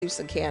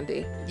some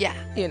candy. Yeah.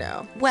 You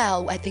know.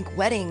 Well, I think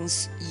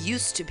weddings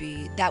used to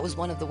be, that was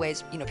one of the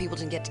ways, people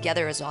didn't get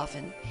together as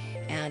often.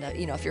 And,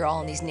 if you're all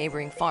on these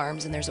neighboring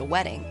farms and there's a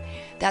wedding,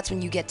 that's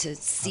when you get to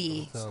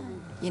see,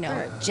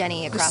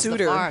 Jenny across the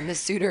farm, the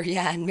suitor,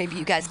 and maybe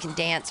you guys can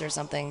dance or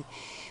something.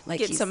 Like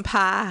get some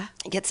pie.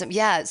 Get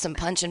some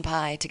punch and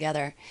pie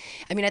together.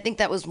 I mean, I think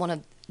that was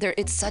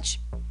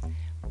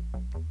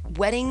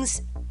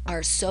weddings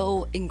are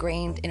so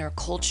ingrained in our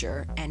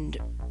culture, and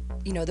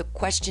the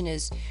question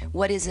is,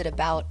 what is it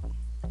about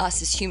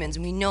us as humans?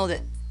 And we know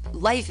that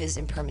life is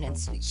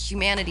impermanence,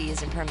 humanity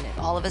is impermanent,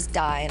 all of us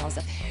die and all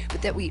stuff,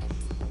 but that we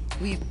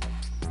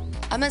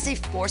I'm gonna say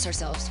force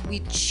ourselves, we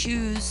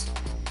choose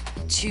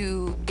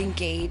to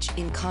engage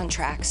in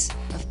contracts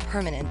of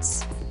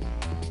permanence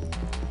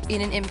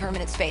in an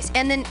impermanent space,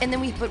 and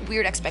then we put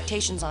weird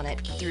expectations on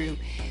it through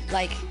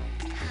like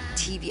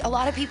TV. A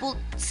lot of people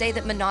say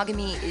that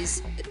monogamy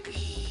is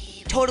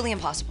totally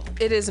impossible.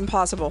 It is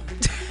impossible.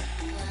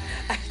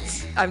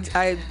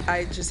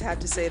 I just have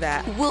to say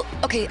that. Well,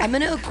 okay, I'm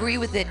going to agree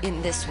with it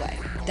in this way,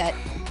 that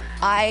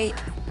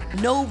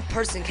no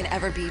person can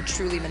ever be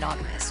truly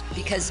monogamous,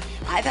 because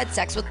I've had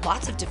sex with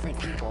lots of different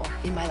people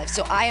in my life.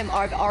 So I've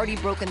already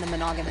broken the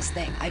monogamous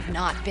thing. I've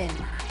not been,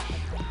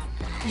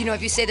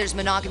 if you say there's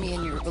monogamy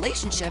in your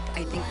relationship,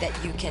 I think that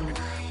you can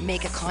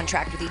make a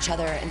contract with each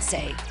other and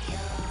say,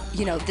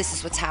 this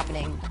is what's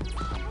happening.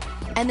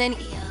 And then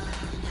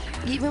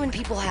even when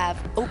people have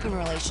open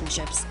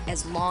relationships,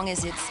 as long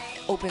as it's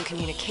open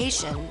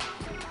communication,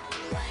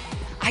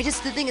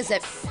 the thing is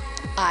that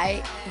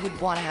I would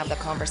want to have the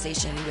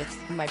conversation with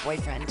my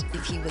boyfriend.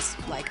 If he was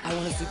like, I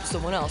want to sleep with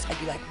someone else, I'd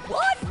be like,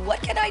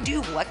 what can I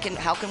do?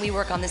 How can we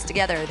work on this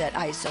together?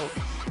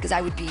 Because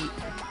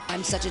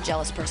I'm such a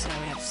jealous person, I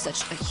would have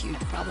such a huge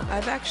problem.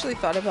 I've actually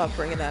thought about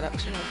bringing that up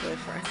to my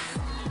boyfriend.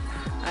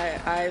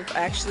 I've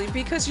actually,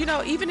 because,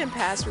 even in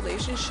past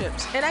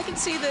relationships, and I can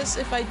see this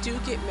if I do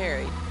get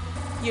married,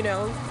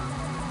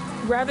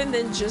 rather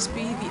than just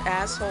be the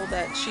asshole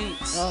that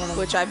cheats,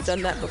 which I've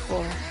done that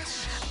before.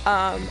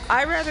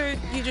 I rather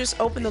you just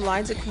open the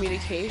lines of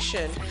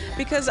communication,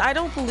 because I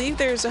don't believe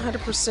there's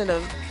 100%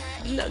 of,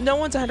 no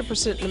one's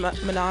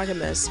 100%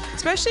 monogamous,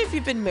 especially if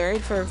you've been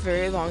married for a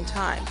very long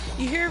time.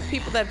 You hear of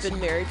people that have been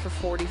married for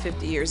 40,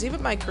 50 years.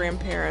 Even my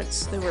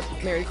grandparents, they were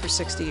married for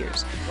 60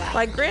 years. Wow.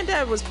 My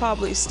granddad was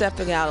probably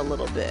stepping out a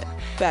little bit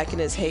back in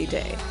his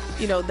heyday.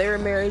 They were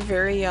married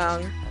very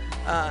young,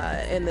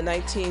 in the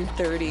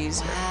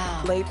 1930s,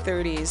 wow. Late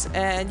 30s,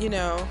 and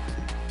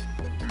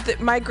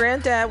my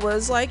granddad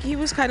was he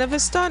was kind of a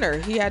stunner.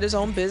 He had his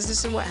own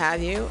business and what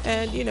have you,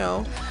 and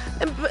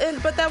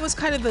but that was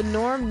kind of the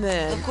norm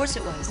then. Of course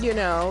it was.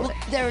 Well,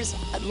 there was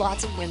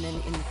lots of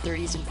women in the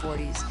 30s and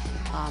 40s.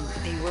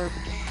 They were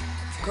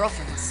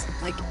girlfriends,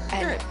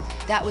 and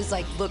that was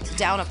looked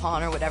down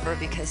upon or whatever,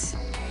 because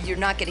you're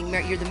not getting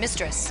married. You're the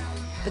mistress.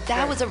 But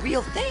that was a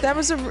real thing. That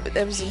was a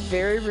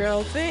very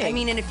real thing. I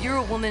mean, and if you're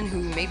a woman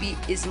who maybe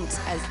isn't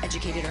as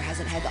educated or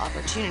hasn't had the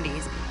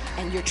opportunities,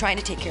 and you're trying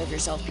to take care of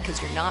yourself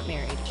because you're not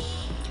married,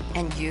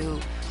 and you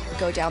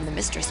go down the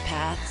mistress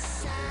path,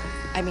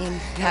 I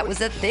mean, that was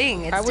a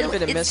thing. I would have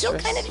been a mistress.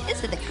 It still kind of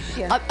is a thing.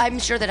 Yeah. I'm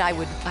sure I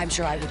would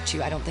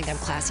too. I don't think I'm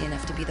classy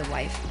enough to be the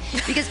wife.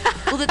 Because,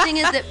 well, the thing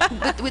is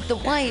that with the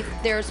wife,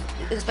 there's,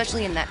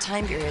 especially in that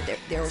time period,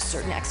 there were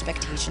certain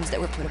expectations that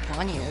were put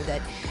upon you,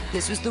 that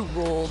this was the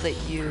role that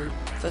you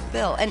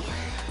fulfill.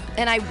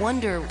 And I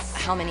wonder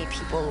how many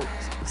people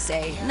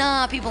say,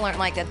 nah, people aren't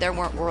like that. There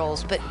weren't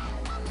roles. But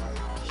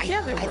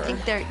there were. I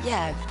think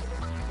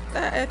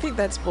I think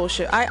that's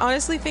bullshit. I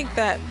honestly think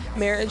that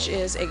marriage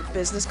is a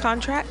business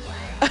contract.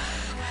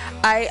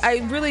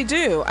 I really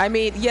do. I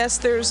mean, yes,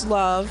 there's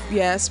love,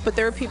 yes, but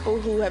there are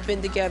people who have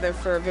been together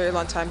for a very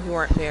long time who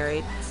aren't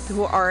married,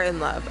 who are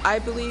in love. I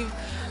believe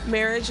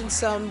marriage in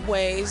some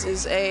ways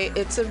it's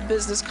a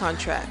business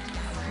contract,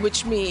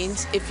 which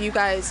means if you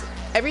guys,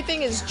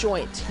 everything is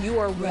joint. You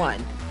are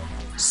one.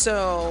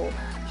 So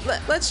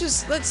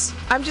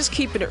I'm just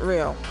keeping it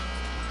real.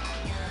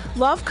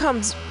 Love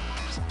comes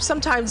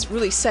sometimes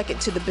really second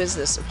to the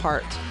business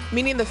part,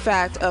 meaning the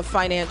fact of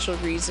financial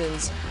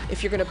reasons.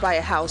 If you're going to buy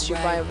a house, you're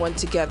buying one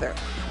together.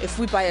 If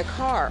we buy a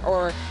car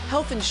or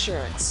health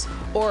insurance,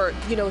 or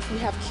if we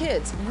have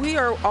kids, we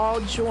are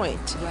all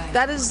joint. Right.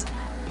 That is,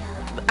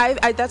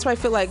 that's why I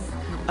feel like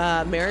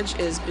marriage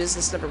is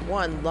business number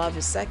one, love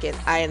is second.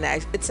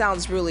 It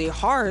sounds really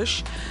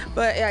harsh,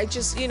 but I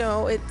just,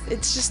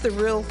 it's just the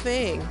real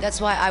thing.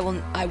 That's why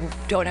I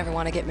don't ever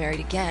want to get married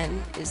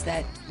again, is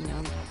that,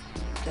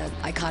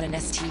 I caught an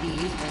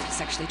STD,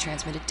 sexually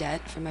transmitted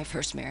debt, from my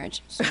first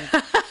marriage. So,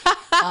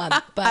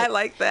 but I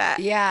like that.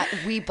 Yeah,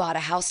 we bought a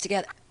house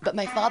together. But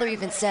my father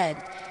even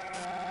said,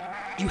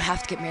 you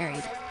have to get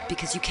married,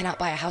 because you cannot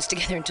buy a house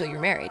together until you're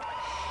married.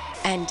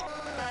 And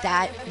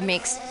that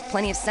makes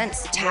plenty of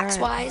sense.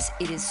 Tax-wise,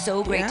 it is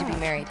so great to be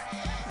married.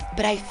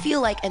 But I feel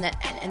like,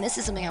 and this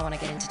is something I want to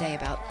get in today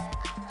about,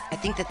 I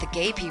think that the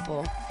gay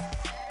people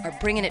are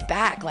bringing it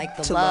back,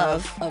 the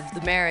love of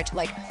the marriage,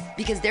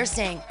 because they're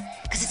saying,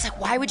 because it's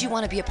why would you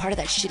want to be a part of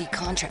that shitty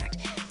contract?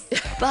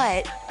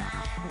 But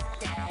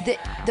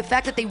the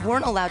fact that they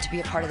weren't allowed to be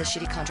a part of the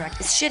shitty contract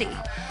is shitty.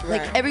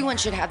 Like, Right. everyone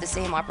should have the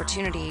same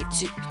opportunity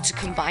to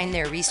combine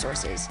their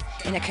resources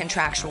in a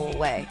contractual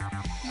way.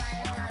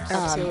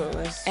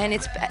 Absolutely. And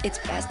it's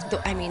best.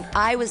 I mean,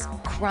 I was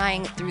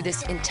crying through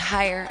this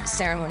entire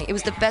ceremony. It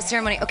was the best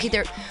ceremony. Okay,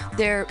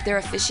 their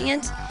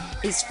officiant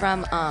is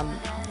from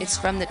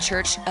the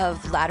Church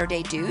of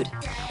Latter-day Dude,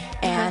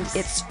 and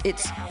Yes.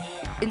 it's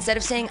instead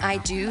of saying I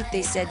do,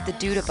 they said the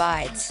dude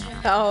abides.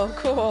 Oh,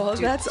 cool.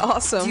 That's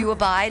awesome. Do you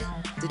abide?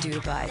 The dude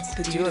abides.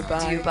 The Do dude you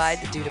abides.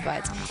 abide? The dude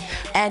abides.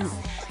 And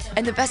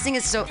the best thing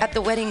is, so at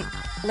the wedding,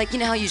 like, you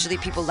know how usually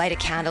people light a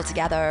candle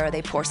together or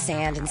they pour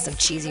sand in some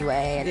cheesy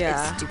way and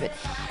Yeah. it's stupid.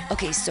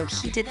 Okay, so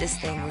he did this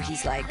thing where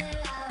he's like,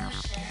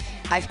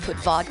 I've put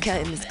vodka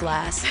in this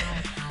glass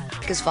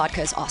because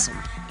vodka is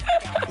awesome.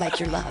 Like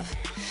your love.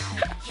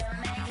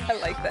 I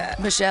like that.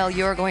 Michelle,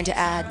 you're going to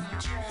add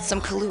some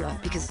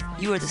Kahlua because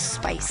you are the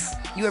spice.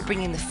 You are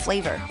bringing the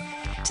flavor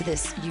to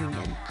this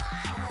union.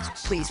 So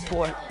please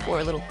pour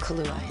a little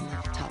Kahlua in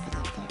the top of the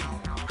vodka,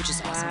 which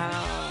is awesome.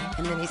 Wow.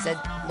 And then he said,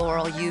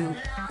 Laurel, you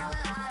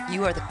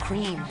are the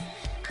cream.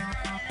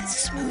 It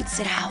smooths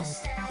it out,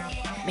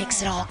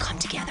 makes it all come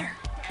together.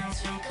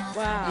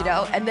 Wow. You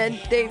know, and then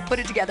they put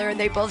it together and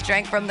they both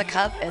drank from the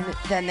cup and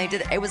then they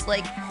did it. It was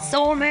like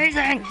so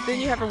amazing. Then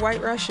you have a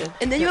White Russian.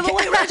 And then you have a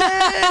White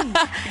Russian.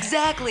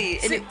 Exactly.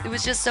 And See, it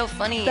was just so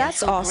funny.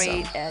 that's and so awesome.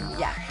 great. And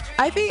yeah.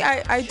 I think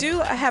I do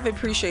have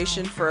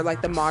appreciation for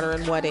like the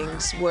modern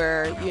weddings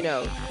where, you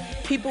know,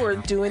 people are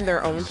doing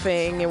their own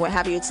thing and what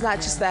have you. It's not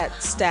just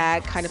that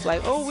stag kind of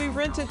like, oh, we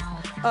rented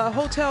a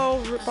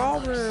hotel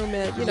ballroom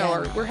and, you know,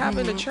 Yeah. or we're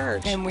having a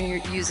church. And we're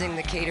using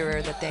the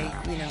caterer that they,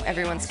 you know,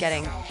 everyone's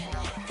getting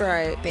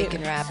Right.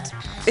 bacon wrapped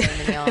filet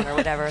mignon or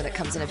whatever that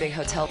comes in a big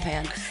hotel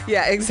pan.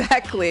 Yeah,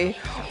 exactly.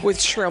 With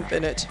shrimp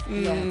in it.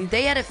 Yeah.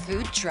 They had a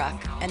food truck,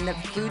 and the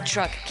food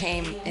truck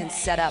came and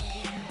set up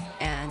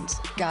and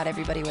got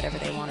everybody whatever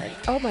they wanted.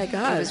 Oh my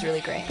God. It was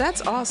really great.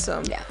 That's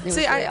awesome. Yeah, it was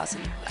really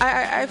awesome.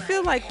 I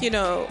feel like, you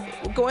know,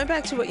 going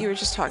back to what you were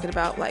just talking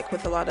about, like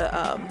with a lot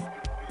of,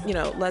 you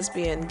know,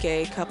 lesbian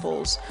gay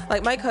couples.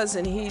 Like my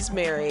cousin, he's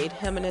married,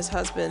 him and his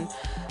husband,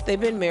 they've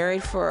been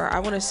married for, I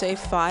want to say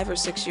 5 or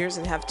 6 years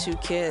and have 2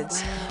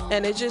 kids. Wow.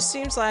 And it just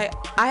seems like,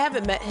 I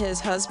haven't met his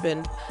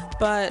husband,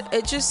 but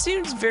it just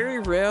seems very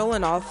real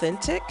and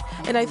authentic.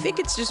 And I think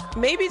it's just,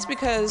 maybe it's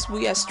because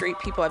we as straight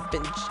people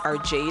are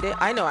jaded.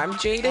 I know I'm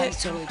jaded. I'm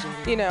totally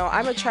jaded. You know,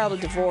 I'm a child of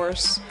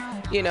divorce.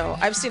 You know,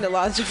 I've seen a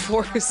lot of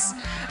divorce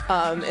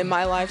in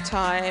my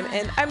lifetime.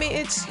 And I mean,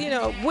 it's, you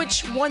know,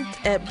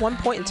 at one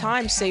point in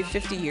time, say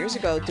 50 years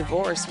ago,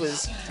 divorce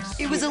was...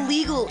 It was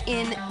illegal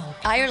in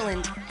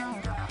Ireland.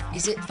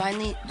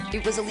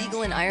 It was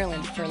illegal in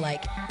Ireland for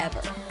like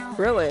ever.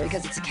 Really?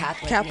 Because it's a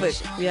Catholic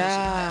nation.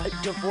 Yeah.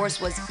 Divorce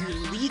was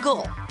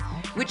illegal,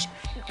 which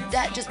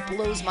that just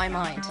blows my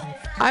mind.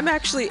 I'm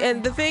actually,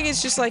 and the thing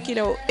is just like, you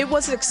know, it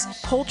wasn't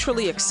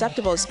culturally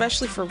acceptable,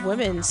 especially for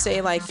women, say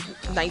like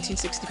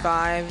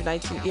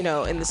 1965, you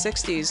know, in the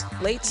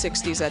 60s, late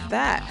 60s at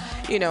that.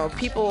 You know,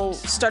 people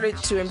started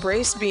to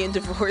embrace being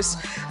divorced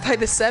by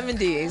the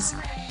 70s.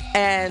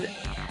 And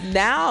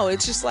now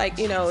it's just like,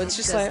 you know, it's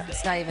just like,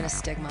 it's not even a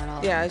stigma at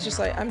all. yeah, it's just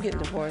like, I'm getting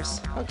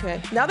divorced.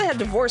 Okay. Now they have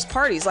divorce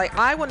parties. Like,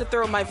 I want to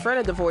throw my friend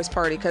a divorce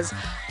party because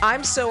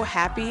I'm so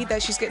happy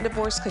that she's getting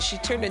divorced because she's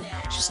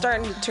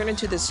starting to turn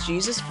into this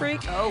Jesus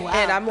freak. Oh, wow.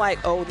 And I'm like,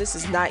 oh, this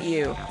is not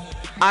you.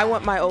 I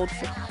want my old,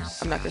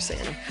 I'm not going to say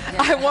anything.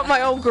 Yeah. I want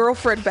my old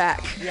girlfriend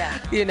back. Yeah.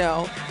 You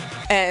know?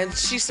 And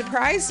she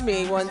surprised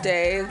me one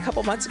day, a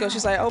couple months ago.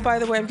 She's like, oh, by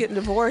the way, I'm getting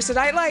divorced. And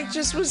I like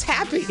just was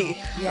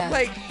happy. Yeah.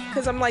 Like,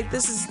 because I'm like,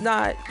 this is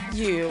not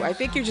you. I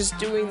think you're just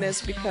doing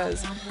this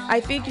because I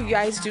think you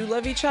guys do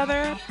love each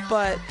other,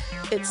 but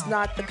it's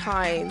not the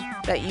kind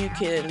that you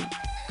can,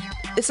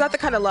 it's not the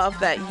kind of love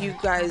that you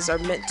guys are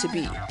meant to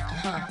be,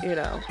 you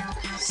know?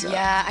 So.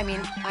 Yeah, I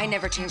mean, I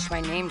never changed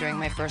my name during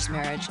my first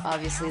marriage.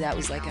 Obviously, that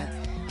was like I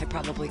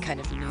probably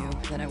kind of knew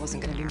that I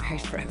wasn't going to be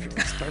married forever with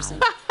this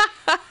person.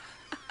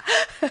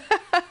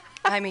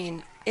 I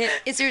mean,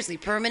 it's seriously,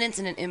 permanence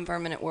in an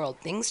impermanent world.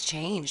 Things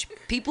change.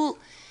 People,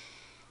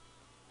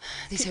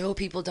 they say, oh,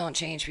 people don't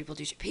change. People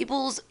do change.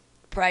 People's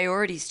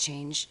priorities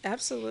change.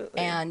 Absolutely.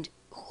 And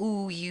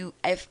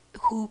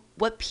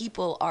what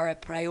people are a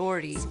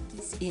priority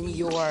in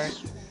your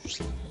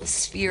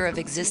sphere of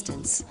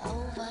existence,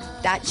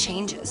 that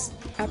changes.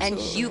 Absolutely. And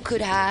you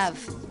could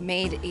have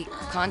made a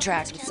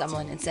contract with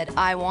someone and said,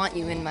 I want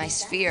you in my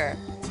sphere.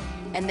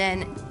 And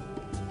then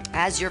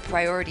as your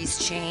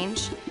priorities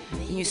change,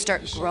 and you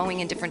start growing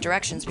in different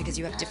directions because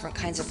you have different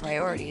kinds of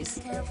priorities.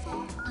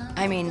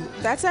 I mean,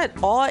 that's at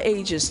all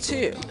ages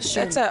too.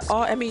 Sure. That's at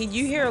all, I mean,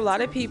 you hear a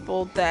lot of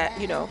people that,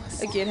 you know,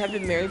 again, have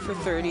been married for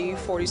 30,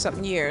 40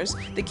 something years.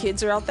 The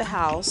kids are out the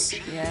house.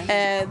 Yeah.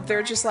 And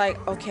they're just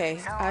like,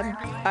 okay,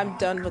 I'm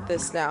done with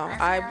this now.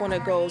 I want to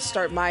go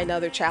start my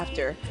another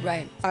chapter.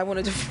 Right. I want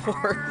a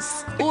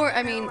divorce. Or,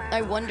 I mean,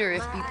 I wonder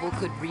if people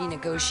could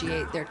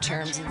renegotiate their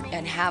terms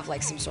and have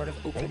like some sort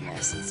of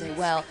openness and say,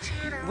 well,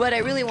 what I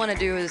really want to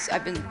do is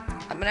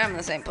I've been having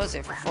the same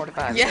pussy for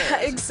 45 years.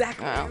 Yeah,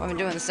 exactly. I've been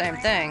doing the same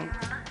thing.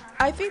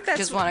 I think that's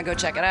Just want to go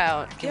check it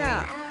out.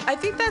 I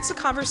think that's a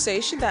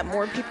conversation that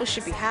more people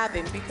should be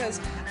having,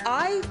 because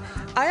I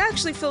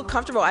actually feel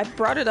comfortable. I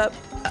brought it up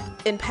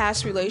in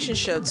past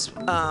relationships,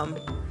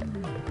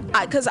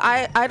 because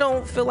I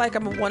don't feel like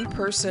I'm a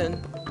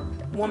one-person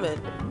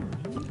woman,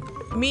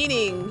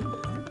 meaning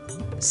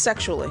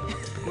sexually.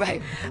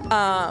 Right.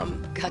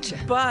 Gotcha.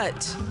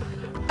 But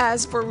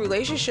as for a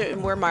relationship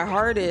and where my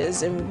heart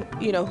is, and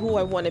who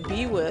I want to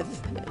be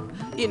with,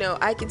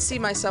 I can see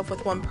myself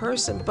with one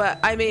person. But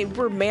I mean,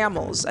 we're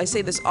mammals. I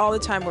say this all the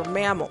time. We're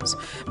mammals.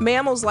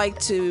 Mammals like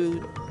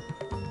to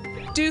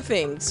do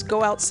things,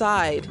 go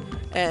outside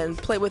and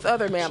play with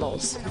other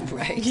mammals.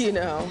 Right.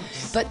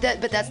 But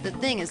that's the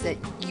thing, is that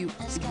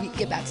it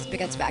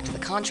gets back to the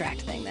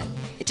contract thing, that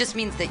it just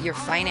means that your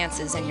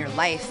finances and your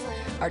life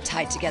are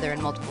tied together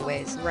in multiple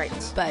ways. Right.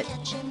 But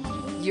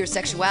your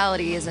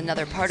sexuality is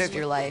another part of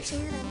your life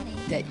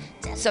that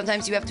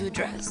sometimes you have to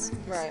address.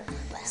 Right.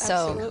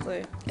 So,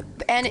 absolutely.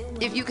 And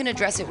if you can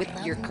address it with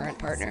your current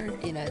partner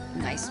in a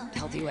nice,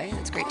 healthy way,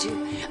 that's great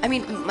too. I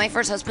mean, my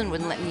first husband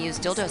wouldn't let me use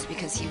dildos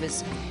because he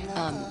was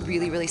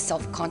really, really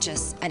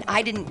self-conscious. And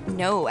I didn't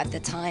know at the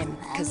time,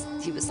 because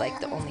he was like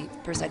the only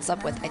person I'd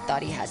slept with. I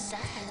thought he had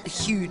a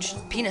huge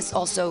penis.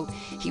 Also,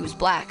 he was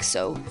black,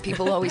 so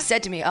people always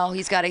said to me, oh,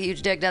 he's got a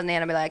huge dick, doesn't he?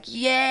 And I'd be like,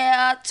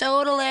 yeah,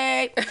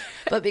 totally.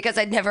 But because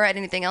I'd never had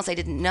anything else, I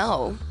didn't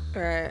know.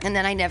 Right. And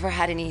then I never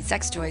had any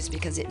sex toys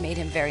because it made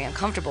him very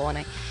uncomfortable, and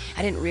I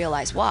didn't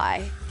realize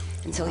why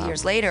until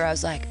years later. I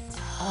was like,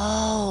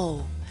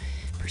 oh,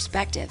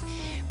 perspective.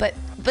 But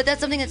that's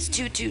something that's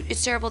too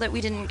it's terrible that we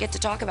didn't get to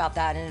talk about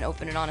that in an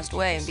open and honest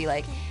way and be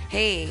like,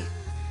 hey,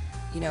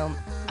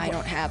 I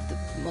don't have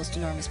the most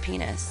enormous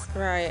penis.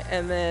 Right.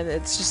 And then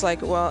it's just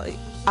like, well,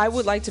 I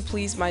would like to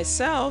please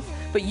myself,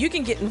 but you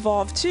can get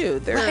involved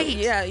too. Right.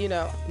 Yeah,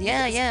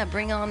 Yeah,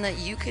 bring on that.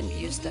 You can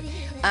use the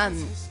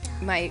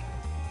my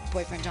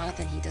boyfriend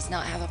Jonathan, he does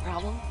not have a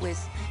problem with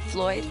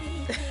Floyd.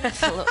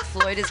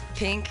 Floyd is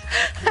pink.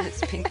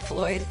 It's Pink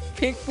Floyd.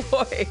 Pink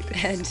Floyd.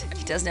 And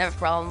he doesn't have a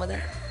problem with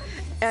it.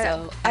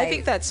 And So I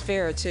think that's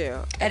fair too.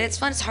 And it's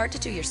fun. It's hard to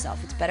do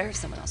yourself. It's better if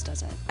someone else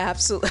does it.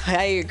 Absolutely.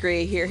 I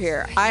agree.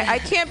 Here. I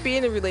can't be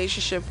in a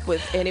relationship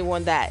with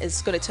anyone that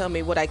is going to tell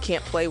me what I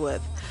can't play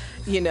with,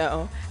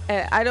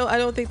 And I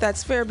don't think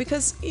that's fair,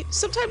 because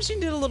sometimes you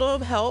need a little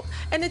help,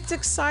 and it's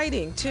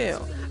exciting too.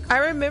 I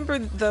remember,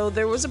 though,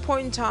 there was a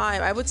point in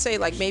time, I would say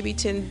like maybe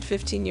 10,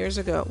 15 years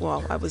ago.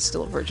 Well, I was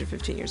still a virgin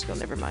 15 years ago,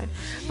 never mind.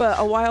 But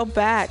a while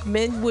back,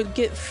 men would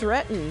get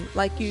threatened,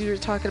 like you were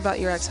talking about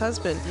your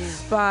ex-husband,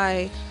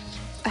 by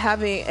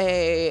having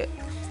a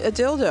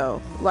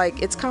dildo.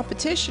 Like, it's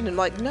competition. And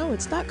like, no,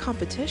 it's not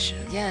competition.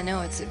 Yeah,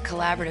 no, it's a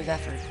collaborative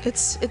effort.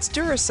 It's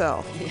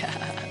Duracell.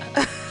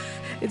 Yeah.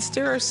 It's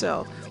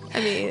Duracell. I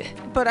mean,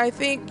 but I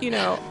think,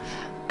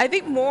 I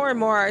think more and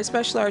more,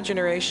 especially our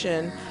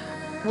generation,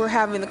 we're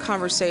having the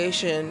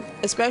conversation,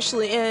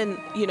 especially in,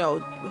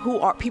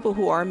 people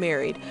who are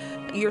married.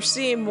 You're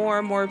seeing more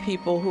and more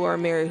people who are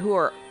married, who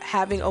are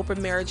having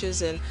open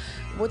marriages, and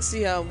what's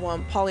the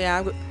one,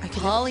 polyamory?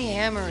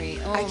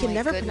 Polyamory. Oh, I can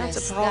never pronounce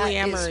it.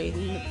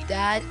 Polyamory.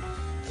 That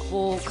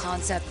whole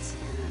concept.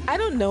 I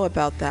don't know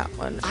about that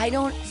one. I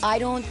don't.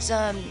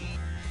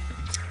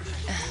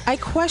 I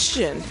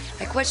question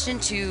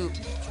too,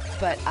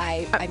 but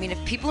I mean,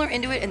 if people are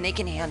into it and they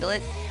can handle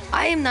it,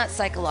 I am not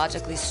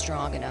psychologically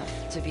strong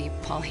enough to be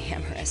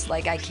polyamorous.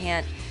 Like, I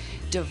can't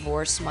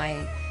divorce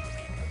my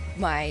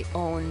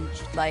own,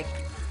 like,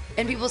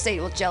 and people say,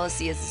 well,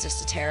 jealousy is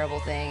just a terrible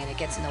thing and it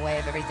gets in the way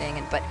of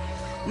everything, but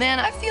man,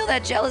 I feel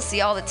that jealousy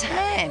all the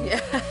time.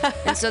 Yeah.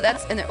 And so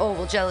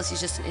jealousy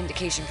is just an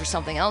indication for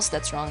something else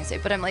that's wrong. I say,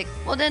 but I'm like,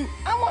 well, then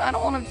I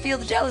don't want to feel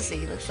the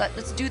jealousy.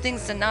 Let's do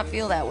things to not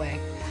feel that way.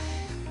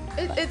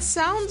 It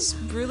sounds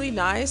really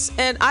nice,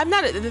 and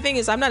the thing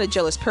is, I'm not a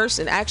jealous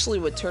person. Actually,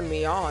 would turn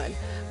me on,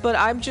 but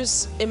I'm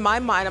just, in my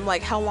mind, I'm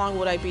like, how long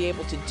would I be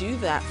able to do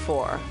that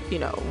for?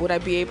 Would I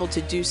be able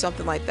to do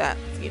something like that,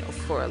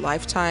 for a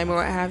lifetime or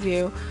what have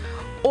you?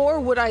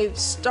 Or would I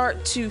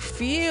start to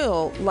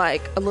feel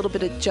like a little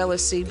bit of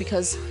jealousy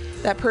because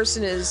that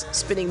person is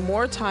spending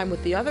more time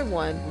with the other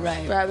one,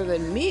 right, rather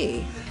than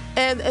me?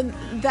 And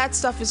that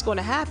stuff is going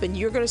to happen.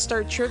 You're going to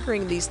start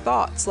triggering these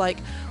thoughts like,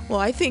 well,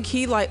 I think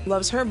he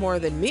loves her more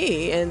than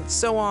me, and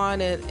so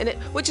on,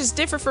 which is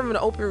different from an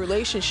open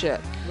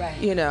relationship,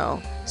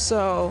 right?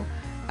 So,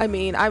 I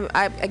mean,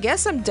 I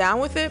guess I'm down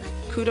with it.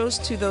 Kudos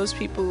to those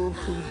people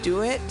who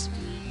do it.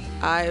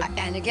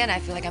 And again, I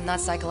feel like I'm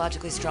not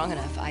psychologically strong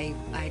enough.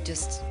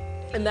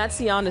 And that's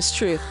the honest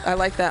truth. I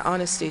like that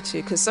honesty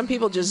too, because some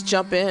people just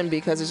jump in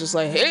because it's just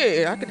like,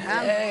 hey, I can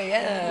have.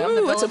 Yeah, I'm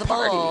the belle of the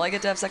ball. I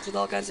get to have sex with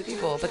all kinds of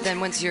people. But then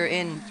once you're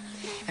in,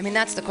 I mean,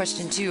 that's the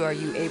question too. Are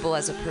you able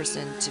as a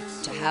person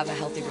to have a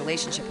healthy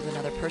relationship with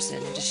another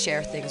person and to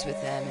share things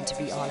with them and to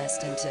be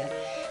honest and to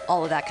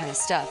all of that kind of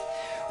stuff?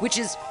 Which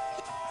is,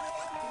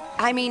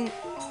 I mean,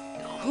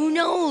 who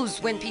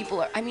knows when people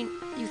are, I mean,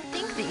 you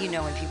think that you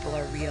know when people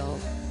are real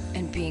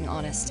and being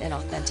honest and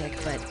authentic,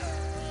 but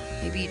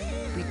maybe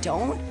we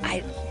don't.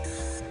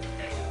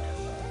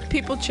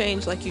 People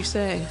change, like you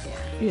say.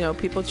 You know,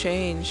 people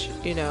change,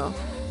 you know.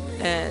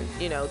 And,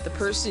 you know, the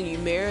person you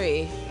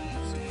marry,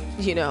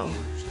 you know,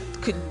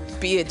 could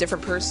be a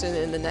different person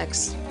in the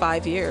next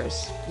 5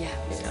 years. Yeah.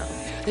 You know.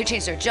 They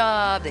change their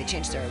job, they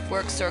change their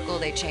work circle,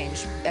 they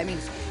change. I mean,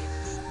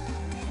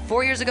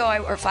 4 years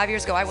ago or 5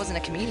 years ago, I wasn't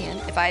a comedian.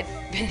 If I'd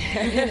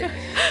been,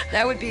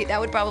 that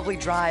would probably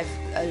drive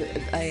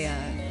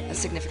a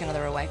significant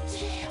other away.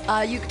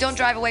 You don't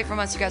drive away from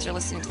us. You guys are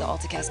listening to the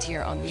Alta-Cast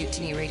here on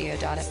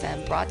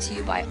MutinyRadio.fm, brought to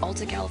you by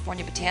Alta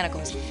California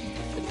Botanicals,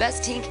 the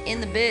best tink in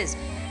the biz.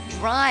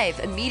 Drive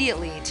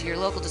immediately to your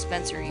local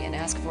dispensary and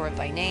ask for it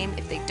by name.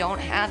 If they don't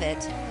have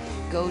it,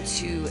 go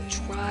to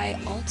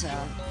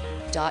tryalta.com.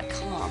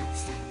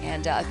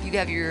 And if you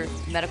have your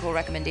medical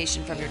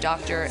recommendation from your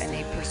doctor and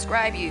they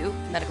prescribe you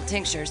medical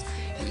tinctures,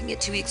 you can get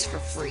 2 weeks for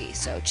free.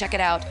 So check it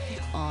out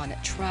on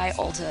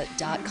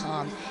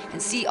tryalta.com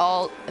and see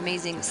all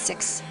amazing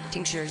 6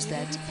 tinctures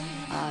that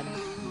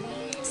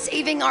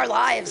saving our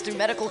lives through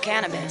medical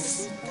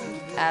cannabis.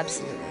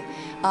 Absolutely.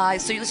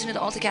 So you listen to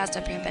the Alta-Cast.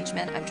 I'm Pam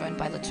Benjamin. I'm joined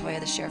by LaToya,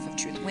 the Sheriff of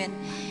Truth Win.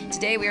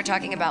 Today we are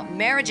talking about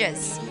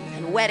marriages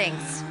and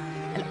weddings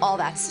and all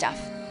that stuff.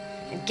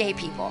 And gay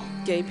people.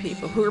 Gay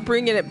people who are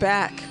bringing it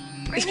back.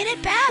 Bringing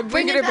it back.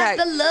 Bringing back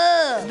the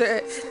love.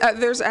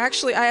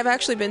 I have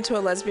actually been to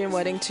a lesbian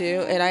wedding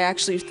too, and I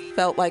actually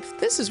felt like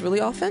this is really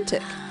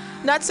authentic.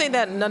 Not saying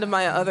that none of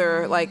my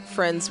other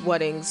friends'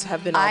 weddings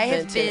have been authentic. I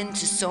have been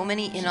to so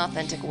many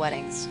inauthentic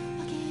weddings.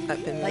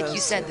 Like you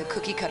said, the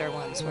cookie cutter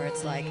ones where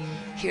it's like,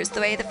 here's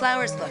the way the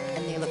flowers look,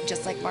 and they look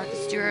just like Martha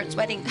Stewart's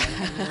wedding,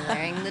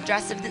 wearing the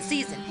dress of the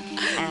season.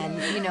 And,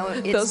 you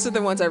know, those are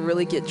the ones I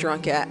really get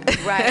drunk at.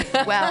 Right.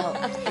 Well,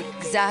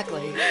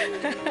 exactly.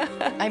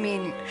 I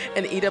mean...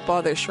 And eat up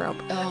all their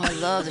shrimp. Oh, I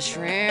love the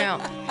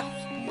shrimp.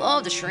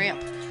 Love the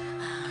shrimp.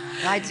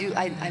 I do.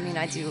 I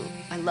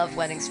love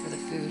weddings for the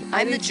food.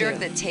 I'm the jerk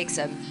that takes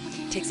a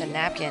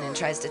napkin and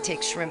tries to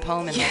take shrimp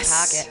home in my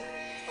pocket.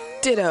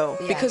 Ditto.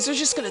 Yeah. Because they're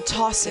just going to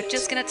toss it. They're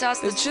just going to toss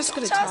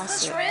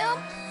the shrimp.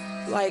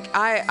 Like,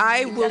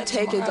 I will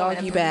take a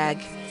doggy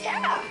bag.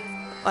 Yeah.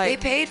 They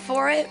paid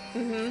for it.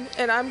 Mm-hmm.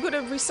 And I'm going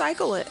to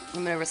recycle it.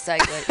 I'm going to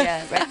recycle it,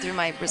 yeah, right through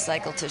my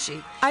recycle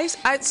tushy.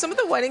 Some of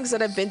the weddings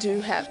that I've been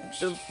to have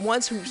the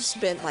ones who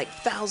spent like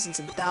thousands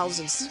and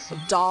thousands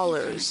of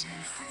dollars,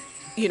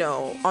 you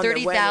know, on their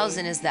wedding.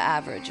 30,000 is the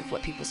average of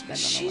what people spend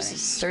on the wedding.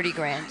 30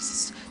 grand.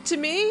 To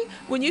me,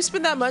 when you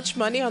spend that much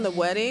money on the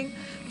wedding,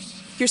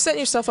 you're setting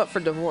yourself up for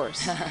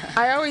divorce.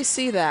 I always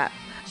see that.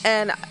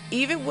 And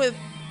even with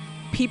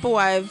people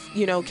I've,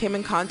 came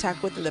in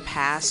contact with in the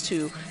past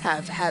who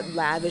have had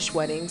lavish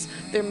weddings,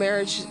 their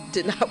marriage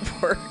did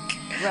not work.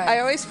 Right. I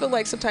always feel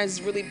like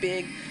sometimes really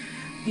big,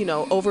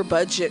 over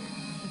budget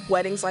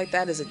weddings like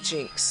that is a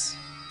jinx.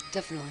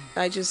 Definitely.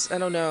 I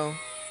don't know.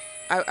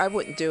 I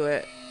wouldn't do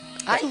it.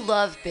 I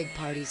love big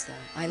parties though.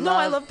 I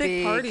love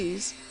big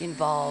parties.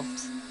 Involved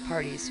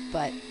parties,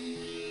 but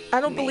I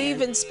don't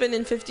believe in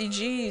spending 50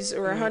 G's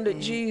or 100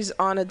 G's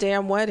on a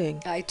damn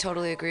wedding. I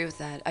totally agree with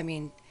that. I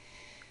mean,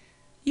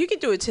 you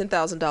could do a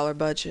 $10,000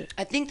 budget.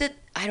 I think that,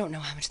 I don't know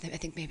how much, I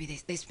think maybe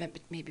they spent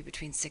maybe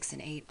between 6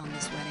 and 8 on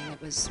this wedding.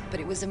 But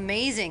it was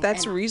amazing.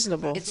 That's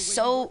reasonable. It's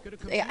so,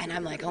 yeah, and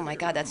I'm like, oh my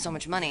God, that's so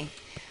much money.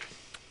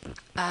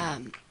 I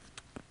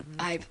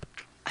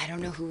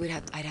don't know who would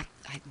have,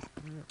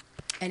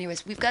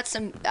 anyways, we've got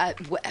some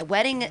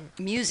wedding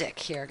music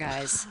here,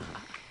 guys.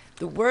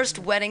 The worst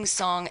wedding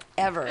song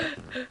ever.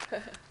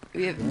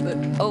 We're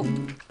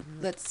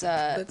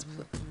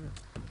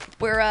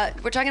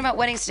talking about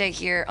weddings today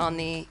here on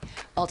the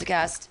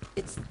Alta-Cast.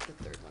 It's the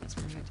third one. It's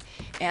perfect.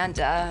 And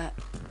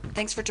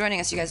thanks for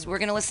joining us, you guys. We're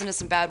going to listen to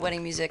some bad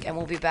wedding music, and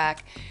we'll be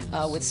back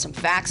with some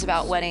facts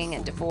about wedding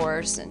and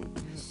divorce and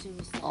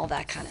all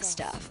that kind of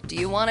stuff. Do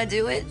you want to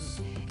do it?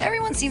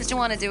 Everyone seems to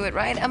want to do it,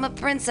 right? I'm a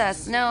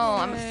princess. No,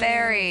 I'm a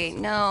fairy.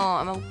 No,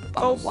 I'm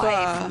a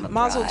wife. I'm a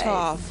Mazel bride.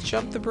 tov.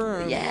 Jump the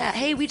broom. Yeah.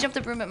 Hey, we jumped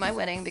the broom at my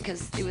wedding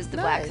because it was the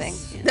black thing.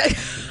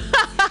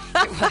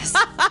 It was.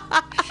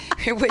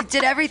 We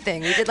did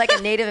everything. We did like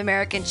a Native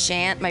American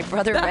chant. My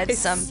brother read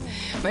some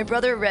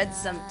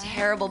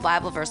terrible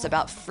Bible verse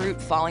about fruit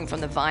falling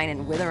from the vine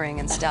and withering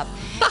and stuff.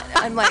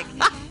 I'm like,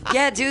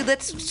 yeah, dude,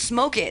 let's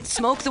smoke it.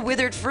 Smoke the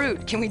withered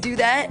fruit. Can we do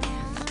that?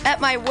 At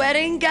my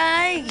wedding,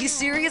 guy? You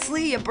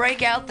seriously? You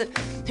break out the...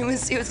 It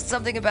was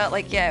something about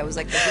it was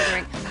like the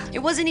withering. It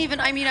wasn't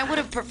even... I mean, I would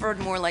have preferred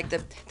more like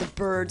the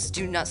birds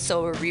do not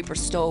sow or reap or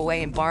stow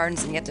away in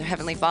barns, and yet the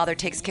Heavenly Father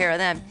takes care of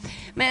them.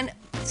 Man,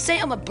 say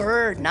I'm a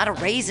bird, not a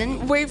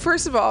raisin. Wait,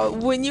 first of all,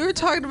 when you were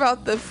talking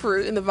about the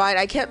fruit in the vine,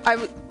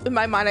 in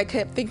my mind, I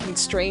kept thinking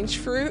strange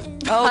fruit.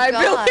 Oh,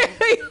 God.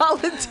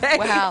 Holiday.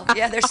 Wow.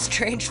 Yeah, there's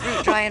strange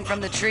fruit drying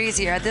from the trees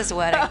here at this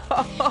wedding.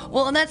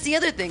 Well, and that's the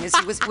other thing, is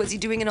was he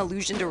doing an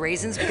allusion to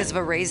raisins because of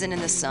a raisin in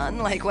the sun?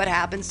 Like what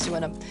happens to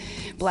when a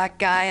black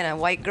guy and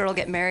a white girl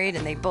get married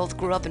and they both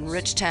grew up in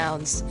rich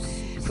towns?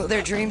 Will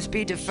their dreams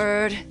be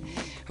deferred,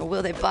 or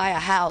will they buy a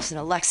house in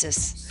a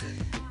Lexus?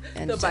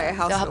 And they'll buy a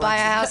house. They'll buy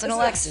a house in a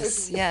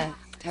Lexus. Yeah.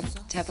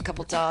 have a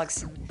couple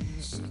dogs,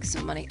 make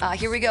some money.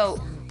 Here we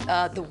go.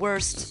 The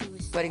worst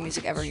wedding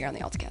music ever here on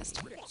the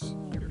Alta-Cast.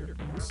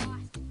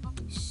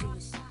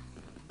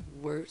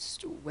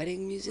 Worst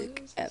wedding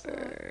music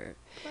ever.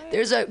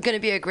 There's going to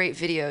be a great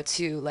video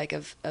too, like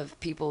of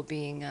people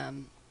being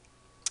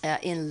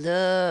in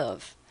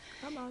love.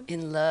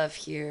 In love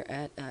here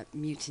at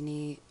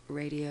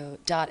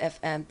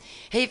MutinyRadio.fm.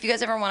 Hey, if you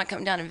guys ever want to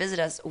come down and visit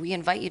us, we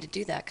invite you to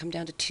do that. Come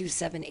down to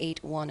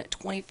 2781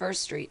 21st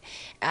Street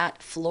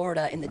at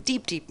Florida in the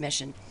deep, deep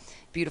Mission.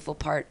 Beautiful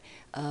part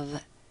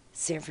of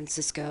San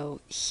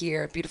Francisco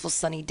here. Beautiful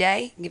sunny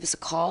day. Give us a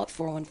call at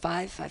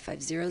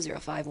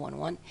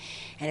 415-550-0511.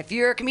 And if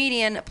you're a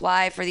comedian,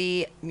 apply for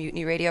the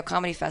Mutiny Radio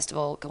Comedy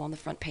Festival. Go on the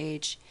front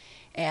page.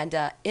 And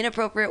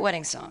inappropriate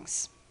wedding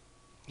songs.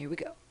 Here we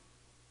go.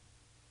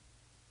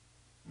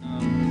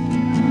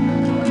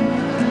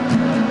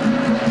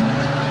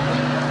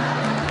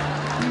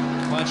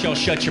 Why don't y'all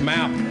shut your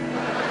mouth?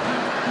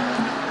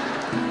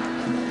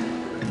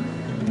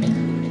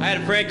 I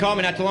had a friend call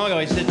me not too long ago.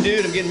 He said,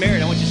 dude, I'm getting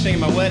married. I want you to sing at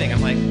my wedding. I'm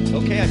like,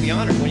 okay, I'd be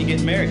honored. When you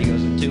getting married? He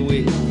goes, in 2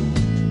 weeks.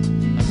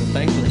 I said,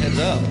 thanks for the heads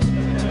up.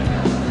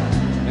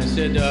 I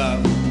said,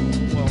 well,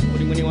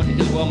 when do you want? He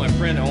says, well, my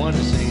friend, I wanted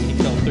to sing. He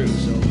fell through,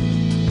 so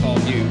I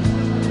called you.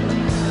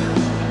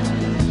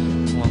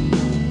 Well,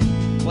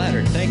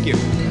 flattered. Thank you.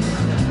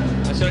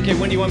 I said, okay,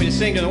 when do you want me to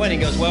sing to the wedding?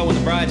 He goes, well, when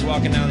the bride's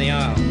walking down the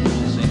aisle.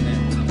 Just sing that.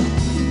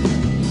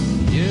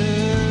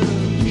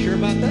 Yeah. You sure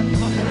about that?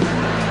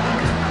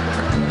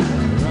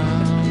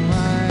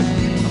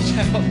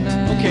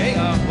 Okay,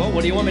 well,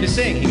 what do you want me to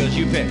sing? He goes,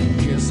 you pick.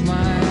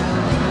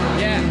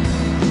 Yeah.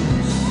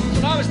 That's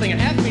what I was thinking.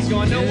 Half of me's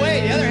going, no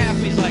way. The other half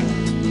of me's like,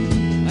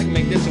 I can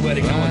make this a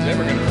wedding no one's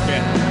ever going to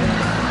forget.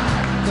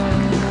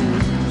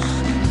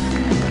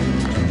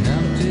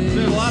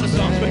 There's a lot of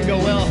songs that go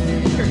well.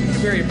 They're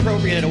very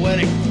appropriate at a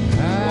wedding.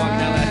 Walking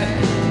down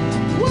that.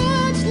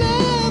 What's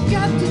love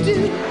got to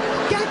do?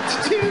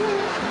 Got to do?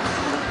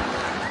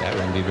 That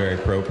wouldn't be very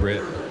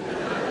appropriate.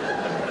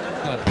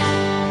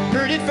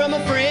 Heard it from a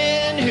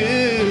friend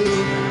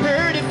who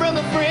heard it from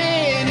a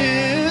friend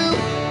who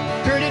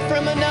heard it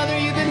from another.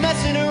 You've been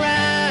messing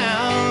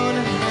around.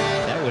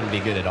 That wouldn't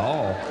be good at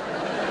all.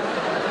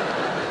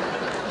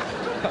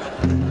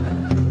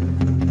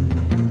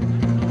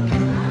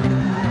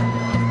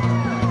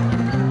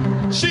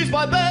 She's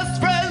my best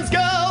friend's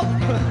girl,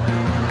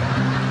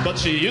 but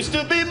she used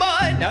to be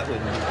mine. That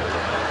wouldn't.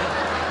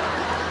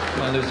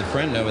 Might lose a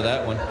friend over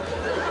that one.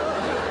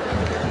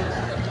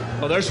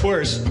 Oh, there's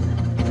worse.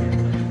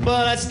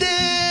 But I still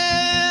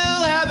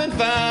haven't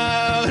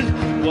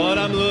found what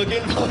I'm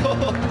looking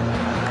for.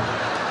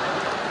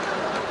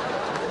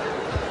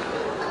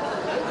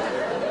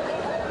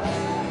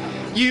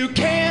 You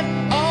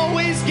can't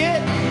always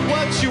get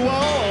what you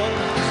want,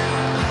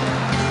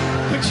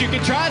 but you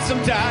can try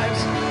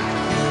sometimes.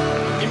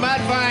 You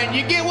might find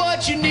you get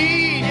what you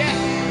need. Yeah.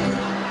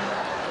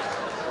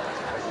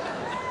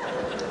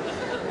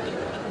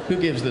 Who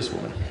gives this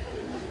woman?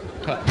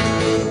 Cut.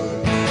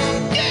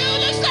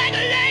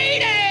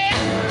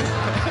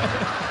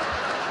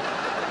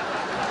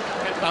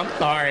 I'm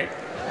sorry.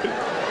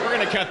 We're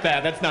going to cut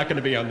that. That's not going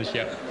to be on the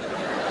show.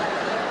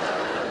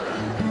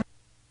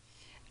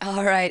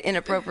 All right,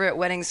 inappropriate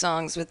wedding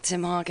songs with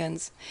Tim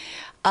Hawkins.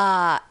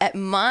 At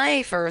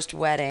my first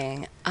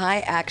wedding,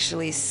 I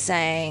actually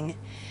sang.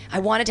 I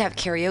wanted to have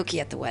karaoke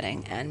at the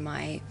wedding, and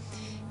my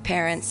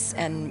parents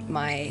and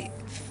my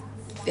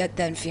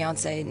then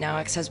fiance, now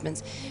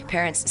ex-husband's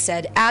parents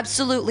said,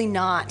 absolutely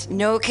not.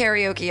 No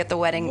karaoke at the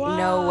wedding. Why?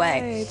 No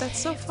way. That's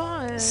so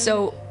fun.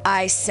 So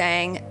I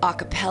sang a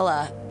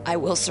cappella, I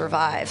Will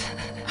Survive.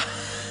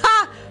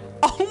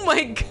 Oh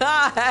my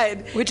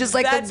God. Which is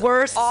like That's the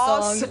worst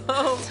awesome.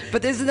 song.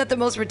 But isn't that the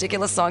most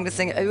ridiculous song to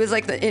sing? It was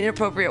like the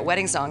inappropriate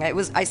wedding song.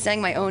 I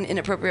sang my own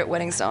inappropriate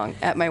wedding song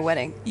at my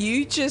wedding.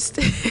 You just...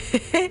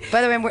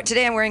 By the way,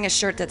 today I'm wearing a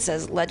shirt that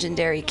says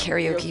legendary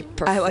karaoke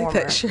performer. I like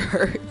that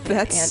shirt.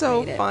 That's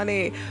so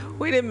funny.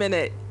 Wait a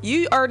minute.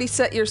 You already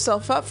set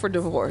yourself up for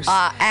divorce.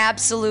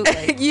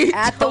 Absolutely.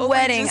 At the totally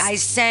wedding, I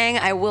sang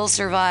I Will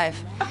Survive.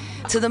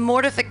 To the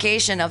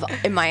mortification of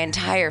my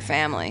entire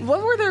family.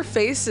 What were their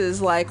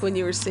faces like when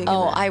you were singing?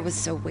 Oh, that? I was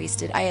so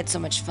wasted. I had so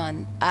much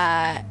fun.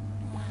 I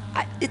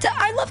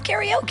love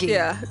karaoke.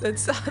 Yeah,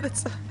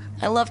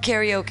 I love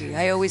karaoke.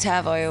 I always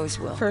have. I always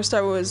will. First,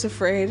 I was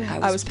afraid.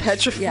 I was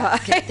petrified. Yeah,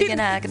 thinking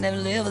I could never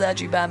live without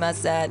you by my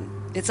side.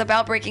 It's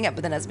about breaking up,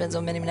 but then I spent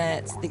so many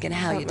nights thinking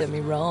how you done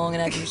me wrong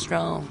and I grew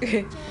strong.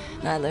 And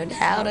I learned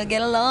how to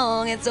get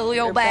along and so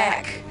you're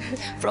back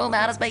from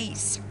outer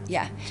space.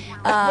 Yeah.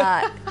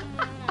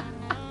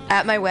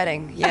 At my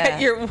wedding, yeah.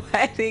 At your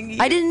wedding.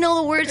 I didn't know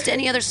the words to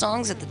any other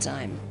songs at the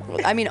time.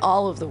 I mean,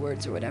 all of the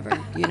words or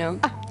whatever, you know?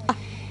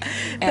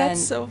 And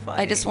That's so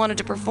funny. I just wanted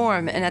to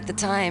perform. And at the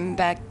time,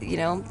 back,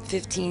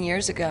 15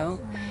 years ago,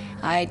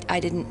 I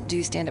didn't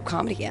do stand-up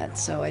comedy yet.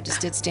 So I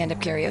just did stand-up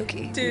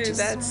karaoke, Dude, which is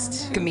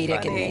that's too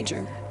comedic funny. in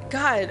nature.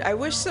 God, I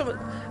wish someone...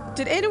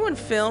 Did anyone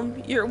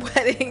film your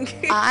wedding?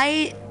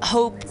 I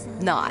hope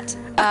not.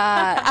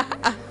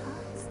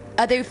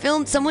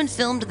 Someone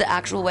filmed the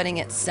actual wedding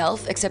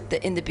itself, except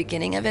that in the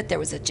beginning of it, there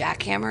was a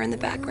jackhammer in the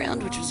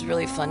background, which was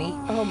really funny.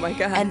 Oh my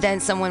God. And then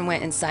someone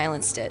went and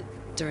silenced it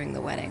during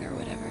the wedding or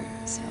whatever,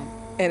 so.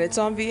 And it's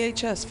on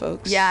VHS,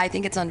 folks. Yeah, I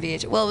think it's on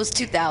VHS. Well, it was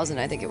 2000.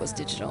 I think it was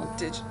digital.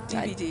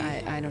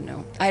 DVD. I don't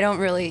know. I don't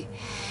really.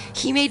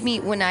 He made me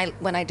when I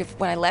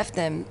left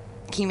them.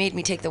 He made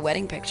me take the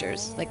wedding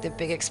pictures, like the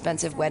big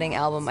expensive wedding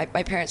album. My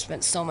parents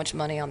spent so much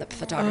money on the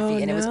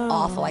photography, and it was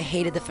awful. I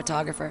hated the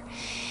photographer.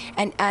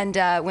 And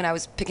when I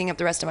was picking up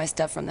the rest of my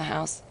stuff from the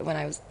house, when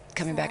I was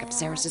coming back up to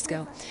San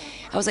Francisco,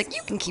 I was like,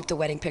 "You can keep the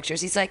wedding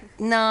pictures." He's like,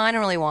 "No, I don't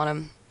really want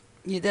them.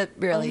 You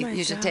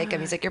should take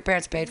them." He's like, "Your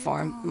parents paid for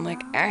them." I'm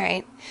like, "All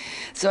right."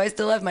 So I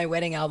still have my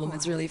wedding album.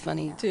 It's really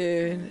funny.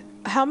 Dude,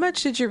 how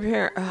much did your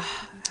parents?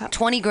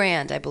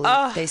 $20,000, I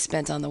believe, they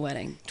spent on the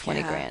wedding.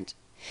 $20,000.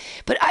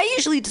 But I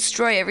usually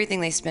destroy everything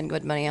they spend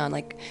good money on,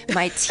 like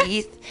my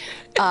teeth.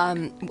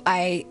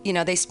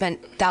 They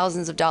spent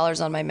thousands of dollars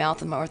on my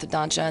mouth and my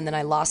orthodontia, and then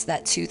I lost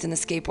that tooth in the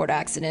skateboard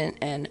accident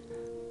and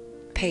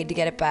paid to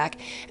get it back.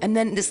 And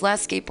then this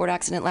last skateboard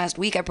accident last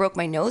week, I broke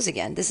my nose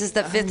again. This is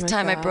the fifth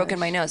time I've broken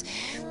my nose.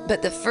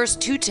 But the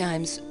first 2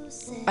 times,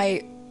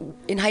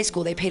 in high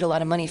school, they paid a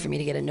lot of money for me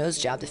to get a nose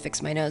job to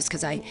fix my nose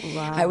because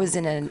I was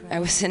in an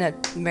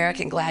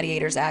American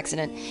Gladiators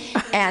accident,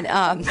 and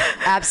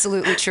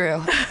absolutely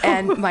true.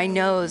 And my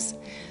nose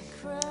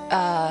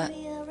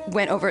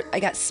went over.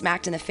 I got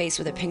smacked in the face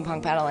with a ping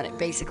pong paddle, and it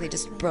basically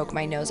just broke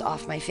my nose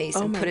off my face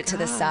and put it to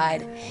the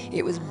side.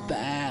 It was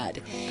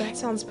bad. That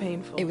sounds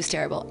painful. It was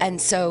terrible.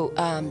 And so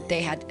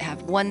they had to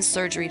have one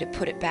surgery to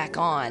put it back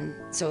on,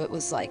 so it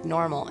was like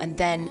normal, and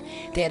then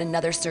they had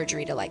another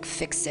surgery to like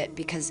fix it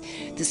because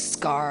the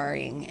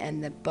scarring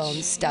and the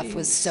bone stuff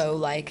was so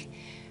like,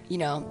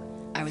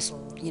 I was,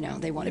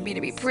 they wanted me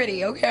to be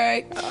pretty,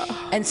 okay?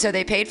 And so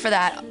they paid for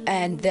that,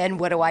 and then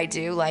what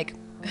do? Like,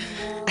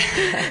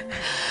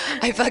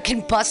 I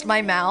fucking bust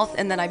my mouth,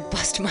 and then I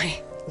bust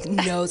my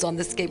nose on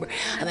the skateboard.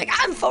 I'm like,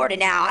 I'm 40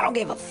 now. I don't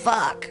give a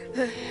fuck.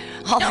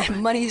 All that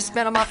money you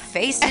spent on my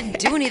face didn't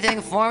do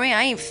anything for me.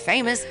 I ain't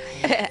famous.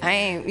 I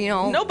ain't,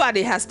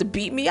 Nobody has to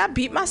beat me. I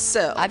beat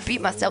myself. I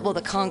beat myself. Well,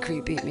 the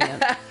concrete beat me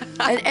up.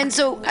 and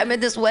so I'm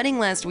at this wedding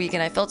last week,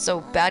 and I felt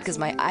so bad because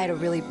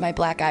my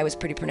black eye was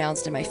pretty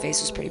pronounced, and my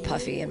face was pretty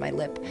puffy, and my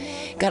lip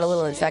got a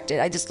little infected.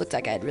 I just looked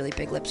like I had really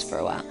big lips for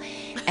a while.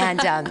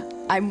 And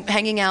I'm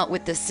hanging out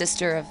with the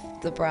sister of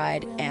the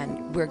bride,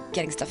 and we're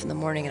getting stuff in the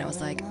morning, and I was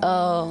like,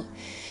 oh.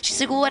 She's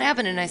like, well, what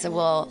happened? And I said,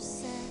 well,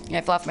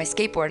 I fell off my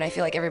skateboard, and I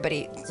feel like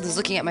everybody was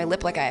looking at my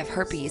lip like I have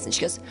herpes. And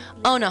she goes,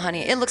 oh, no,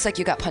 honey, it looks like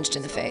you got punched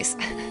in the face.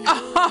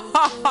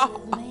 I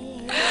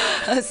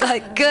was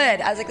like,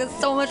 good. I was like, that's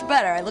so much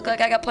better. I look like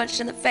I got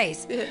punched in the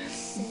face.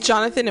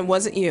 Jonathan, it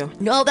wasn't you.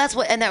 No,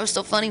 and that was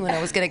so funny. When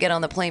I was going to get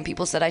on the plane,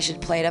 people said I should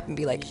play it up and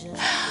be like,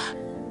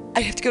 I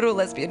have to go to a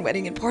lesbian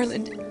wedding in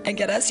Portland and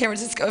get out of San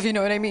Francisco, if you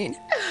know what I mean.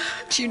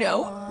 Do you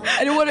know?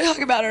 I don't want to talk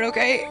about it,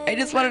 okay? I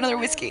just want another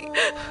whiskey.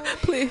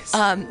 Please.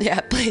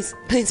 Yeah, please.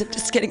 I'm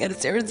just getting out of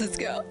San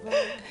Francisco.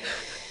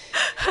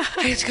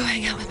 I have to go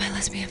hang out with my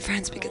lesbian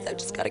friends because I've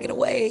just got to get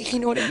away. You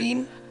know what I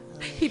mean?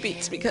 He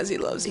beats because he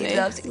loves me. He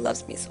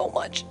loves me so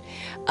much.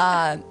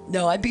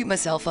 No, I beat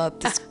myself up.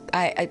 Too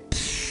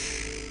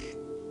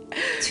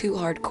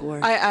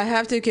hardcore. I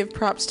have to give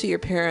props to your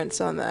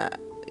parents on that,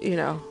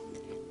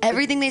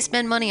 Everything they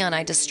spend money on,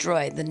 I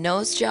destroyed. The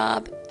nose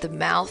job, the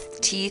mouth,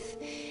 teeth,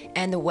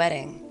 and the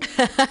wedding.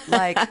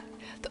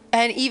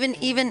 And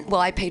even, well,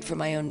 I paid for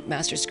my own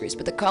master's degrees,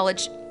 but the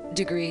college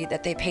degree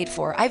that they paid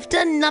for, I've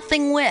done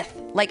nothing with.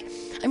 I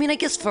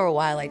guess for a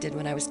while I did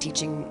when I was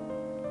teaching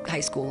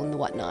high school and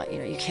whatnot.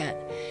 You can't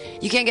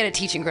get a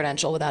teaching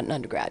credential without an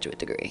undergraduate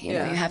degree. You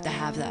have to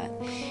have that.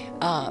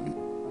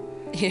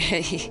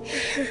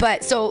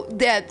 But so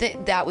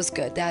that was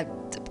good. That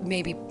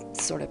maybe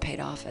sort of paid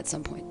off at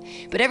some point.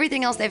 But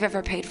everything else they've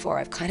ever paid for,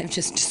 I've kind of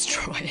just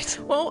destroyed.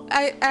 Well,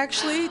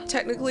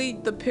 technically,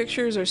 the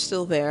pictures are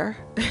still there.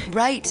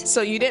 Right.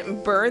 So you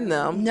didn't burn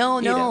them. No.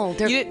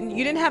 You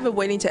didn't have a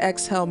waiting to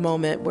exhale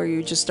moment where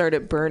you just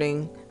started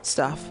burning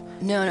stuff.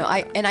 No.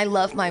 I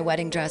love my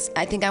wedding dress.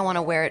 I think I want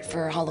to wear it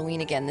for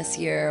Halloween again this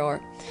year,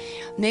 or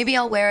maybe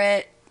I'll wear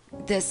it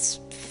this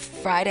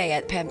Friday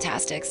at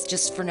Pamtastics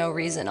just for no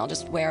reason. I'll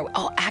just wear.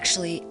 Oh,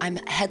 actually, I'm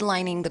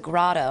headlining the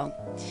Grotto.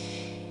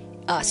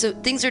 So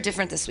things are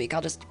different this week.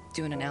 I'll just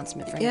do an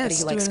announcement for anybody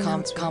who likes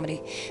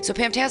comedy. So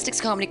Pamtastic's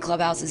Comedy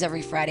Clubhouse is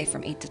every Friday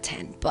from 8 to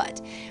 10. But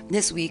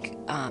this week,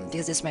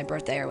 because it's my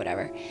birthday or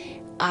whatever,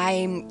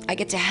 I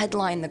get to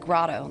headline the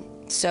Grotto.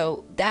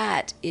 So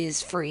that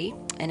is free,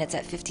 and it's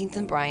at 15th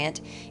and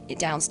Bryant,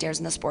 downstairs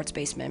in the sports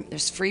basement.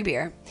 There's free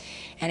beer,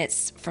 and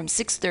it's from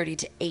 6:30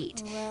 to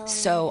 8.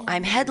 So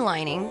I'm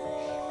headlining,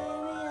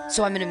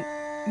 so I'm going to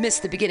miss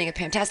the beginning of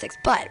Pamtastics.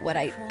 But what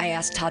I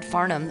asked Todd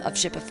Farnham of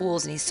Ship of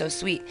Fools, and he's so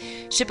sweet.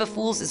 Ship of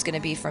Fools is going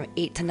to be from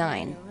 8 to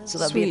 9. So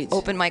there'll be an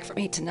open mic from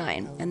 8 to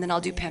 9. And then I'll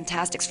do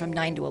Pamtastics from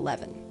 9 to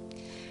 11.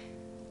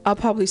 I'll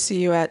probably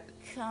see you at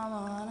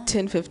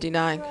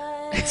 10:59.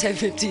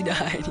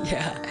 10:59.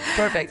 Yeah,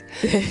 perfect.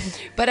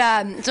 But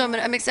so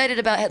I'm excited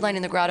about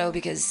headlining the Grotto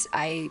because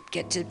I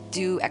get to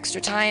do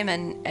extra time,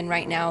 and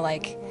right now,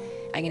 like,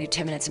 I can do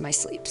 10 minutes in my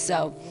sleep.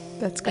 So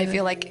That's good. I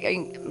feel like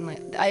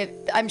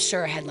I'm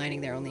sure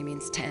headlining there only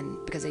means 10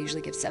 because I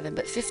usually give 7,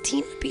 but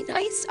 15 would be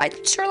nice.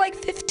 I'd sure like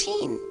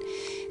 15.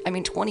 I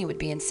mean, 20 would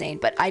be insane,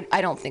 but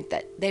I don't think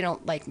that they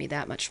don't like me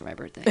that much for my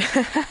birthday.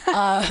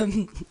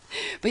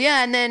 But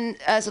yeah, and then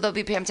so there'll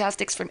be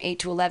Pamtastics from 8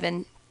 to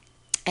 11,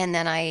 and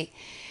then I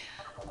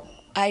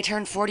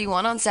turned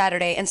 41 on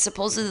Saturday, and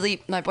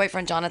supposedly my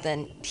boyfriend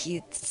Jonathan,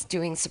 he's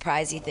doing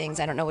surprisey things.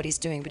 I don't know what he's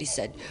doing, but he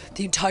said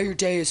the entire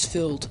day is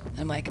filled.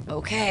 I'm like,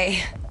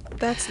 okay,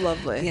 That's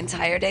lovely. the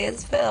entire day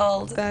is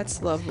filled.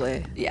 That's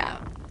lovely. Yeah.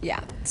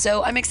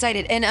 So I'm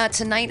excited. And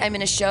tonight I'm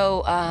in a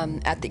show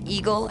at the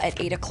Eagle at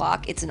 8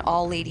 o'clock. It's an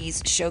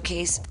all-ladies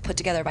showcase put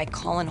together by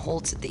Colin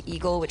Holtz at the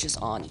Eagle, which is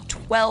on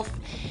 12th.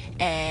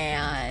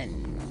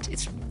 And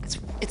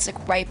it's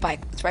like right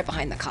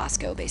behind the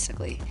Costco,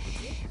 basically.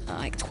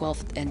 Like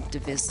 12th and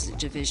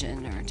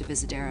Division or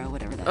Divisadero,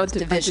 whatever that is.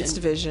 Division. It's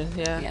Division,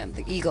 yeah. Yeah,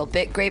 the Eagle.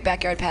 Great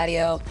backyard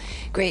patio,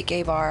 great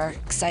gay bar.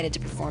 Excited to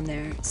perform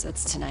there. So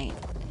that's tonight.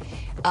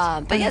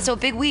 But yeah, so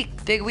big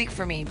week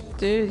for me.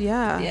 Dude,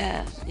 yeah.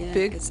 Yeah,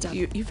 Big. good stuff.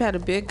 You've had a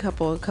big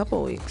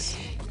couple weeks.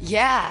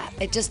 Yeah,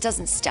 it just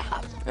doesn't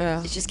stop.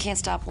 Yeah. It just can't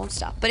stop, won't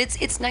stop. But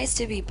it's nice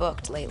to be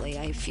booked lately.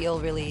 I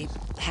feel really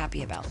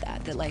happy about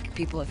that. That like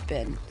people have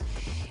been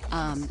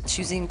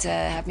choosing to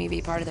have me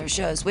be part of their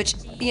shows, which,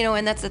 you know,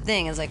 and that's the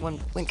thing is like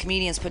when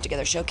comedians put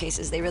together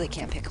showcases, they really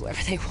can't pick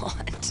whoever they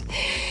want.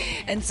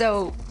 And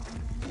so,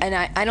 and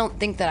I don't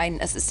think that I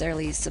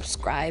necessarily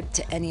subscribe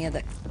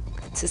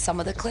to some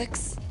of the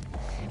cliques.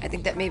 I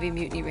think that maybe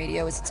Mutiny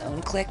Radio is its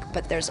own clique,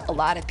 but there's a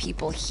lot of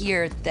people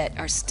here that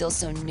are still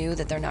so new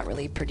that they're not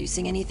really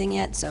producing anything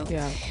yet. So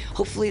Yeah.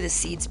 hopefully the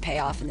seeds pay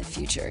off in the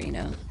future, you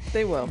know.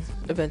 They will,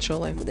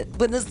 eventually.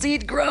 When the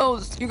seed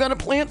grows, you gotta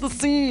plant the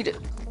seed.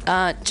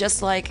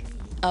 Just like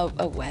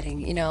a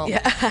wedding, you know. Yeah.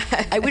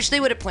 I wish they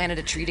would have planted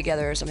a tree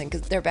together or something,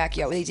 because their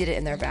backyard, they did it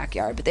in their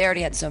backyard, but they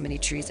already had so many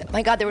trees.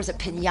 My God, there was a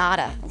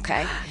piñata,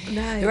 okay?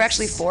 Nice. There were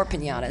actually 4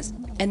 piñatas,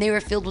 and they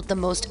were filled with the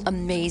most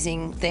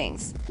amazing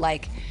things,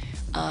 like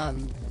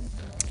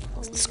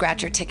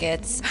scratcher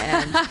tickets,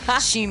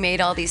 and she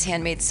made all these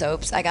handmade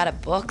soaps. I got a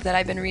book that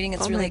I've been reading.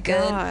 It's really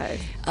good.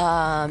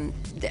 God.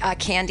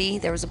 Candy.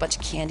 There was a bunch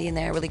of candy in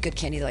there, really good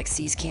candy, like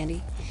C's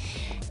candy.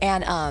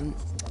 And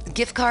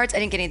gift cards. I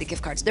didn't get any of the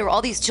gift cards. There were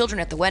all these children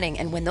at the wedding,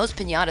 and when those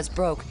piñatas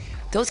broke,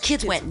 those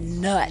kids went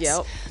nuts.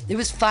 Yep. There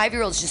was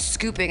 5-year-olds just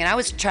scooping, and I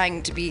was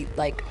trying to be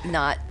like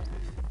not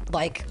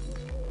like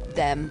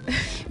them,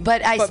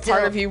 but But still,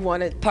 part of you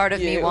wanted. part of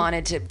me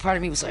wanted to. Part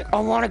of me was like, I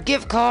want a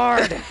gift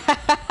card.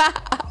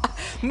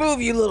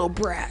 Move, you little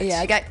brat. Yeah,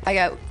 I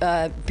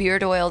got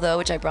beard oil though,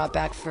 which I brought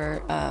back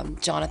for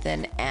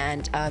Jonathan,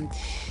 and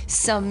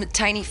some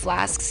tiny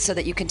flasks so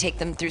that you can take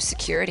them through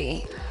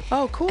security.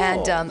 Oh, cool.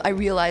 And I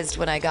realized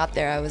when I got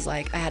there, I was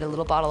like, I had a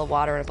little bottle of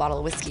water and a bottle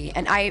of whiskey,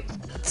 and I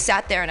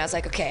sat there and I was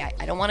like, okay,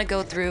 I don't want to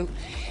go through.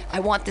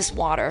 I want this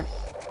water,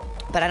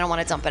 but I don't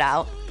want to dump it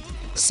out.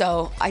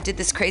 So I did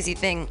this crazy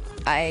thing.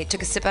 I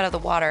took a sip out of the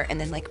water, and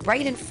then like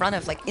right in front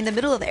of, like in the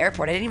middle of the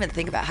airport, I didn't even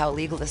think about how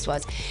illegal this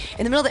was.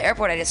 In the middle of the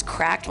airport, I just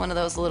cracked one of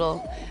those little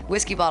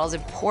whiskey bottles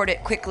and poured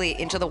it quickly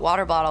into the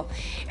water bottle.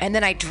 And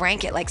then I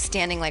drank it like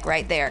standing like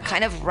right there,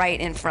 kind of right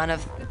in front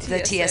of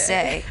the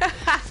TSA.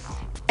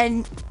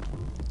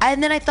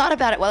 And then I thought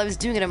about it while I was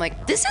doing it. I'm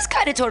like, this is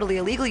kind of totally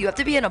illegal. You have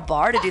to be in a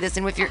bar to do this.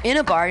 And if you're in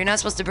a bar, you're not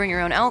supposed to bring your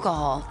own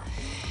alcohol.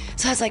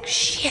 So I was like,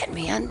 shit,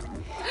 man.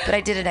 But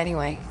I did it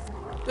anyway.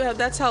 Yeah,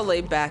 that's how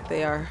laid back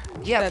they are.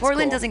 Yeah, That's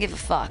Portland cool. doesn't give a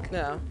fuck.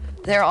 No.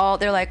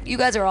 They're like, you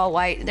guys are all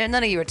white. None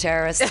of you are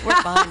terrorists. We're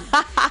fine.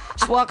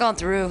 Just walk on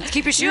through.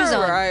 Keep your shoes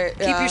You're on. right,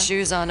 Keep yeah. your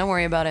shoes on. Don't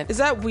worry about it. Is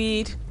that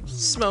weed?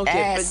 Smoke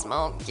it. But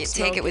Smoke it. Take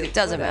smoke it with you. it, It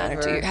doesn't matter.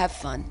 whatever. Have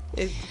fun.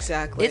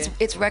 Exactly.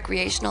 It's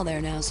recreational there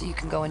now, so you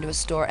can go into a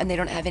store, and they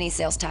don't have any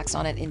sales tax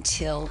on it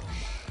until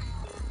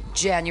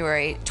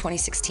January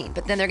 2016.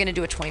 But then they're going to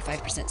do a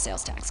 25%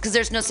 sales tax because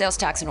there's no sales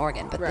tax in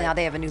Oregon. But Right. now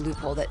they have a new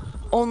loophole that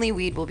only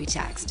weed will be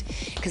taxed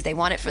because they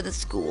want it for the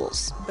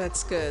schools.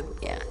 That's good.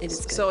 Yeah, it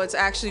is good. So it's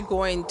actually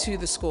going to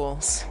the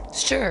schools.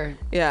 Sure.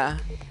 Yeah.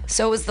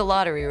 So is the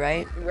lottery,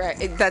 right?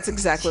 Right. That's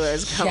exactly where I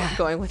was Yeah.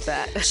 going with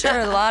that.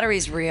 Sure, the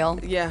lottery's real.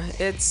 Yeah,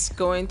 it's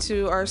going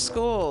to our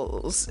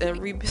schools and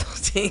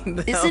rebuilding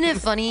them. Isn't it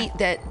funny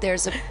that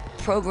there's a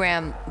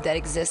program that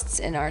exists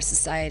in our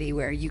society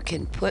where you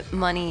can put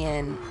money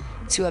in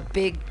to a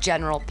big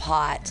general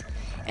pot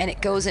and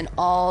it goes in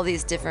all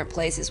these different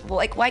places? Well,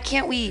 like, why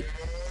can't we?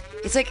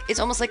 It's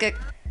almost like a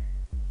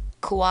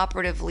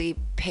cooperatively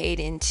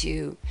paid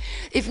into.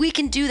 If we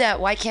can do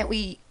that, why can't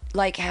we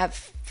like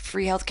have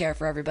free healthcare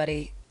for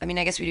everybody? I mean,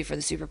 I guess we do for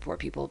the super poor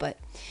people, but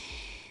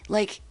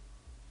like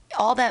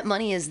all that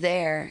money is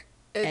there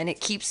and it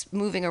keeps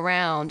moving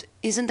around.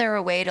 Isn't there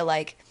a way to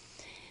like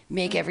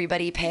make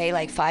everybody pay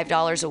like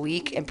 $5 a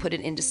week and put it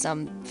into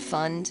some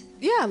fund?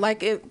 Yeah, like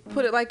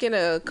put it like in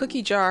a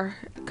cookie jar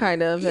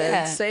kind of,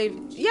 Yeah. and say,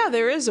 yeah,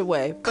 there is a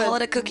way. Call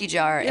it a cookie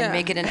jar Yeah. and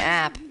make it an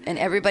app, and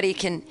everybody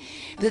can.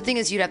 But the thing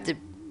is,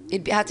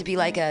 it'd have to be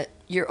like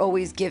you're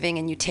always giving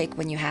and you take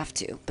when you have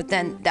to. But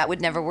then that would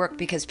never work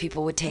because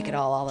people would take it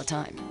all the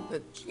time.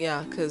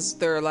 Yeah, because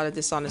there are a lot of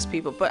dishonest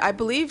people. But I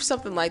believe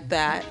something like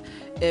that,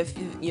 if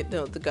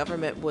the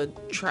government would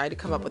try to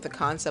come up with a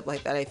concept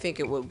like that, I think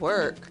it would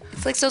work.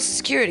 It's like Social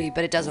Security,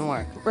 but it doesn't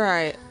work.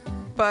 Right.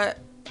 But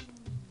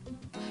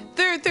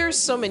there's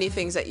so many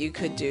things that you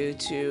could do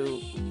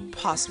to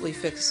possibly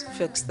fix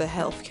the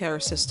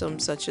healthcare system,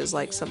 such as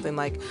like something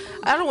like,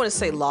 I don't want to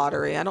say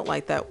lottery. I don't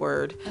like that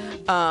word.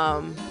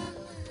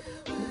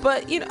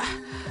 But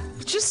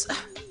just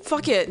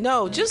fuck it.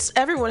 No, just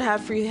everyone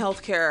have free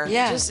healthcare.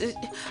 Yeah.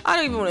 I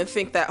don't even want to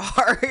think that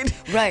hard.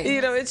 Right.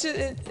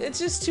 It's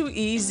just too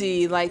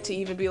easy, like, to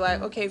even be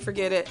like, okay,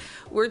 forget it.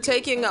 We're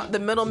taking the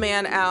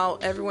middleman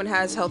out. Everyone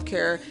has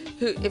healthcare.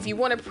 If you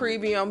want a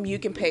premium, you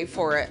can pay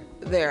for it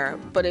there.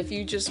 But if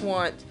you just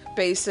want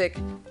basic,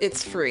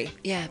 it's free.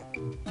 Yeah.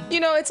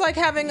 It's like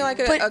having like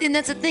and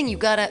that's the thing,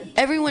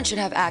 everyone should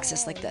have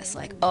access like this.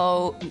 Like,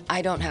 oh,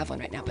 I don't have one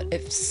right now, but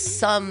if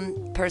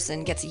some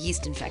person gets a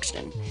yeast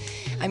infection,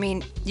 I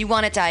mean, you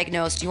want it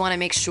diagnosed, you want to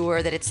make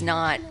sure that it's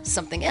not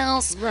something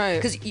else. Right.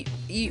 Because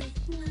you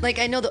like,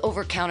 I know the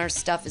over-counter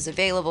stuff is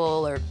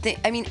available,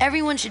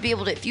 everyone should be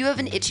able to, if you have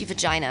an itchy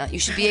vagina, you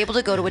should be able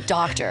to go to a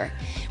doctor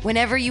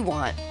whenever you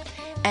want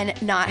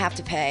and not have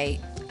to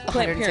pay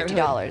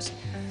 $150.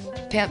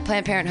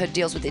 Planned Parenthood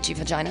deals with itchy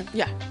vagina?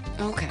 Yeah.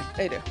 Okay.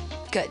 They do.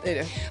 Good. They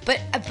do.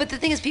 But the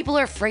thing is, people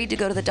are afraid to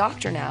go to the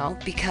doctor now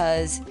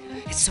because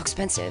it's so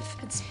expensive.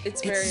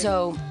 It's very...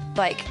 so,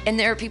 and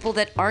there are people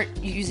that aren't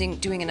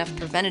doing enough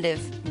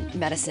preventative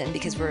medicine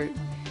because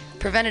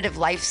preventative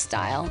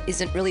lifestyle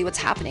isn't really what's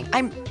happening.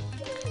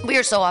 We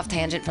are so off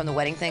tangent from the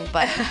wedding thing,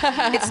 but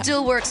it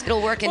still works.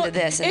 It'll work into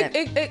this. And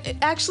it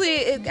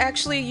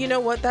actually, you know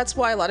what? That's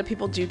why a lot of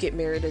people do get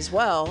married as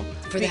well.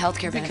 For the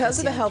healthcare benefits. Because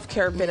of the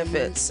healthcare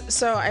benefits.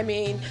 So, I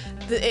mean,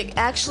 it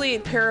actually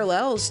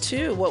parallels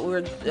to what we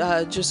were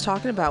just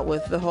talking about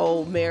with the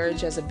whole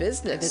marriage as a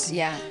business.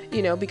 Yeah.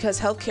 Because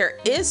healthcare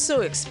is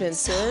so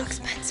expensive. So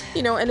expensive.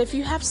 And if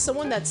you have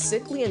someone that's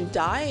sickly and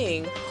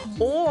dying,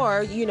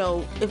 or,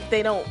 if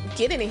they don't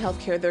get any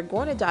healthcare, they're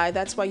going to die.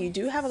 That's why you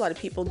do have a lot of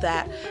people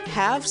that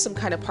have some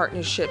kind of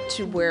partnership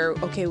to where,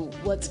 okay,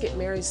 let's get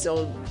married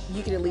so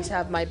you can at least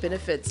have my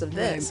benefits of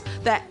this.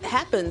 Right. That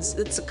happens.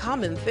 It's a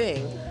common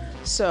thing.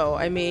 So,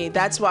 I mean,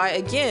 that's why,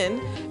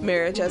 again,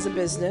 marriage as a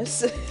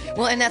business.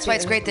 Well, and that's why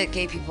it's great that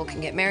gay people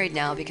can get married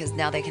now, because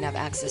now they can have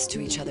access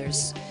to each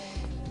other's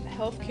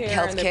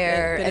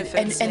healthcare.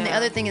 And the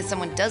other thing is,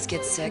 someone does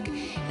get sick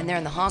and they're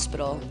in the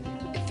hospital.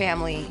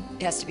 Family,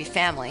 it has to be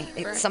family.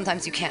 Right.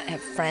 Sometimes you can't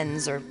have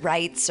friends or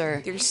rights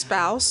or your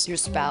spouse, or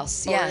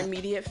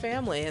immediate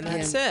family, and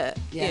that's it.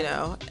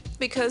 Yeah.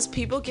 Because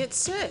people get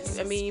sick.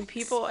 I mean,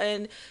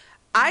 and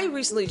I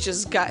recently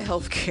just got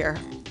healthcare.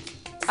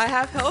 I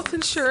have health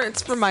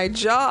insurance for my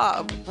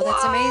job. Well,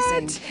 that's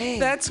amazing. Hey.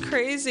 That's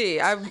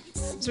crazy. I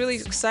was really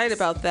excited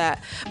about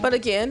that. But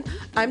again,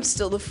 I'm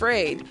still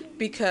afraid,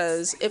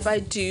 because if I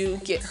do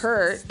get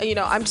hurt,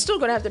 I'm still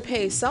going to have to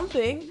pay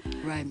something.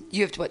 Right.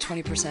 You have to,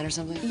 20% or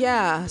something?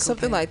 Yeah,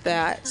 something like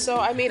that. So,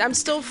 I mean, I'm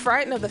still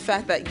frightened of the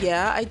fact that,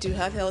 yeah, I do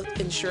have health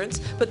insurance,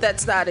 but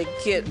that's not a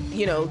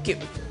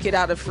get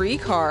out of free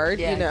card,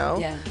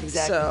 Yeah,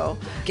 exactly. So,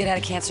 get out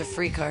of cancer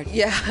free card.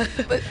 Yeah.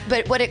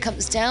 but what it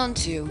comes down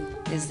to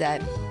is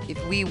that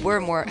if we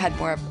had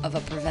more of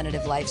a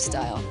preventative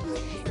lifestyle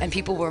and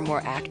people were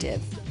more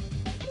active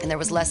and there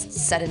was less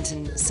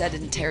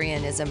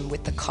sedentarianism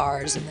with the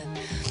cars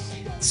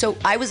so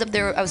I was up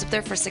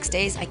there for 6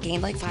 days. I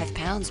gained like 5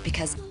 pounds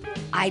because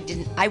I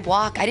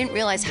didn't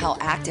realize how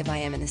active I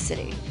am in the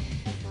city.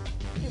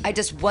 I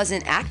just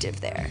wasn't active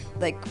there.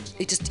 Like,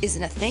 it just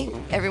isn't a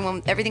thing.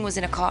 Everything was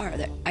in a car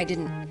that I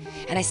didn't,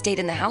 and I stayed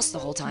in the house the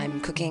whole time,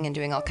 cooking and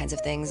doing all kinds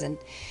of things.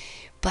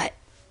 But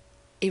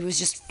it was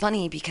just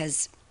funny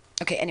because,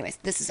 okay, anyways,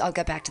 I'll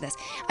get back to this.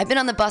 I've been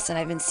on the bus and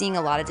I've been seeing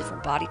a lot of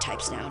different body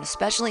types now, and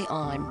especially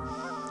on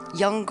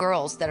young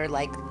girls that are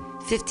like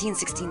 15,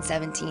 16,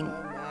 17.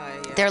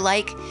 They're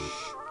like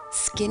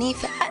skinny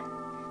fat.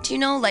 Do you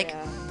know? Like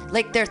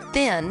they're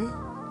thin,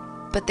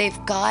 but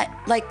they've got,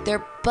 like,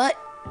 their butt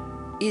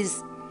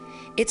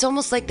it's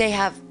almost like they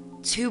have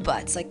two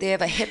butts. Like, they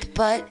have a hip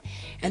butt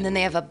and then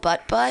they have a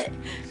butt.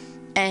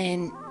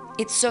 And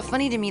it's so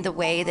funny to me the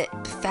way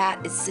that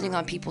fat is sitting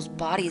on people's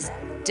bodies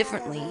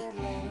differently.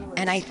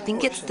 And I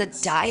think it's the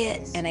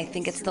diet, and I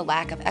think it's the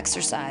lack of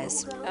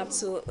exercise.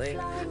 Absolutely.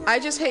 I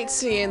just hate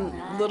seeing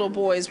little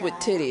boys with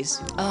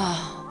titties.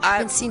 Oh,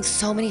 I've been seeing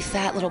so many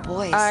fat little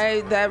boys.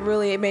 That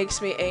really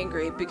makes me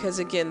angry, because,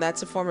 again,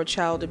 that's a form of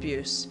child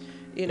abuse.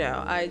 That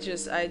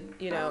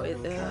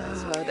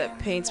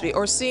pains me.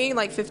 Or seeing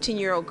like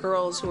 15-year-old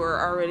girls who are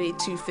already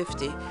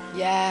 250.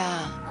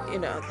 Yeah.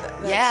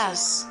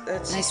 That's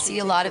and I see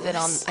a lot of it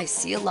I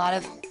see a lot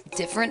of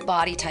different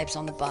body types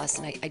on the bus,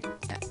 and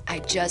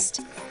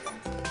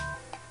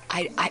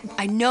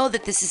I know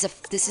that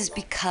this is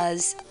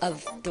because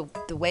of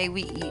the way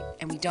we eat,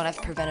 and we don't have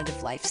preventative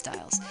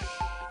lifestyles.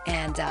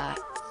 And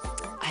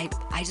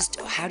I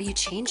just, how do you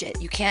change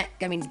it? You can't,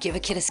 I mean, give a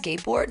kid a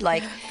skateboard?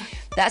 Like,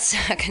 that's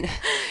not gonna,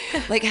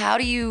 like, how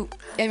do you,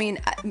 I mean,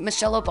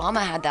 Michelle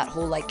Obama had that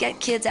whole, like, get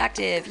kids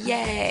active,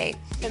 yay.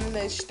 And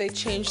then they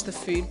changed the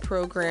food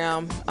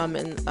program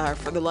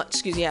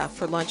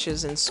for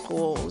lunches in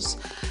schools.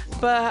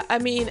 But, I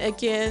mean,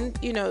 again,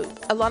 you know,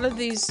 a lot of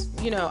these,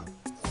 you know,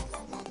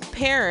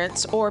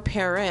 parents or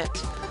parent,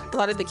 a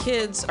lot of the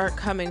kids aren't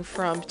coming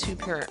from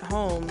two-parent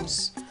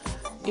homes,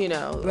 you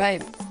know.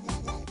 Right.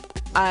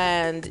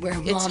 And where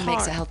mom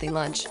makes a healthy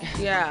lunch.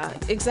 Yeah,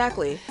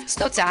 exactly. There's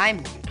no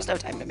time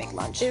to make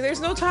lunch.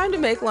 There's no time to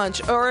make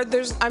lunch, or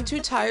I'm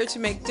too tired to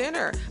make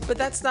dinner. But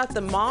that's not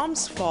the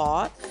mom's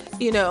fault,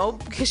 you know,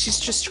 because she's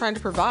just trying to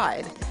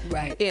provide.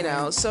 Right. You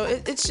know, so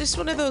it's just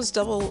one of those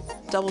double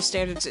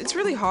standards. It's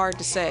really hard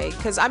to say,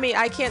 because I mean,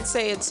 I can't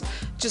say it's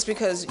just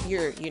because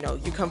you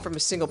come from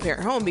a single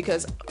parent home,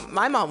 because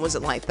my mom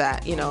wasn't like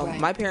that. You know,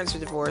 my parents were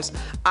divorced.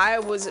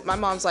 My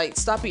mom's like,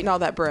 stop eating all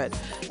that bread.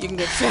 You can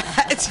get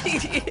fat.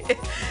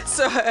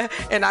 So,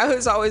 and I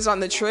was always on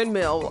the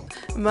treadmill.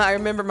 I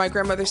remember my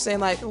grandmother saying,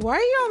 like, why are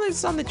you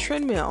always on the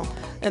treadmill?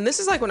 And this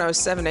is like when I was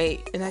 7,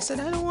 8, and I said,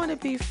 I don't want to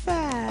be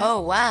fat.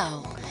 Oh,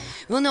 wow.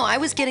 Well, no, I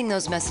was getting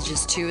those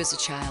messages too as a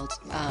child,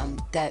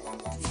 that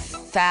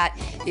fat,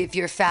 if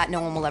you're fat,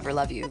 no one will ever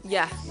love you.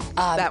 Yeah,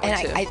 that one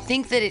and too. I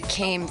think that it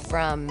came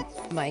from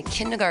my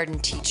kindergarten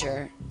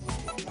teacher.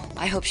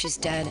 I hope she's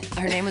dead.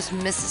 Her name was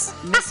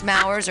Miss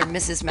Mowers or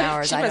Mrs.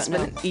 Mowers. She I must don't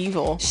have know. been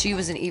evil. She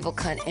was an evil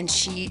cunt, and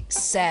she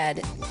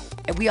said,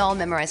 we all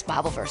memorized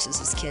Bible verses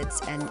as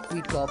kids, and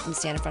we'd go up and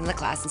stand in front of the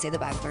class and say the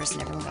Bible verse,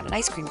 and everyone got an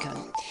ice cream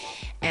cone.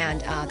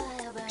 And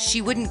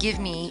she wouldn't give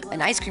me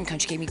an ice cream cone.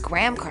 She gave me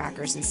graham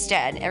crackers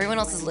instead. Everyone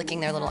else is licking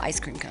their little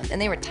ice cream cones,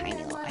 and they were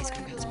tiny little ice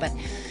cream cones.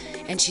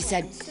 And she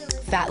said,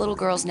 fat little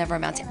girls never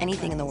amount to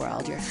anything in the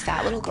world. You're a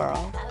fat little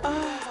girl.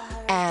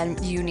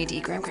 And you need to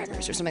eat graham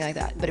crackers or something like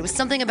that. But it was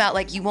something about,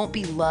 like, you won't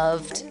be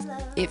loved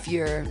if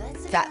you're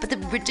fat. But the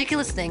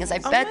ridiculous thing is, I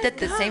bet that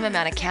the same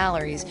amount of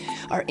calories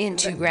are in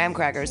 2 graham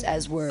crackers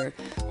as were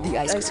the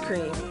ice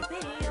cream.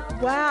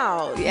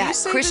 Wow. Yeah,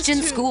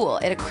 Christian school,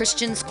 at a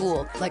Christian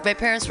school. Like, my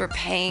parents were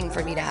paying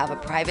for me to have a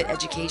private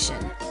education.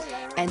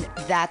 And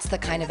that's the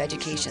kind of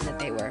education that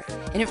they were.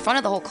 And in front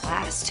of the whole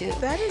class, too.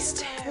 That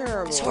is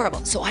terrible. It's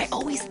horrible. So I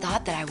always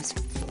thought that I was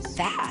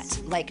fat.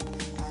 Like,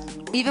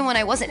 even when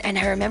I wasn't. And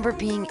I remember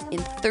being in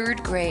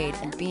 3rd grade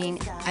and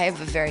I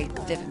have a very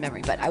vivid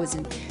memory, but I was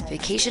in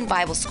vacation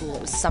Bible school.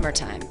 It was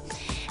summertime.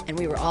 And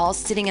we were all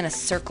sitting in a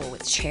circle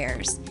with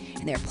chairs,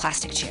 and they were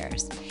plastic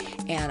chairs.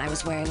 And I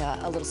was wearing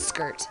a little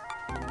skirt.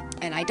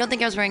 And I don't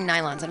think I was wearing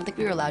nylons. I don't think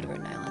we were allowed to wear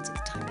nylons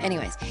at the time.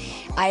 Anyways,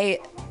 I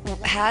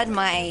had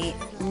my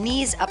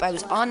knees up. I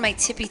was on my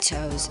tippy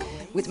toes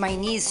with my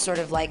knees sort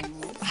of like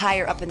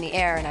higher up in the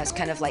air, and I was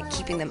kind of like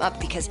keeping them up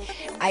because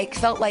I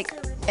felt like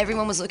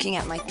everyone was looking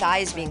at my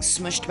thighs being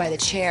smushed by the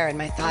chair, and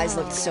my thighs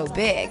looked so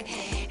big.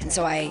 And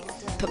so I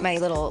put my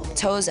little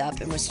toes up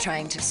and was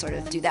trying to sort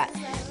of do that.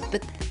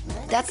 But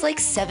that's like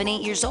 7,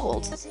 8 years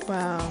old.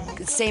 Wow.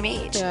 Same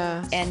age.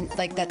 Yeah. And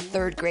like that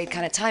 3rd grade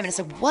kind of time. And it's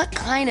like, what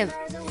kind of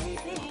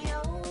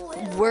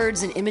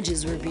words and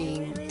images were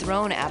being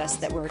thrown at us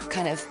that were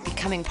kind of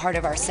becoming part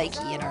of our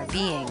psyche and our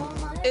being?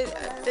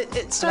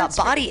 It starts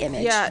about body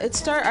image. Yeah,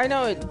 I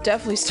know it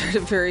definitely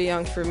started very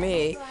young for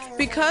me,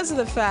 because of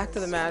the fact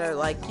of the matter,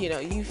 like, you know,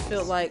 you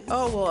feel like,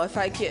 oh well, if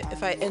I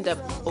end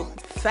up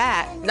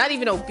fat, not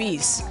even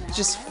obese,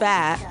 just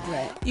fat,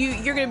 right,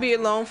 you're gonna be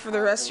alone for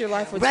the rest of your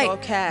life with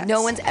 12 cats.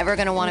 No one's ever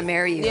gonna want to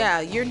marry you. Yeah,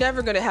 you're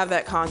never gonna have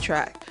that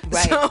contract.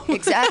 Right, So.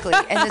 Exactly.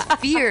 And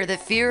the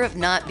fear of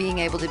not being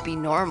able to be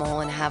normal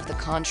and have the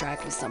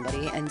contract with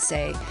somebody and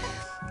say,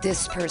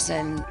 this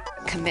person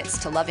commits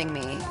to loving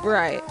me.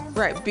 Right,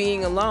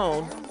 being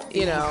alone,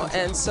 you know.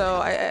 And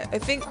so I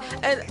think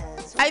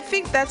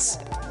that's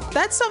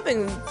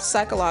something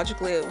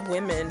psychologically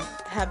women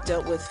have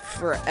dealt with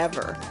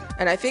forever,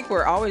 and I think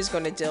we're always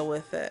going to deal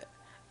with it.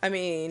 I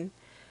mean,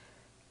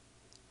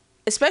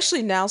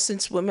 especially now,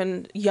 since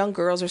young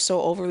girls are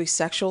so overly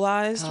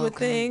sexualized with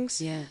things.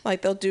 Yeah.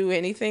 Like, they'll do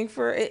anything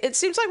for it. It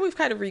seems like we've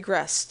kind of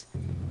regressed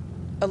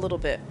a little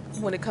bit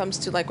when it comes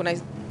to, like, when I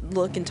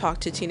look and talk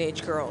to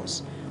teenage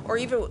girls, or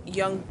even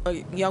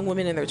young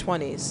women in their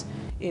 20s,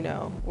 you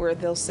know, where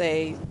they'll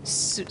say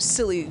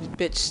silly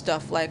bitch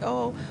stuff like,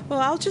 oh, well,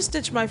 I'll just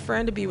ditch my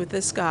friend to be with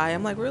this guy.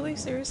 I'm like, really?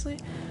 Seriously?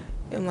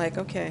 I'm like,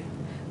 okay.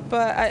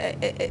 But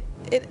I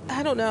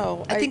don't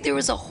know. I think there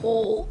was a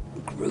whole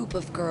group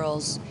of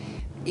girls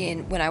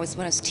when I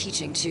was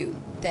teaching too,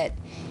 that,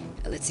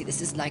 let's see,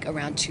 this is like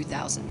around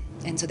 2000,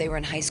 and so they were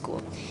in high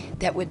school,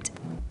 that would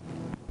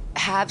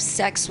have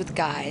sex with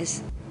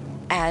guys,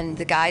 and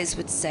the guys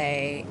would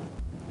say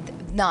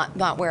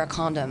not wear a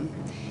condom,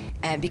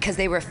 and because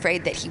they were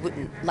afraid that he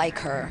wouldn't like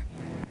her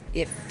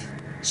if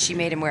she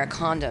made him wear a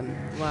condom.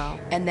 Wow.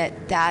 And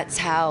that's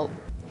how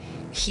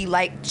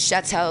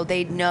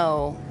they'd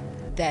know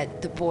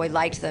that the boy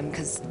liked them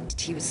because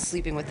he was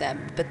sleeping with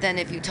them. But then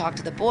if you talk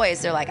to the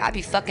boys, they're like, I'd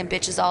be fucking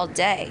bitches all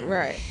day.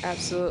 Right,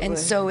 absolutely. And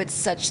so it's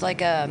such like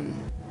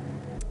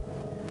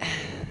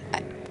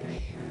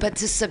but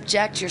to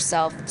subject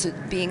yourself to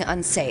being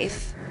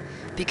unsafe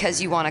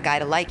because you want a guy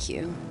to like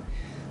you,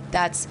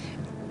 but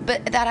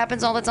that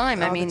happens all the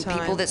time. I mean,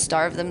 people that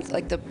starve them,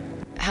 like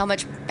how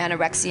much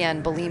anorexia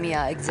and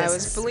bulimia exists. I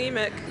was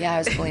bulimic. Yeah, I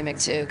was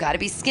bulimic too. Got to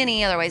be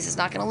skinny, otherwise it's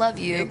not going to love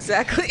you.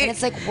 Exactly. And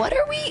it's like, what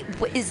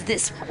is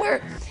this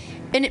where?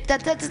 And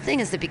that's the thing,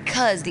 is that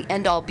because the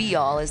end all be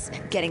all is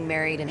getting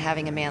married and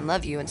having a man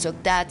love you, and so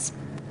that's,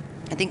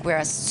 I think, where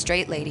us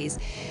straight ladies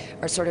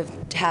are sort of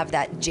have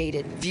that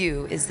jaded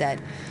view, is that,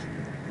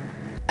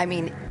 I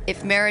mean,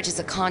 if marriage is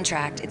a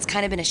contract, it's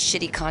kind of been a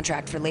shitty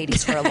contract for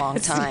ladies for a long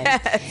time.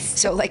 Yes.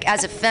 So like,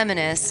 as a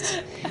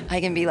feminist,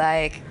 I can be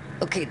like,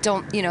 okay,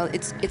 don't,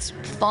 it's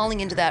falling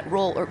into that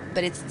role,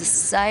 but it's the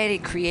society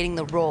creating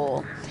the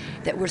role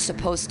that we're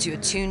supposed to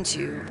attune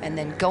to and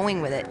then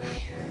going with it.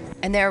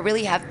 And there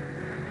really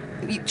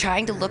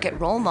trying to look at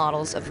role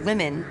models of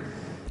women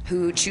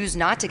who choose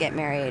not to get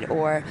married,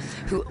 or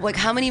who, like,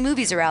 how many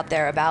movies are out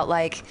there about,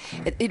 like,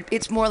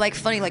 it's more like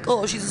funny, like,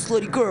 oh, she's a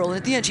slutty girl, and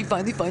at the end she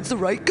finally finds the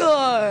right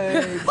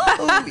guy.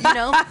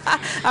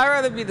 I'd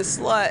rather be the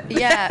slut.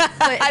 Yeah,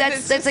 but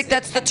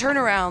that's the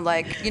turnaround,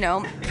 like,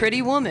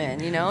 Pretty Woman,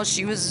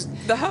 she was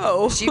the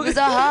hoe. She was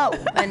a hoe,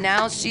 and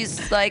now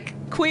she's like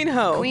Queen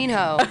hoe,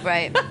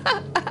 right?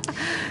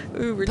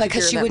 Ooh,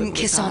 because she wouldn't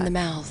kiss on the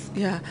mouth.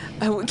 Yeah,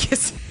 I would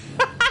kiss.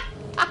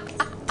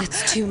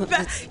 That's too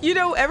much.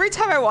 Every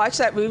time I watch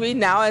that movie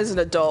now as an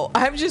adult,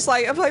 I'm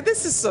like,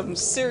 this is some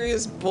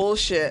serious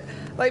bullshit.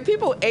 Like,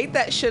 people ate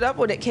that shit up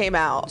when it came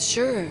out.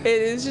 Sure. It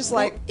is just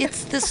like,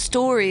 it's the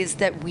stories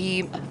that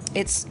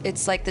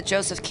it's like the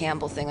Joseph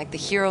Campbell thing. Like, the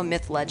hero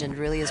myth legend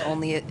really has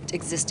only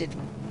existed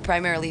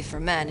primarily for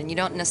men, and you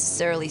don't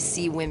necessarily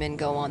see women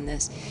go on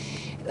this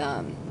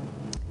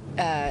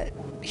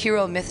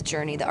hero myth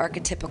journey, the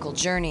archetypical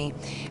journey,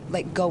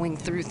 like going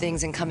through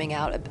things and coming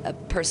out a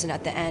person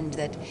at the end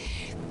that,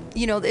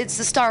 it's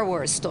the Star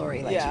Wars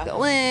story. Like, you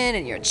go in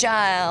and you're a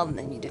child, and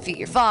then you defeat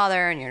your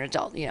father and you're an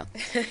adult, or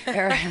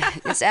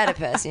it's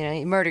Oedipus,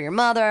 you murder your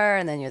mother,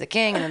 and then you're the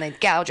king, and then they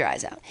gouge your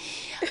eyes out.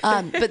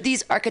 But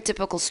these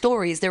archetypical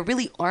stories, there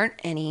really aren't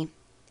any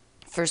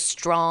for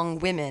strong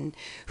women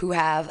who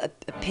have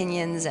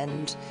opinions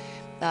and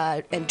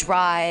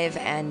drive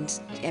and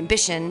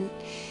ambition.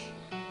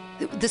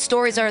 The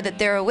stories are that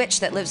they're a witch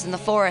that lives in the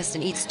forest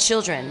and eats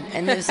children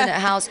and lives in a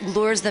house,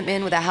 lures them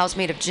in with a house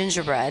made of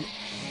gingerbread,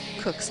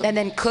 cooks them. and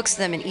then cooks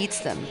them and eats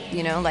them.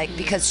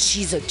 Because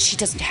she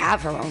doesn't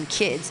have her own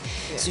kids,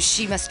 so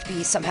she must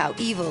be somehow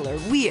evil or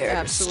weird,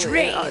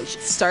 absolutely. or strange.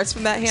 It starts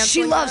from that hand.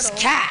 She loves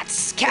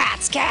cats.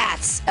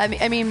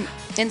 I mean,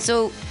 and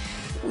so,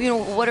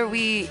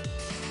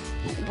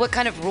 what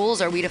kind of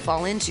rules are we to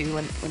fall into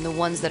when the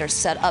ones that are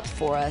set up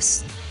for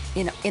us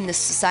in the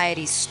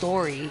society's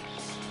story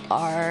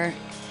are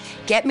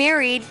get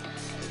married,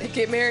 and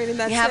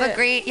that's you have it. a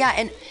great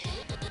and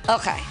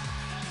okay,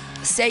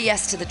 say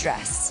yes to the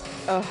dress.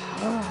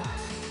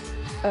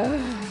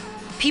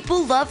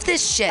 People love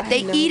this shit.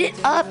 They eat it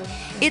up.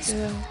 It's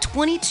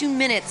 22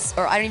 minutes,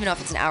 or I don't even know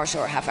if it's an hour show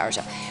or a half hour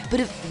show, but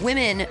if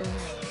women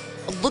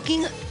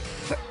looking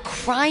for,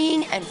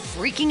 crying and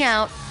freaking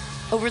out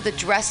over the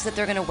dress that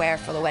they're gonna wear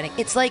for the wedding,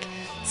 it's like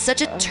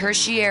such a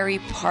tertiary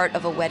part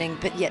of a wedding,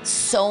 but yet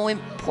so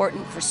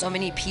important for so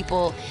many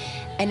people.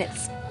 And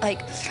it's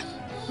like,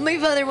 my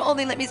father will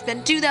only let me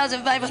spend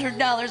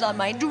 $2,500 on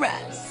my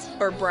dress.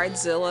 Or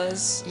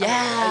Bridezillas. Yeah.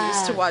 I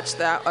used to watch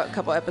a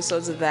couple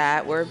episodes of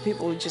that where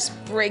people would just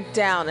break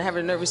down and have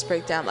a nervous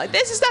breakdown, like,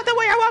 this is not the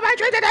way I want my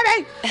dress to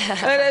be.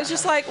 And it's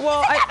just like,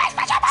 well,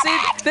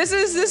 this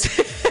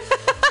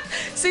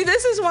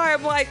is why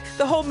I'm like,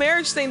 the whole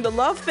marriage thing, the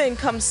love thing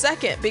comes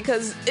second,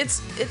 because it's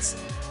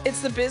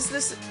the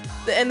business,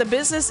 and the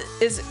business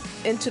is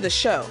into the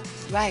show.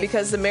 Right.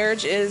 Because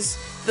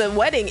the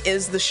wedding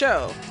is the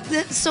show.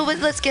 So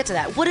let's get to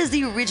that. What is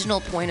the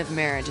original point of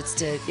marriage? It's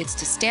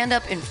to stand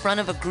up in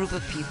front of a group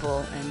of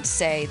people and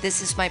say,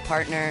 this is my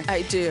partner.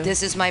 I do.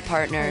 This is my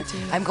partner. I do.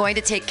 I'm going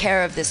to take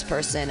care of this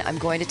person. I'm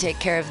going to take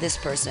care of this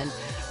person.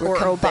 We're Or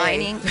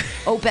combining.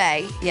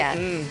 Obey.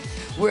 Yeah.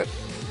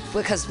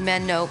 Because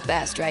men know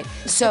best, right?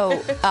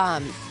 So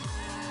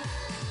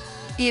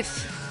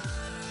if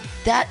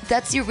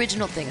that's the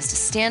original thing, is to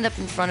stand up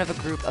in front of a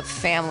group of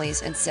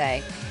families and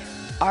say,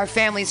 our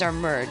families are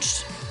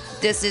merged.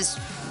 This is,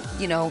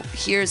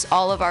 here's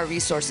all of our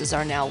resources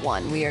are now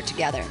one. We are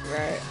together.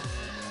 Right.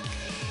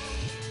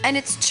 And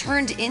it's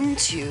turned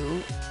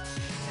into,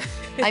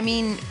 I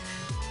mean,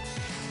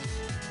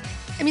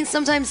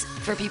 sometimes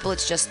for people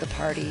it's just the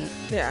party.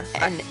 Yeah.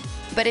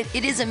 But it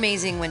is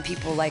amazing when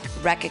people like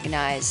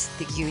recognize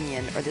the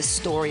union or the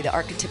story, the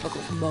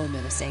archetypical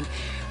moment of saying,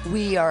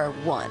 we are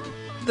one.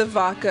 The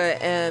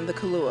vodka and the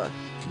Kahlua.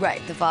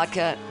 Right, the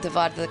vodka, the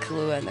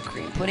Kahlua, and the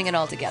cream, putting it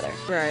all together.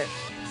 Right.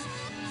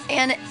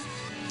 And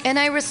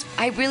I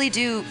really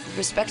do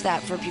respect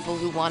that for people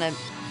who want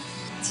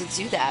to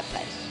do that,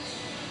 but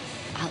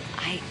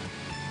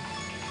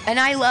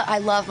I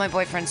love my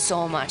boyfriend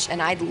so much,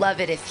 and I'd love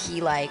it if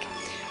he like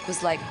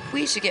was like,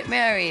 we should get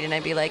married, and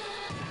I'd be like,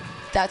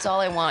 that's all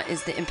I want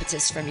is the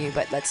impetus from you,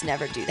 but let's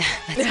never do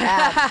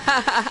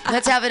that.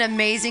 Let's have an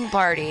amazing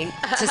party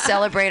to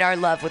celebrate our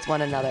love with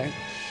one another.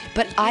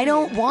 But I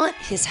don't want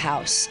his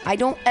house. I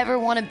don't ever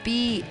want to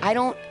be. I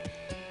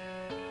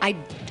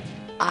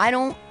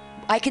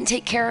can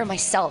take care of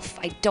myself.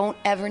 I don't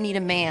ever need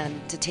a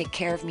man to take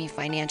care of me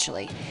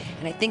financially.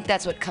 And I think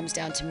that's what comes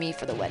down to me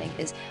for the wedding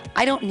is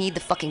I don't need the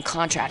fucking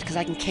contract because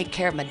I can take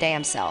care of my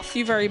damn self.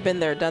 You've already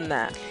been there, done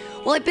that.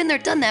 Well, I've been there,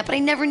 done that, but I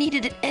never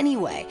needed it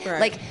anyway. Right.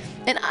 Like,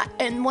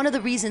 and one of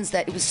the reasons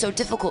that it was so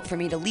difficult for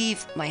me to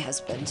leave my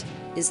husband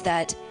is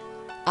that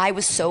I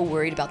was so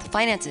worried about the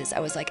finances. I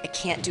was like, I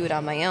can't do it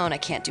on my own. I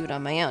can't do it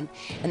on my own.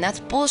 And that's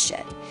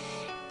bullshit.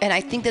 And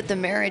I think that the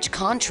marriage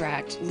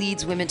contract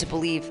leads women to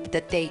believe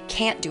that they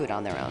can't do it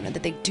on their own and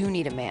that they do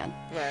need a man.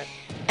 Right.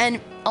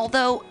 And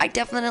although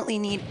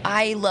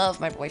I love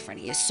my boyfriend.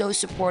 He is so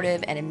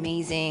supportive and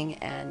amazing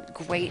and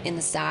great in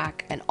the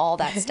sack and all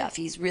that stuff.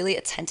 He's really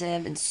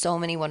attentive in so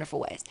many wonderful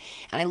ways.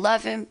 And I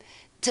love him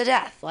to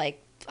death.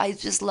 Like, I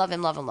just love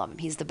him.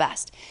 He's the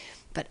best.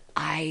 But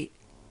I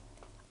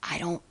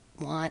don't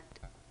want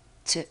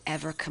to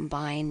ever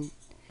combine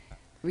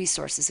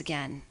resources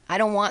again. I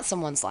don't want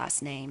someone's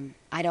last name.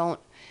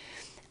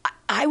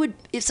 I would,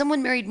 if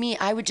someone married me,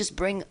 I would just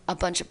bring a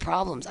bunch of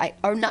problems.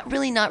 Not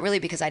really,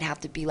 because I'd have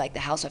to be like the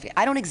housewife.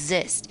 I don't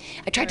exist.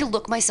 I tried to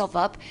look myself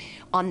up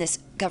on this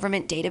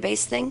government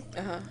database thing.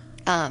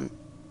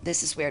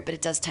 This is weird, but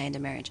it does tie into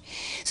marriage.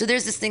 So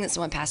there's this thing that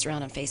someone passed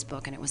around on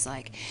Facebook, and it was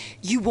like,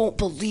 you won't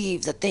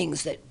believe the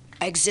things that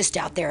exist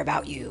out there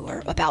about you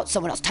or about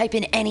someone else. Type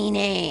in any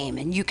name,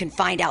 and you can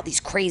find out these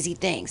crazy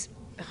things.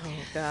 Oh,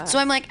 God. So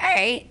I'm like, all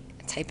right,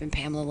 type in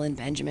Pamela Lynn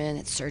Benjamin.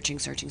 It's searching.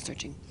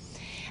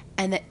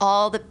 And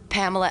all the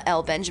Pamela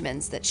L.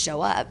 Benjamins that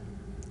show up,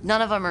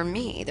 none of them are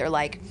me. They're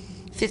like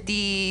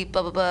 50,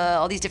 blah, blah, blah,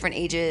 all these different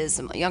ages,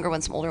 some younger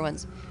ones, some older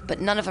ones,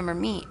 but none of them are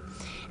me.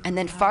 And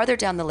then farther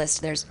down the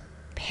list, there's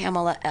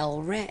Pamela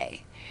L.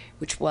 Ray,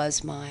 which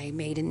was my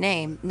maiden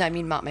name. No, I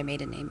mean, not my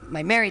maiden name,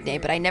 my married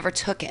name, but I never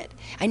took it.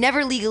 I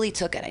never legally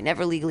took it. I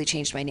never legally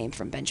changed my name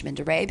from Benjamin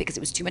to Ray because it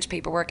was too much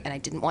paperwork and I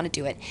didn't want to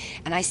do it.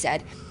 And I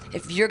said,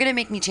 if you're going to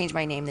make me change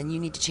my name, then you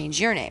need to change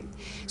your name.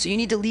 So you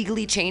need to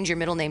legally change your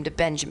middle name to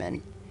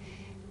Benjamin.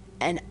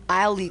 And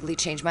I'll legally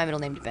change my middle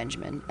name to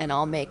Benjamin. And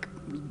I'll make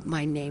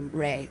my name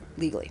Ray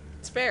legally.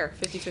 It's fair,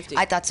 50-50.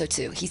 I thought so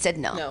too. He said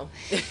no. No.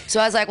 So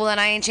I was like, well, then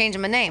I ain't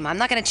changing my name. I'm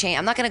not going to change.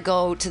 I'm not going to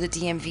go to the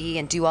DMV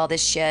and do all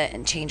this shit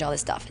and change all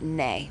this stuff.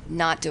 Nay,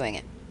 not doing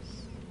it.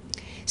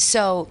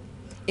 So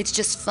it's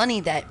just funny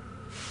that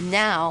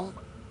now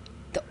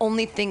the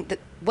only thing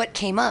what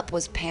came up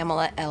was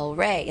Pamela L.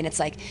 Ray. And it's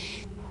like,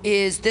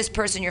 is this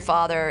person your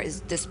father? Is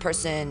this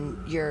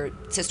person your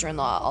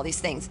sister-in-law? All these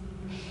things.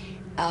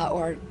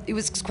 Or it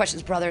was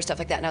questions, brother, stuff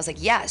like that. And I was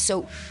like, yeah.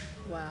 So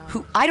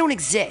I don't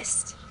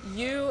exist.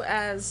 You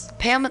as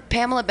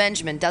Pamela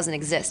Benjamin doesn't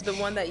exist. The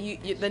one that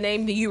the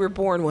name that you were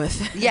born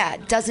with. Yeah,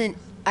 it doesn't.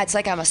 It's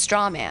like I'm a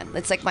straw man.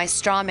 It's like my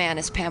straw man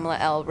is Pamela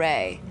L.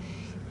 Ray,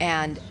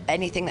 and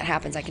anything that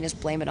happens, I can just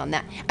blame it on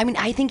that. I mean,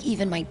 I think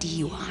even my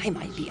DUI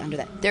might be under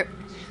that.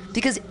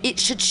 Because it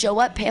should show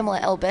up Pamela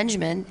L.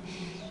 Benjamin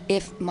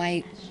if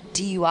my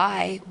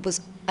DUI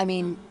was. I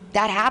mean,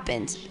 that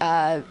happened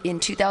in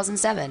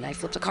 2007. I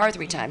flipped a car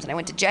 3 times, and I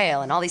went to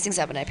jail, and all these things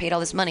happened. I paid all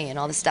this money and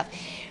all this stuff.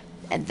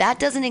 And that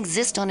doesn't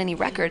exist on any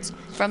records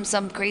from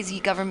some crazy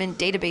government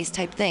database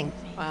type thing.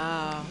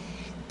 Wow.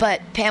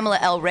 But Pamela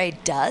L. Ray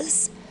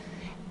does.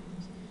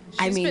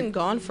 She's been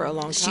gone for a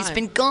long time. She's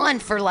been gone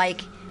for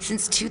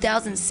since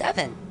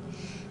 2007.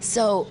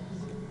 So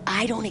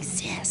I don't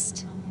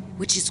exist,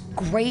 which is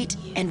great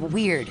and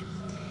weird.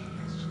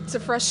 It's a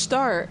fresh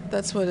start.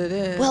 That's what it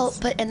is. Well,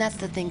 and that's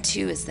the thing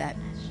too, is that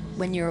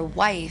when you're a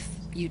wife,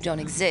 you don't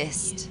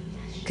exist.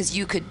 Because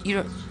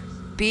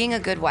being a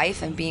good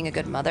wife and being a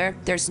good mother,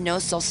 there's no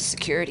Social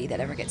Security that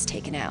ever gets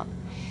taken out.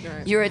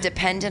 Right. You're a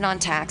dependent on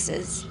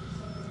taxes.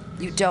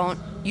 You don't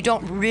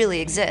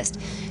really exist.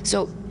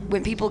 So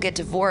when people get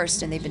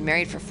divorced and they've been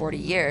married for 40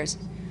 years,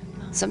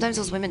 sometimes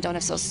those women don't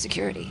have Social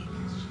Security.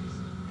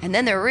 And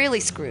then they're really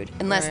screwed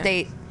unless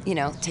they,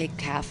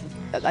 take half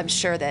of, I'm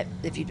sure that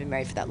if you'd been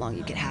married for that long,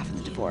 you'd get half in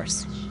the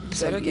divorce.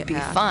 So you'd be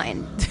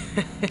fine.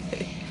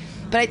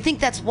 But I think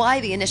that's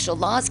why the initial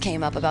laws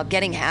came up about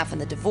getting half in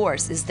the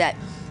divorce, is that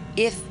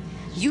if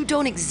you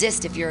don't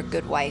exist, if you're a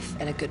good wife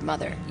and a good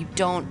mother, you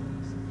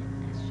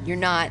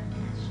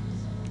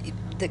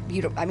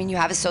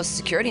have a Social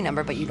Security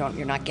number, but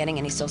you're not getting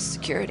any Social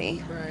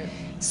Security. Right.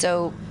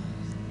 So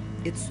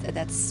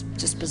that's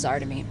just bizarre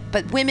to me.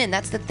 But women,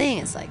 that's the thing.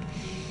 It's like,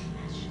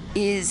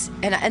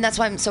 and that's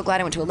why I'm so glad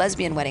I went to a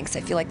lesbian wedding, because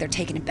I feel like they're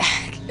taking it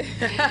back.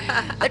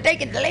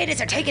 The ladies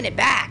are taking it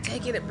back.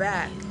 Taking it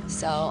back.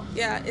 So.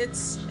 Yeah,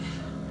 it's,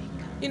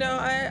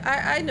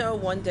 I know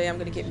one day I'm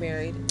going to get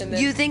married. And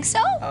then, you think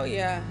so? Oh,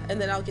 yeah. And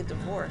then I'll get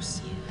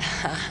divorced.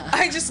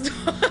 I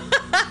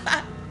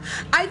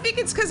think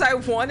it's because I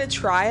want to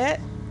try it.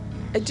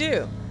 I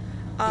do.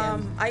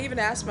 I even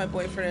asked my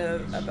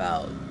boyfriend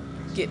about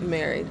getting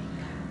married.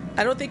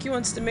 I don't think he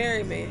wants to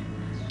marry me,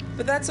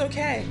 but that's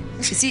okay.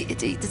 Does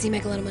he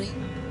make a lot of money?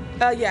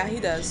 Yeah, he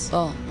does.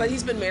 Oh. But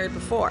he's been married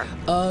before.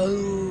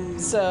 Oh.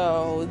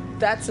 So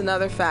that's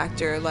another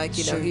factor. Like,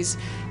 you know, he's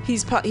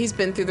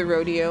been through the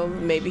rodeo.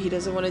 Maybe he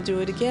doesn't want to do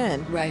it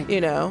again. Right. You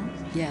know?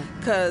 Yeah.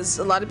 Because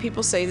a lot of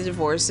people say the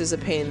divorce is a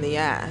pain in the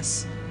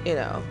ass, you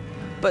know.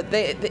 But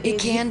it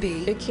can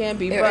be. It can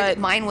be. But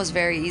mine was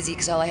very easy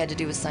because all I had to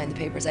do was sign the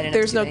papers. I didn't.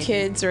 There's have to no do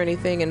anything. kids or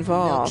anything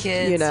involved. No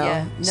kids. You know?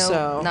 Yeah. No,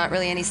 so. not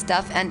really any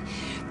stuff. And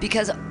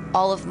because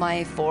all of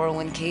my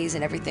 401ks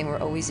and everything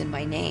were always in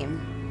my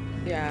name.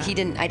 Yeah.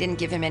 I didn't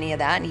give him any of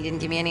that, and he didn't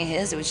give me any of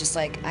his. It was just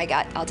like,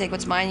 I'll take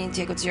what's mine, you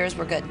take what's yours,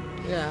 we're good.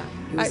 Yeah.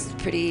 It was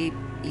pretty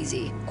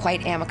easy,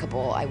 quite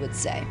amicable, I would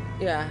say.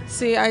 Yeah.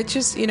 See, I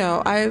just, you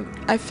know,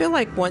 I feel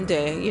like one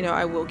day, you know,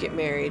 I will get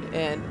married,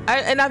 and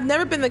I've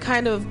never been the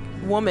kind of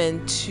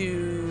woman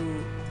to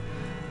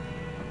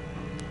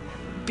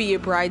be a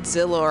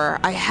bridezilla, or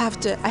I have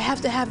to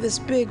have this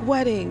big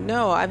wedding.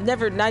 No, I've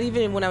never, not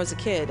even when I was a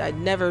kid, I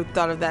never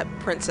thought of that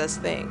princess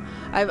thing.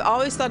 I've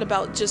always thought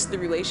about just the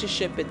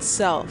relationship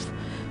itself.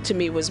 To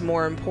me, was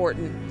more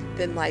important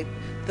than like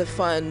the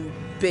fun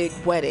big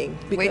wedding.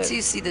 Wait till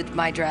you see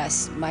my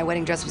dress. My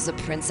wedding dress was a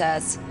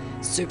princess,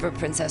 super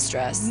princess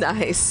dress.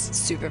 Nice.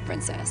 Super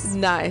princess.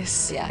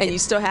 Nice. Yeah. And you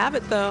still have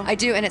it though. I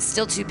do, and it's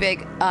still too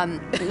big.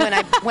 When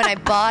I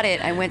bought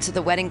it, I went to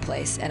the wedding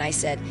place and I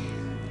said,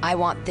 I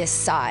want this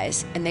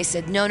size. And they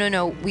said,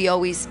 no, we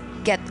always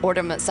order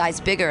a size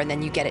bigger and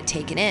then you get it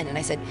taken in. And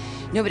I said,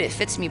 no, but it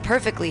fits me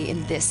perfectly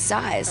in this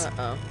size.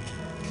 Uh-oh.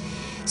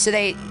 So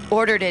they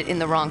ordered it in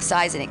the wrong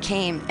size and it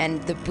came,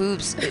 and the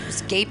boobs, it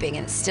was gaping,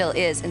 and it still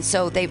is. And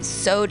so they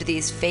sewed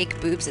these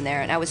fake boobs in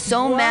there, and I was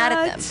so mad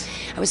at them.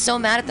 I was so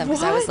mad at them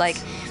because I was like,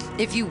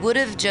 if you would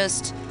have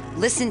just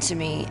listened to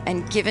me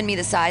and given me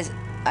the size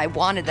I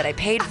wanted that I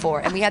paid for,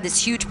 and we had this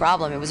huge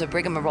problem. It was a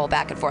rigmarole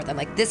back and forth. I'm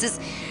like,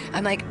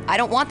 I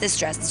don't want this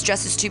dress. This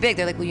dress is too big.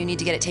 They're like, well, you need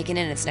to get it taken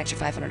in, and it's an extra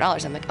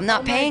 $500. I'm like, I'm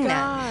not paying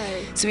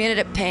that. So we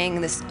ended up paying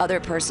this other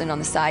person on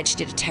the side. She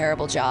did a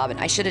terrible job, and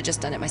I should have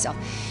just done it myself.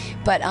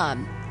 But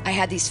I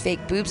had these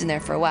fake boobs in there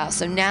for a while.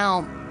 So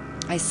now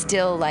I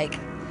still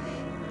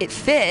it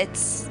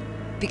fits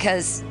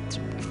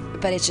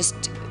but it's just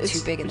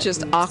too big in the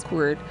just boobs.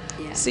 Awkward.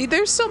 Yeah. See,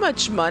 there's so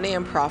much money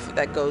and profit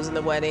that goes in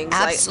the weddings.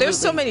 Absolutely. Like, there's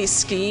so many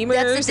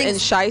schemers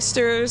and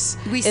shysters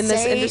in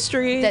this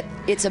industry. That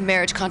it's a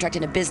marriage contract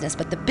in a business,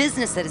 but the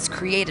business that has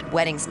created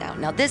weddings now.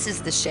 Now this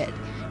is the shit,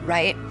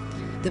 right?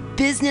 The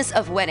business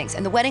of weddings.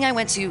 And the wedding I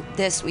went to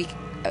this week,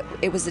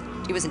 it was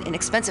an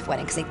inexpensive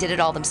wedding because they did it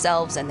all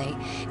themselves and they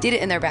did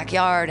it in their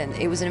backyard, and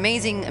it was an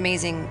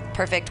amazing,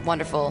 perfect,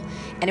 wonderful,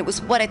 and it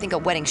was what I think a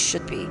wedding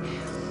should be.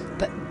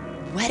 But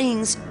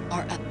weddings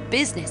are a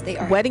business. They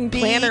are wedding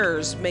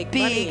planners make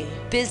money.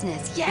 Big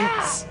business. Yeah.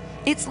 Yes.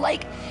 It's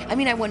like, I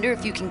mean, I wonder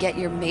if you can get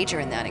your major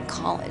in that in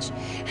college.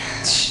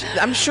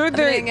 I'm sure I'm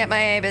gonna get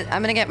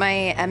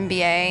my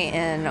MBA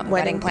in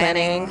wedding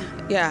planning.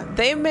 Yeah,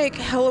 they make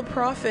hella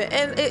profit,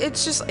 and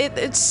it's just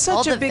it's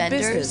such a big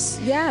business.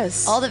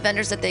 Yes. All the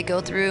vendors that they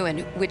go through,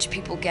 and which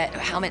people get,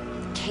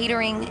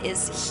 catering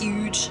is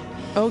huge.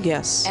 Oh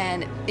yes.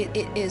 And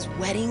it is,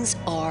 weddings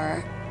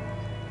are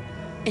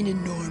an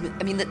enormous.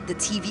 I mean, the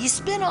TV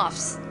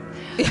spin-offs.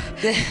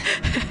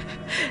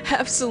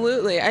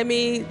 Absolutely. I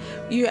mean,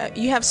 you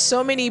have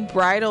so many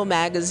bridal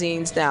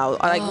magazines now,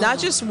 like not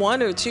just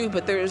one or two,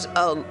 but there's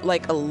a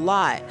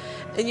lot.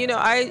 And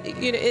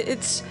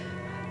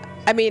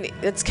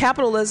it's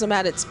capitalism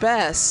at its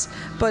best,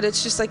 but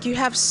it's just like you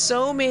have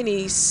so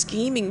many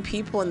scheming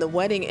people in the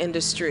wedding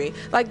industry.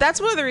 Like,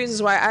 that's one of the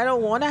reasons why I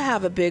don't want to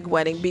have a big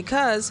wedding,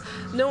 because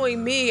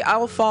knowing me,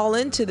 I'll fall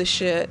into the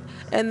shit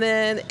and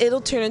then it'll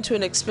turn into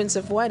an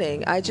expensive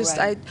wedding. I'd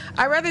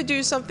rather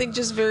do something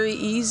just very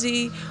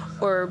easy,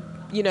 or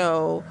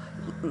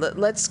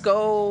let's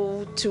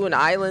go to an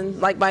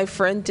island like my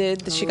friend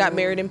did. She got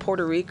married in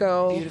Puerto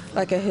Rico. Beautiful.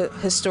 Like a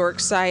historic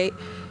site.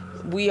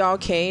 We all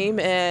came,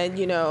 and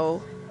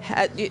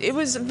it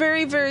was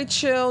very, very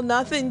chill.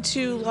 Nothing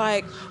too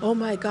oh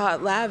my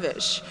god,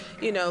 lavish.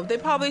 They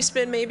probably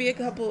spend maybe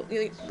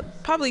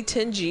probably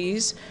 10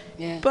 G's.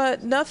 Yeah.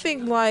 But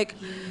nothing like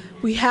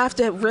we have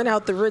to rent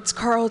out the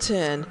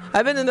Ritz-Carlton.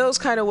 I've been in those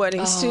kind of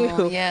weddings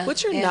too, yeah,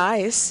 which are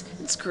nice.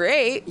 It's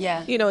great.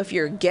 Yeah. If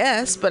you're a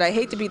guest, but I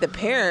hate to be the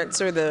parents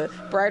or the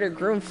bride or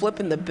groom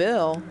flipping the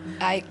bill.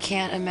 I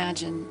can't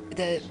imagine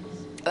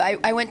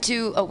I went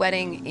to a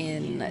wedding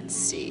in,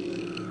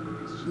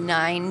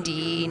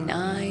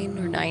 99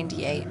 or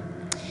 98,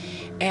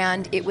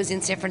 and it was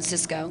in San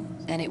Francisco,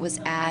 and it was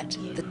at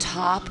the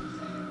top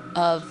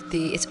of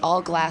it's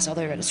all glass all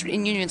the way around. It's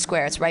in Union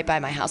Square. It's right by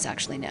my house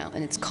actually now,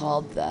 and it's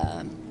called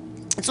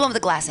it's one of the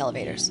glass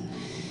elevators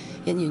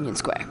in Union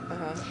Square.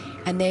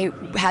 And they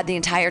had the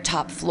entire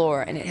top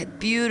floor, and it had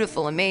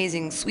beautiful,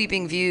 amazing,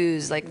 sweeping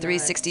views,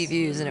 360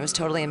 views, and it was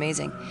totally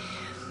amazing.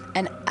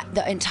 And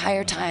the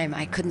entire time,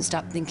 I couldn't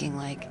stop thinking,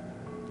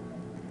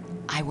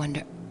 I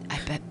wonder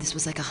bet this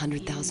was like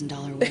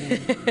 $100,000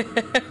 wedding.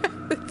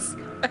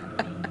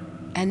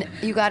 And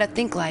you got to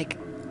think like,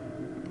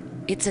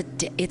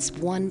 it's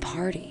one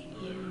party.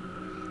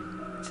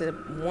 It's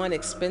one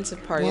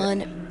expensive party.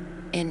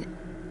 And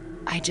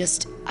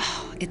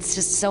it's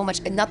just so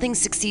much. Nothing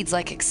succeeds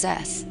like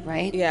excess,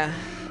 right? Yeah.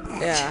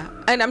 Yeah.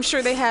 And I'm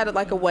sure they had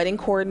like a wedding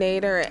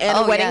coordinator and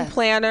a wedding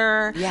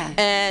planner. Yeah.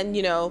 And,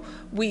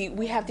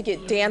 we have to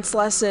get dance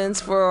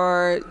lessons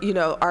for,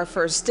 our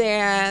first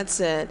dance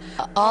and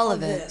all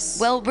of it.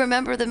 Well,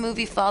 remember the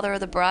movie Father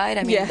of the Bride?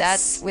 I mean,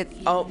 that's with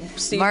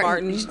Steve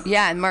Martin.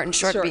 Yeah, and Martin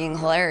Short being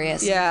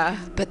hilarious. Yeah.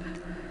 But,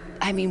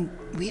 I mean,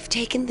 we've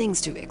taken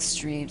things to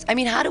extremes. I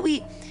mean, how do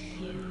we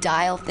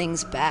dial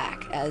things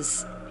back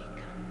as...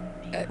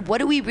 what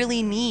do we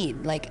really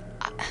need? Like...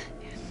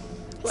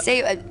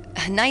 say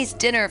a nice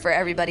dinner for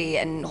everybody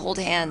and hold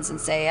hands and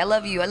say, I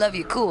love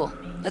you, cool.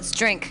 Let's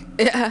drink.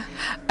 Yeah.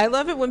 I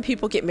love it when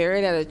people get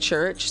married at a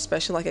church,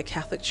 especially like a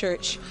Catholic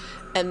church,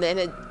 and then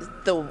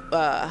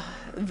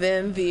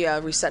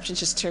the reception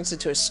just turns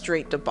into a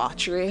straight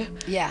debauchery.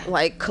 Yeah.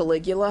 Like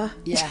Caligula.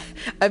 Yeah.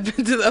 I've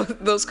been to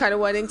those kind of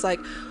weddings. Like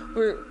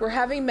we're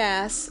having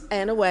mass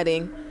and a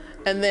wedding,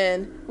 and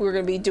then we're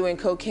going to be doing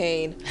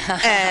cocaine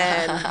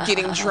and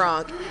getting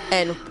drunk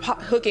and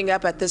hooking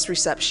up at this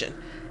reception.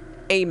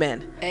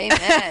 Amen.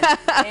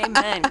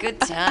 Amen. Good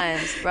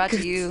times. Brought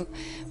to you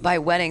by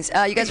Weddings.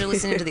 You guys are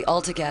listening to the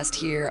Alta-Cast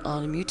here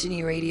on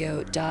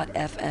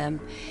MutinyRadio.fm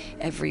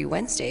every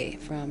Wednesday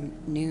from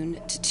noon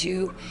to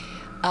 2.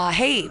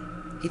 Hey,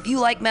 if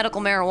you like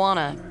medical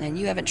marijuana and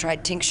you haven't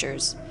tried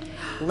tinctures,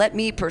 let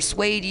me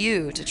persuade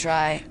you to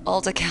try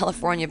Alta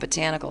California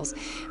Botanicals.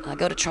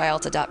 Go to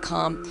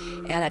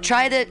tryalta.com and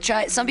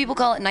try. Some people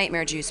call it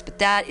nightmare juice, but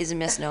that is a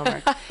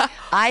misnomer.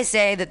 I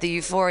say that the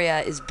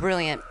euphoria is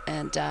brilliant,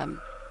 and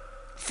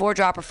 4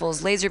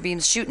 dropperfuls, laser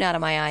beams shooting out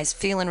of my eyes,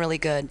 feeling really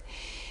good.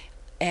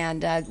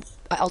 And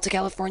Alta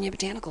California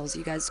Botanicals,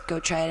 you guys go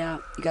try it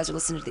out. You guys are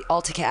listening to the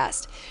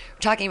Alta-Cast. We're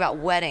talking about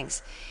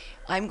weddings.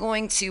 I'm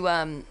going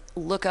to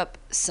look up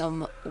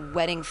some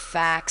wedding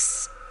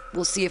facts.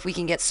 We'll see if we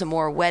can get some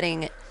more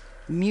wedding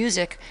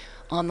music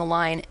on the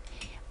line.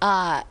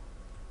 I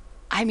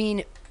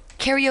mean,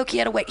 karaoke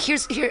at a wedding.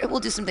 Here, we'll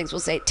do some things.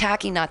 We'll say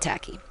tacky, not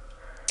tacky.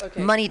 Okay.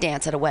 Money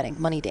dance at a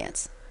wedding. Money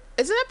dance.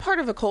 Isn't that part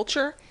of a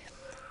culture?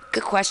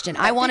 Good question.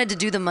 I wanted to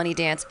do the money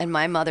dance, and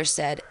my mother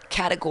said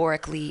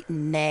categorically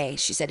nay.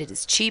 She said it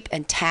is cheap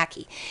and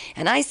tacky.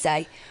 And I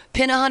say,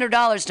 pin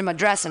 $100 to my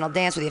dress, and I'll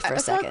dance with you for a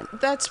second.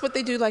 That's what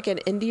they do like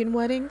at Indian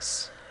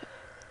weddings.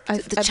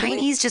 The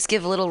Chinese just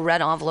give little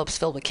red envelopes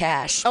filled with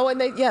cash. Oh, and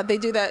they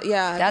do that.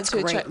 Yeah, that's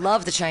great.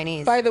 Love the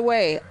Chinese. By the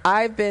way,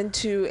 I've been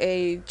to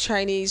a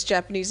Chinese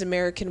Japanese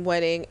American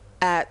wedding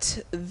at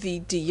the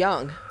De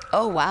Young.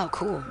 Oh wow,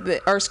 cool.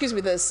 Excuse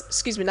me,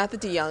 not the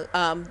De Young.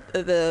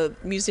 The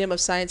Museum of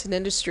Science and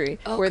Industry,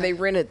 where they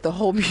rented the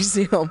whole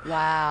museum.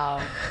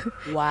 Wow.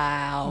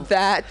 Well,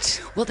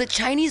 the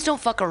Chinese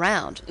don't fuck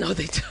around. No,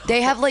 they don't.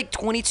 They have like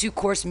 22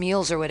 course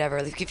meals or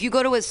whatever. Like, if you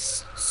go to a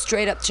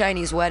straight up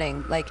Chinese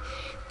wedding, like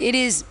it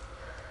is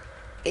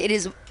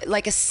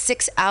like a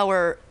 6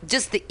 hour.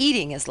 Just the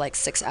eating is like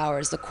 6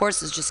 hours. The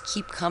courses just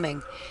keep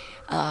coming,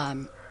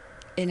 and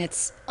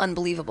it's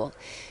unbelievable.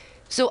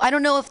 So I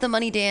don't know if the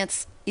money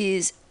dance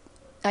is.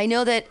 I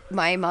know that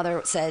my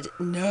mother said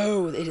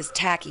no, it is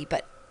tacky,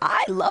 but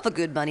I love a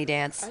good money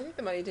dance. I think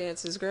the money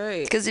dance is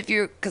great. Because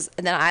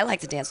and then I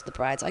like to dance with the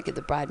brides. I give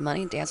the bride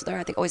money and dance with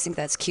her. Always think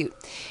that's cute.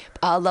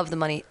 Love the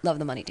money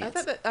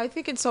dance. I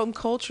think in some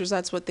cultures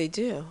that's what they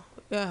do.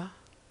 Yeah.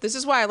 This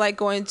is why I like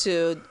going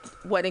to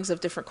weddings of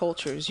different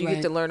cultures. You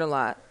get to learn a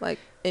lot, like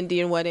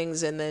Indian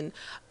weddings and then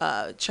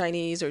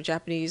Chinese or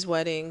Japanese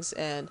weddings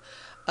and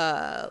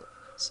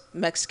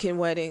Mexican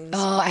weddings.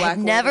 Oh, I have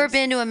never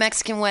been to a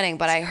Mexican wedding,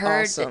 but I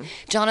heard that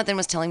Jonathan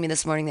was telling me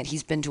this morning that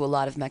he's been to a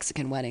lot of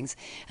Mexican weddings,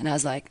 and I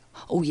was like,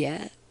 oh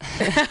yeah.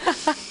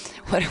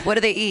 What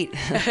do they eat?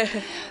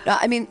 No,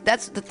 I mean,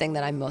 that's the thing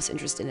that I'm most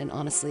interested in,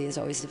 honestly, is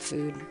always the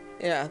food.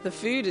 Yeah, the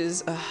food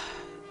is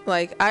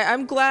like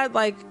I'm glad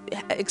like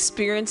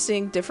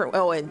experiencing different.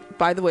 Oh, and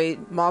by the way,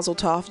 Mazel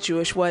Tov,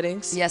 Jewish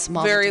weddings. Yes,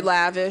 Mazel very Tov.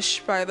 Lavish,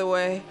 by the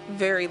way,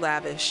 very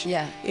lavish.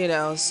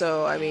 Yeah,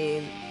 so I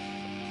mean,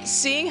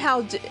 seeing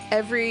how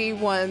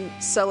everyone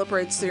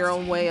celebrates their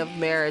own way of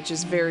marriage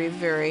is very,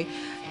 very.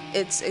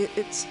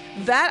 It's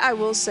that I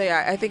will say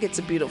I think it's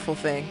a beautiful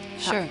thing.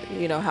 Sure.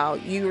 How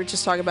you were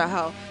just talking about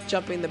how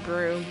jumping the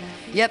broom.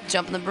 Yep,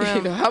 jumping the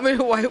broom. How many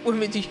white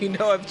women do you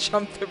know have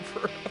jumped the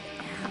broom?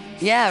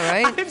 Yeah,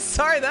 right? I'm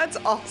sorry, that's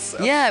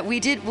awesome. Yeah, we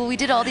did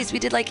all these. We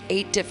did like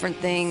 8 different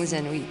things,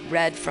 and we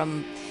read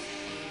from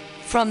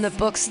the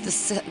books,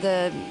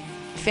 the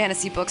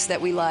fantasy books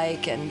that we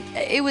like, and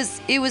it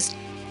was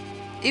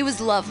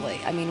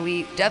lovely. I mean,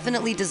 we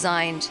definitely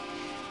designed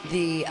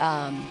the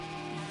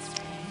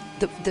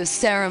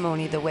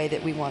ceremony the way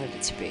that we wanted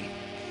it to be,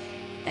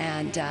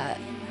 and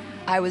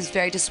I was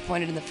very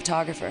disappointed in the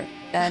photographer.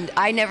 And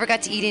I never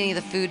got to eat any of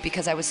the food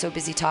because I was so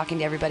busy talking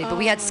to everybody. But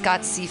we had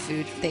Scott's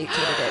Seafood. They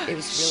catered it. It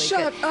was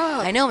really good. Shut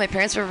up. I know. My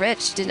parents were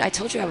rich. I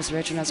told you I was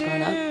rich when I was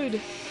growing up.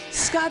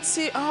 Scott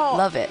Sea. Oh,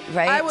 Love it,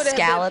 right? I would have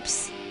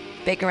Scallops,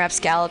 bacon wrapped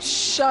scallops,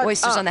 Shut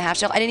oysters up. on the half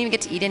shell. I didn't even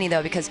get to eat any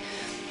though because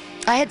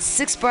I had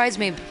 6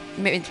 bridesmaids,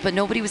 but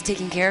nobody was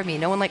taking care of me.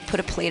 No one like put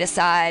a plate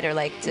aside or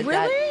like did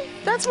that. Really?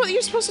 That's what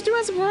you're supposed to do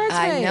as a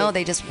bridesmaid. I know,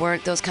 they just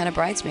weren't those kind of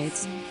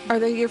bridesmaids. Are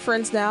they your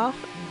friends now?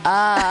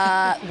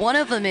 One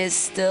of them is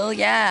still,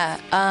 yeah.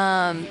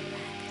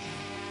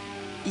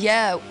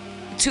 Yeah,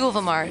 2 of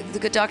them are. The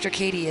good Dr.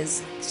 Katie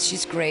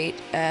she's great,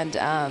 and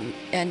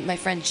my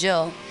friend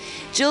Jill.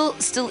 Jill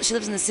she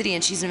lives in the city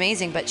and she's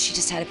amazing, but she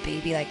just had a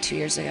baby like 2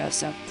 years ago.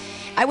 So,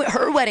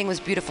 her wedding was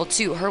beautiful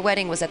too. Her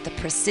wedding was at the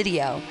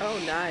Presidio. Oh,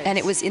 nice. And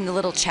it was in the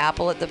little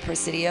chapel at the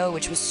Presidio,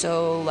 which was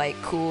so like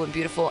cool and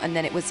beautiful. And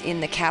then it was in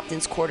the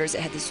captain's quarters.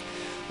 It had this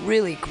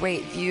really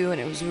great view,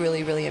 and it was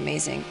really, really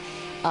amazing.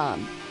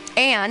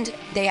 And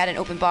they had an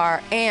open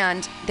bar,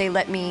 and they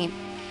let me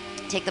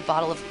take the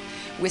bottle of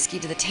whiskey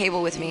to the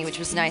table with me, which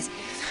was nice,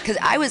 because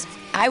I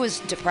was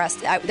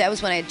depressed. That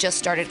was when I had just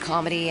started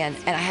comedy, and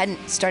I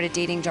hadn't started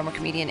dating drummer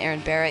comedian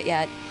Aaron Barrett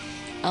yet.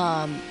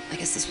 I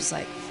guess this was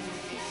like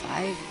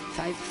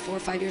 4 or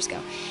 5 years ago,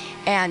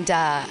 and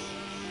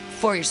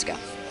 4 years ago,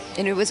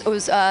 and it was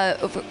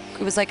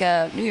like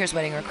a New Year's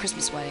wedding or a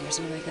Christmas wedding or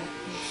something like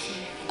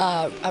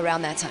that,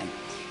 around that time.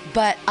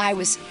 But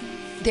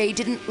they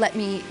didn't let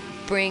me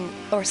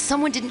or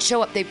someone didn't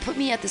show up. They put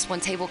me at this one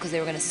table because they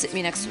were going to sit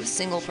me next to a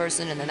single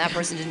person, and then that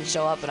person didn't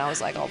show up, and I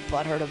was like all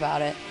butthurt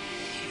about it,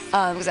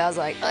 because I was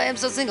like, I am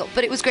so single.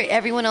 But it was great.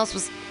 Everyone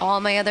else all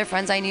my other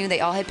friends I knew,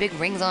 they all had big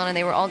rings on, and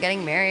they were all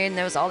getting married, and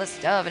there was all this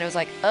stuff, and it was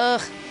like, ugh.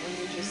 And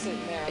you're just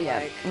sitting there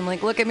Yeah. I'm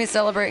like, look at me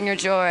celebrating your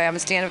joy. I'm a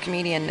stand-up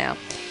comedian now.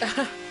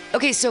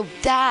 Okay, so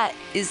that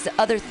is the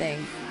other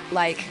thing.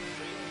 Like,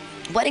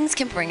 weddings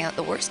can bring out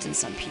the worst in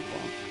some people.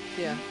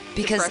 Yeah.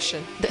 Because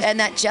Depression. And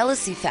that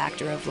jealousy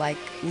factor of like,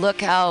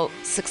 look how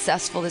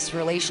successful this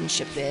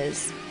relationship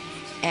is,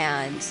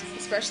 and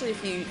Especially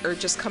if you are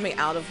just coming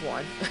out of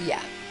one.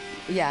 yeah.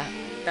 Yeah.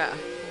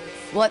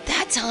 Well, at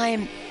that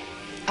time,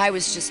 I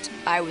was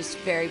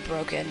very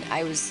broken.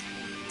 I was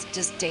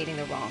just dating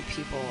the wrong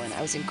people, and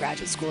I was in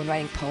graduate school and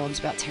writing poems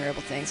about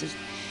terrible things. I was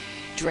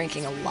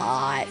drinking a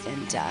lot,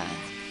 and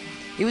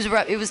it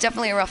was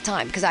definitely a rough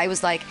time, because I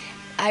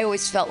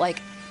always felt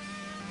like,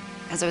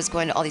 as I was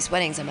going to all these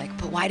weddings, I'm like,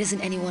 but why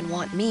doesn't anyone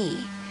want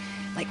me?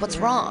 Like, what's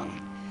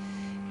wrong?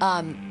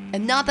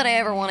 And not that I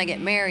ever want to get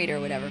married or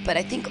whatever, but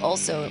I think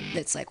also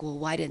it's like, well,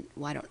 why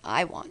don't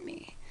I want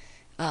me?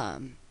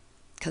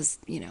 Because,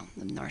 I'm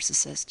a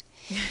narcissist.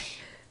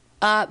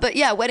 But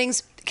yeah,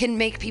 weddings can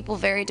make people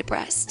very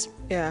depressed.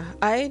 Yeah.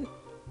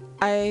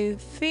 I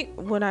think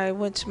when I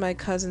went to my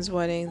cousin's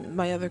wedding,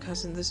 my other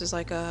cousin, this is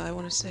like I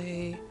want to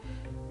say,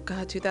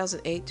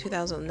 2008,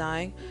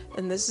 2009,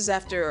 and this is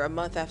a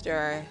month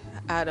after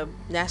I had a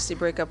nasty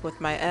breakup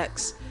with my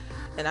ex,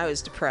 and I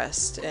was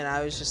depressed, and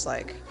I was just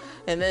like,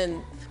 and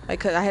then I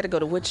had to go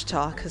to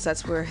Wichita because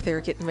that's where they were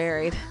getting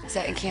married. Is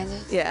that in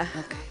Kansas? Yeah.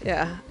 Okay.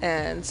 Yeah,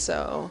 and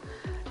so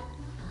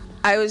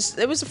it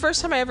was the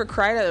first time I ever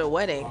cried at a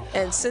wedding,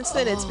 and since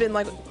then it's been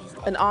like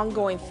an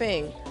ongoing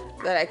thing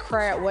that I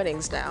cry at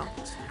weddings now.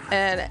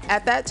 And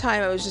at that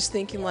time I was just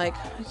thinking like,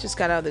 I just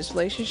got out of this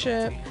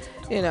relationship,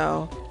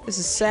 this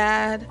is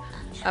sad.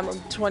 I'm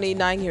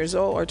 29 years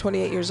old or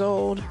 28 years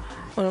old.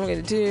 What am I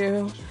going to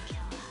do?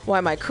 Why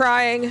am I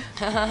crying?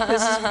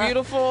 This is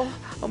beautiful.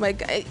 Oh my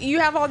God. You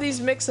have all these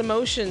mixed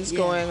emotions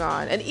going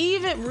on. And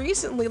even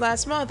recently,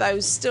 last month, I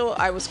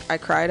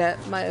cried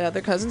at my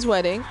other cousin's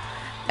wedding.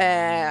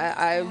 And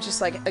I'm just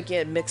like,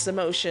 again, mixed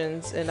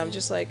emotions. And I'm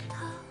just like,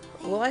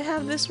 will I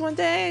have this one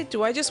day?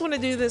 Do I just want to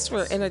do this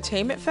for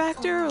entertainment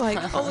factor? Like,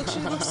 oh, look, she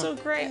looks so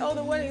great. Oh,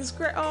 the wedding's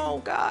great. Oh,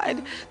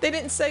 God. They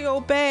didn't say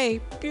obey.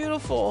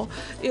 Beautiful.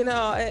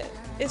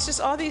 It's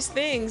just all these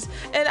things.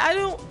 And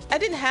I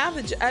didn't have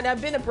and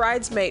I've been a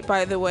bridesmaid,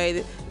 by the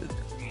way,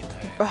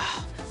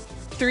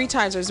 3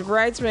 times. I was a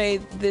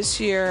bridesmaid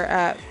this year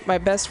at my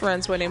best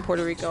friend's wedding in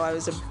Puerto Rico. I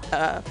was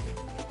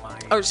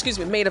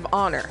maid of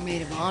honor.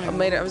 Maid of honor.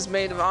 I was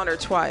maid of honor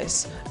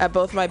twice at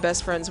both my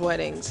best friends'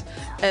 weddings.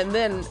 And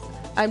then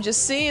I'm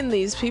just seeing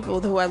these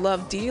people who I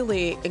love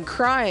dearly and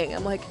crying.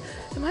 I'm like,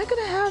 am I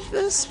going to have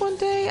this one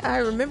day? I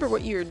remember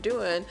what you were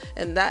doing,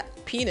 and that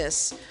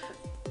penis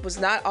was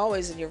not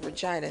always in your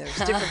vagina. There's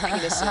different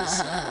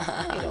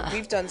penises.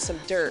 We've done some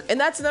dirt. And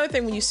that's another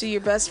thing when you see your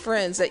best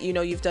friends that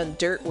you've done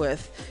dirt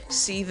with,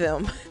 see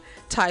them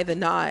tie the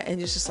knot, and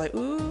it's just like,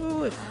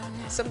 ooh,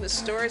 some of the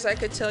stories I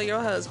could tell your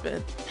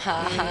husband.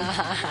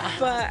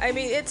 But I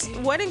mean,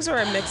 weddings are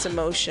a mixed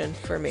emotion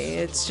for me.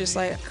 It's just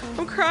like,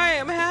 I'm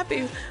crying, I'm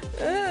happy,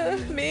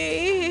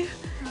 me.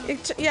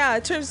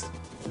 It turns,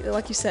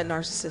 like you said,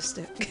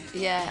 narcissistic.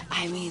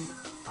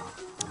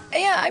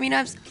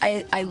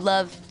 I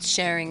love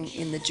sharing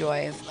in the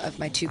joy of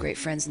my 2 great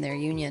friends and their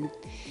union.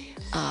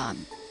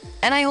 And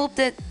I hope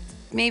that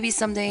maybe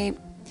someday,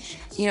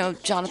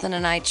 Jonathan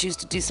and I choose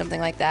to do something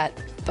like that,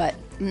 but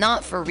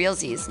not for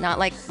realsies, not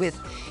like it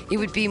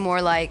would be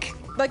more like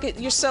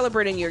you're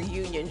celebrating your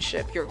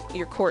unionship,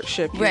 your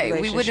courtship, your right. We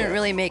relationship. wouldn't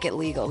really make it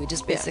legal. We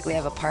just basically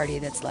have a party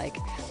that's like,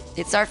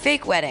 it's our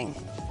fake wedding.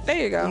 There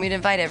you go. We'd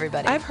invite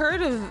everybody. I've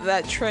heard of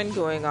that trend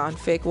going on,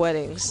 fake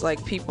weddings.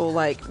 Like people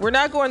like, we're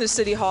not going to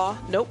City Hall.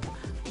 Nope.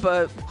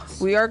 But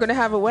we are going to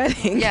have a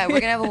wedding. Yeah,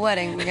 we're gonna have a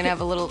wedding. We're gonna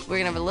have a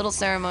little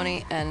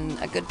ceremony and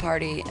a good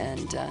party.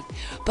 And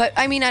but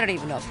I mean, I don't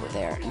even know if we're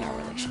there in our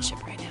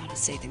relationship right now to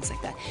say things like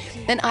that.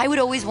 And I would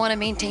always want to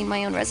maintain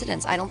my own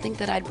residence. I don't think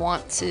that I'd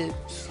want to.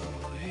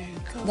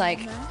 Like,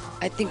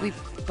 I think we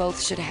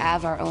both should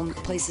have our own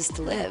places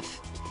to live.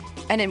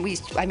 And then we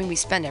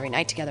spend every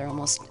night together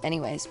almost,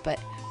 anyways.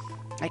 But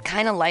I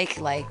kind of like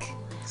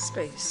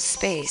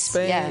space.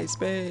 Yeah.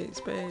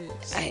 Space.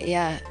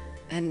 Yeah,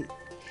 and.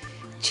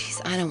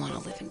 Jeez, I don't want to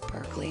live in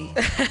Berkeley.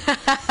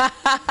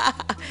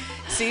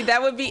 See,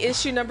 that would be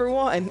issue number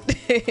one.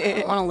 I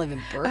don't want to live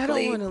in Berkeley. I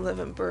don't want to live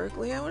in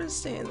Berkeley. I want to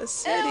stay in the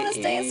city. I want to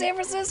stay in San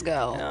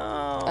Francisco.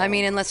 No. I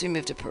mean, unless we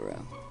move to Peru.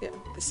 Yeah.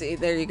 See,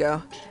 there you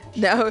go.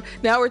 Now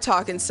we're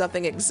talking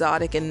something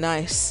exotic and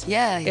nice.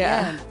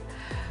 Yeah.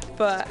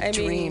 But I mean,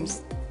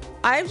 dreams.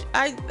 I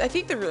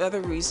think the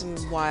other reason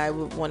why I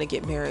would want to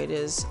get married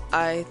is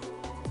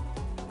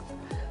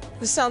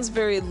this sounds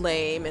very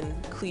lame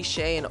and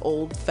cliche and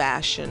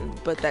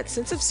old-fashioned, but that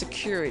sense of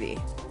security.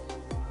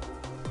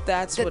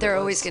 That's that what they're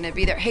always going to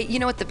be there. Hey, you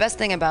know what? The best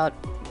thing about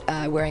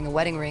wearing a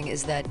wedding ring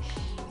is that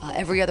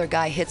every other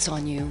guy hits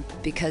on you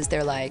because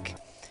they're like,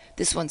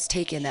 this one's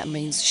taken. That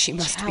means she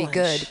must be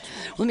good.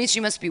 Well, it means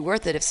she must be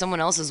worth it. If someone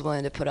else is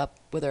willing to put up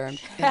with her and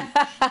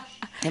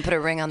put a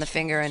ring on the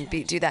finger and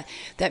do that,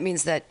 that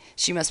means that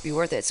she must be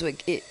worth it. So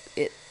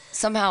it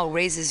somehow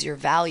raises your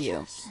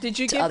value. Did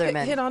you to get other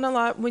men. hit on a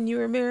lot when you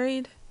were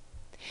married?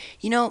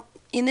 You know,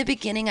 in the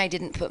beginning, I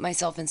didn't put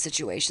myself in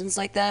situations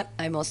like that.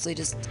 I mostly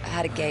just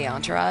had a gay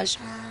entourage.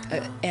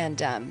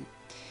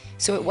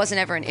 So it wasn't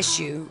ever an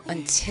issue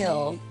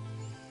until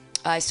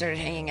I started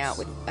hanging out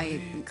with,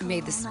 I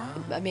made this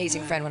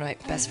amazing friend, one of my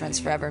best friends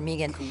forever,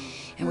 Megan,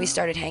 and we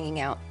started hanging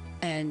out.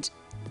 And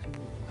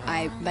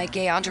my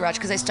gay entourage,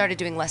 because I started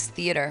doing less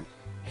theater,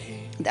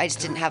 I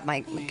just didn't have my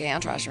gay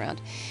entourage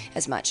around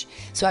as much.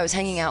 So I was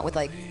hanging out with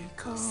like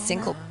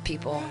single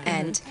people,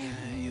 and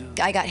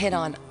I got hit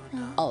on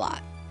a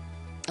lot,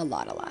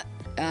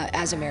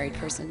 as a married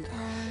person.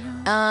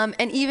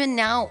 And even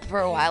now, for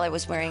a while, I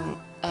was wearing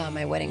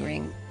my wedding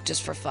ring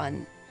just for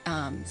fun.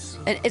 And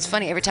it's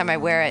funny, every time I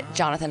wear it,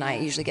 Jonathan and I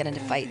usually get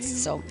into fights,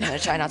 so I'm going to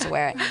try not to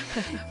wear it.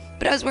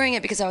 But I was wearing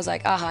it because I was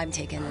like, I'm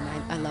taken,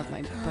 and I love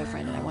my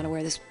boyfriend, and I want to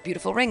wear this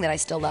beautiful ring that I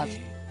still love.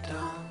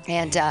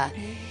 And I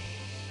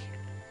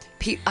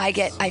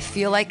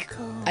feel like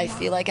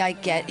I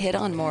get hit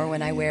on more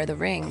when I wear the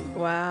ring.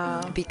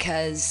 Wow.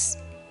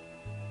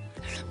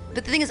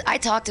 But the thing is, I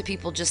talk to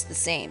people just the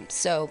same.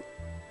 So,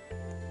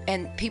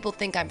 and people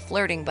think I'm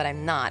flirting, but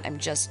I'm not. I'm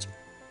just.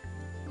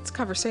 It's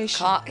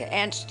conversation.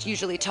 And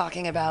usually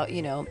talking about,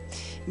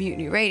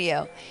 Mutiny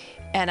Radio.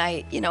 And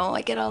I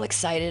get all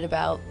excited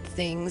about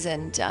things,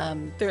 and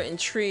they're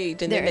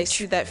intrigued, and then they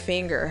see that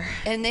finger.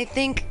 And they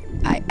think,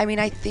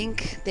 I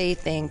think they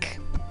think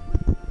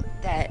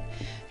that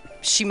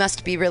she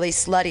must be really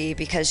slutty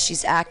because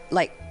she's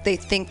like they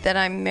think that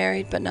I'm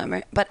married, but not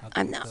married. But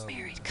I'm not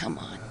married. Come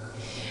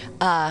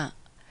on.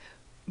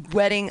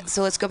 Wedding.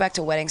 So let's go back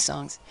to wedding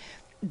songs.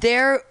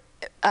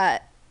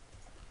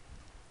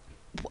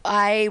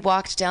 I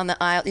walked down the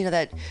aisle. You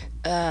know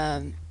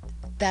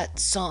that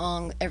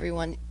song,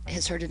 everyone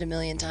has heard it a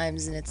million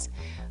times, and it's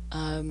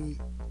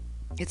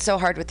so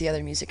hard with the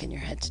other music in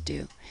your head to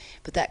do.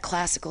 But that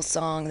classical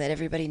song that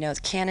everybody knows,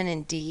 Canon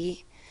in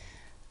D.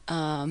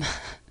 Here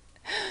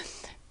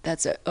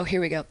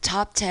we go.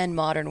 Top 10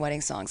 modern wedding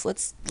songs.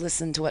 Let's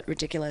listen to what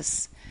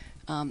ridiculous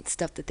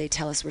stuff that they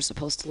tell us we're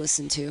supposed to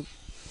listen to.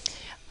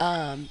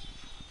 And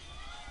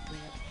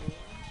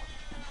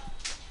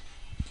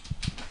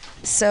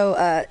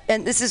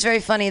this is very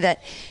funny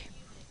that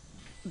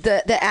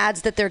the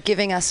ads that they're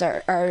giving us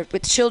are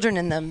with children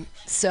in them.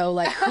 So,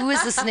 like, who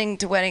is listening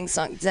to wedding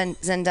songs?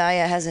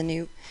 Zendaya has a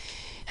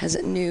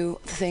new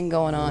thing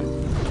going on.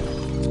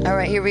 All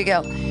right, here we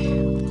go.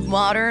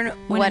 Modern wedding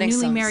songs. When a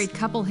newly married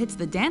couple hits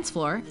the dance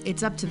floor,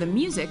 it's up to the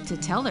music to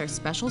tell their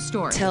special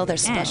story. And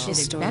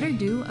it better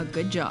do a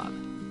good job.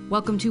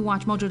 Welcome to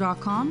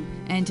WatchMojo.com,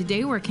 and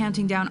today we're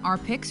counting down our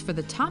picks for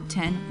the top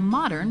 10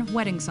 modern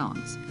wedding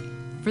songs.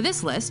 For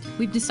this list,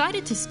 we've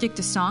decided to stick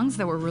to songs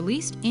that were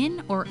released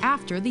in or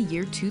after the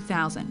year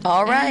 2000.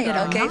 All right,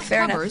 and okay,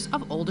 fair enough. Covers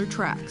of older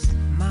tracks.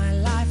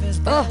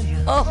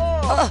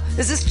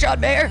 Is this John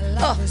Mayer?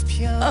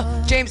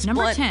 James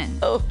Number Blunt. 10,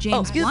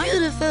 James You're Blunt,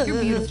 beautiful.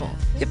 You're Beautiful.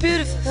 You're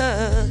beautiful.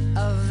 I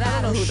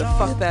don't know who the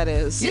fuck that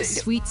is. This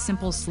sweet,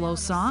 simple, slow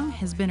song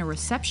has been a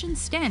reception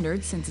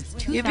standard since its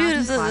You're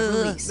 2005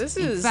 beautiful. release. This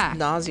In is fact,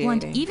 nauseating.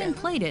 Blunt even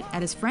played it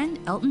at his friend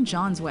Elton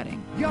John's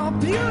wedding. You're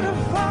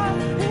beautiful,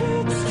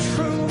 it's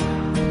true.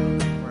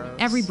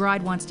 Every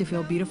bride wants to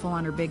feel beautiful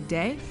on her big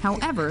day.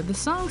 However, the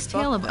song's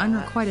tale of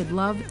unrequited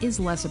love is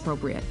less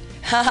appropriate.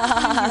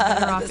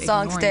 The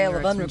song's tale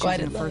of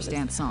unrequited a love. first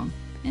dance song.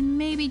 And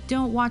maybe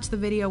don't watch the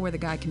video where the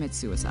guy commits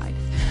suicide.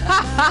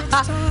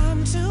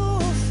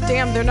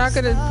 Damn, they're not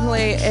gonna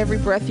play Every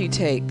Breath You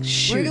Take.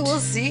 Shoot. We'll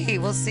see.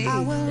 We'll see. They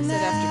said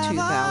after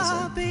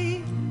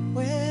 2000.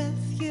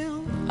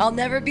 I'll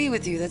never be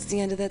with you. That's the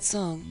end of that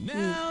song.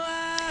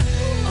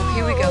 Oh,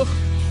 here we go.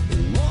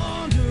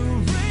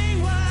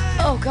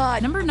 Oh,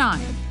 God. Number 9,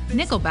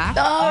 Nickelback.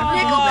 Oh,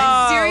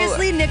 Nickelback.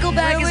 Seriously?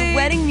 Nickelback Really? is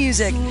wedding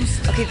music.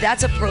 Okay,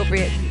 that's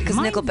appropriate because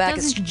Mine Nickelback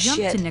is doesn't jump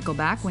shit. to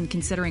Nickelback when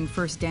considering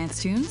first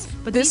dance tunes,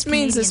 but This these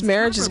means this Canadians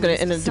marriage have is gonna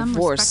end in released some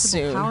divorce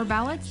respectable soon. Power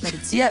ballads that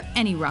would suit Yep.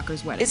 any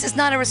rocker's wedding. This is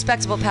not a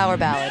respectable power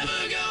ballad.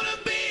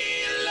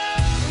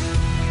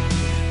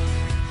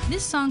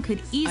 This song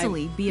could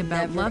easily be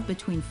about never- love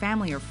between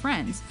family or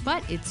friends,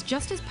 but it's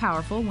just as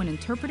powerful when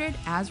interpreted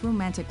as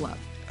romantic love.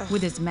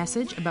 With its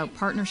message about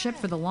partnership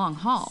for the long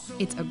haul,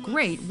 it's a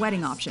great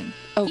wedding option,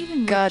 Oh,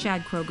 even God. with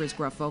Chad Kroger's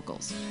gruff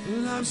vocals.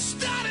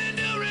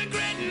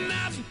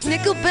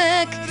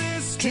 Nickelback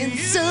can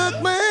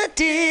suck my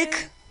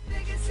dick. How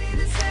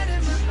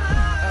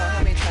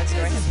many times do I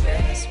have to hear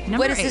this? Number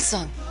What is 8, this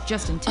song?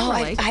 Justin Oh,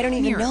 Timberlake. I don't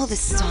even Mirrors. know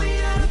this song.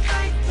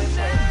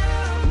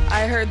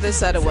 I heard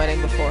this at a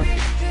wedding before.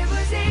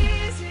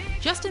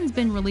 Justin's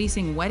been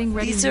releasing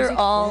wedding-ready These music are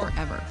all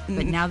forever,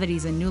 but now that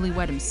he's a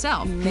newlywed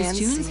himself, his Man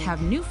tunes singing.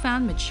 have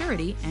newfound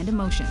maturity and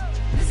emotion.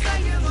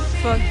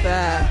 Fuck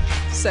that.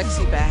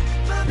 Sexy back.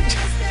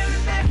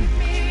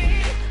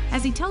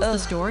 As he tells the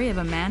story of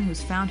a man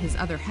who's found his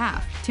other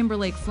half,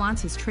 Timberlake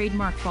flaunts his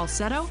trademark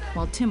falsetto,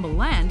 while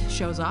Timbaland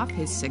shows off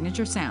his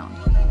signature sound.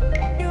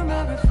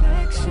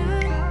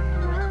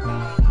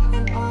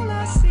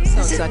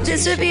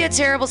 This would be a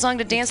terrible song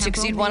to dance to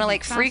because you'd want to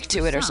like freak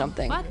to it or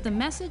something. But the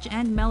message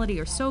and melody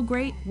are so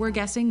great, we're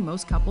guessing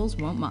most couples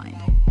won't mind.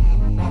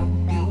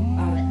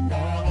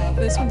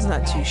 This one's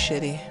not too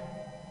shitty.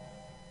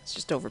 It's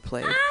just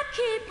overplayed.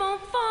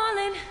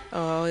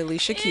 Oh,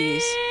 Alicia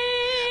Keys.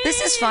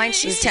 This is fine.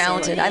 She's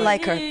talented. I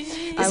like her. This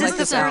I is like the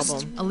this first.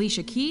 album.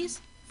 Alicia Keys,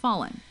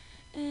 Fallen.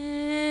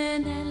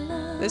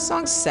 This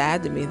song's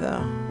sad to me,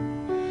 though.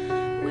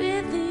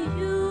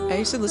 I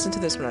used to listen to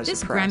this when I was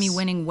This depressed.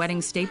 Grammy-winning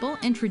wedding staple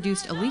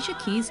introduced Alicia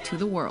Keys to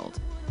the world.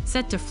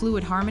 Set to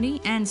fluid harmony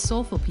and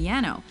soulful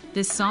piano,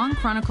 this song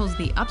chronicles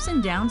the ups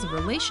and downs of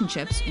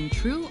relationships in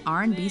true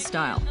R&B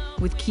style,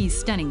 with Keys'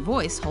 stunning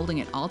voice holding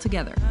it all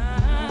together.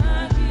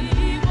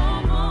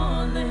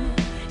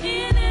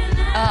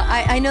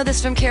 I know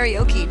this from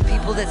karaoke.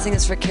 People that sing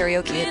this for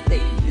karaoke,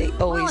 they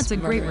always While it's a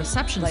great murder it,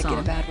 reception like song, in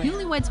a bad way.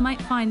 newlyweds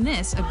might find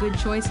this a good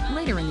choice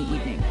later in the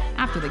evening,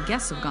 after the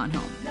guests have gone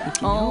home.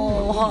 If you know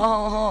Oh,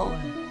 ho, ho.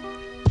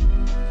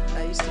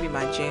 That used to be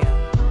my jam.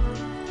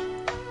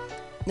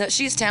 No,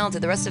 she's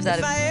talented. The rest of that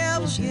is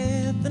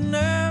bullshit.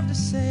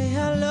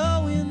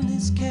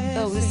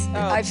 Oh, this,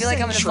 I feel like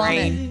I'm gonna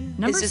Train. vomit.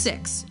 Number It's just-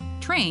 6,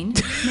 Train,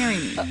 Marry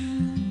Me.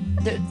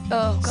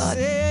 Oh God.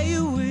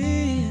 Ew.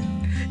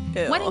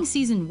 Wedding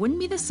season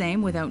wouldn't be the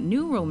same without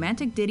new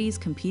romantic ditties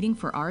competing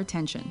for our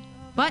attention.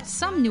 But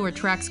some newer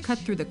tracks cut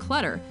through the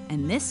clutter,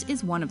 and this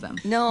is one of them.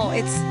 No,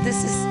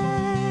 this is.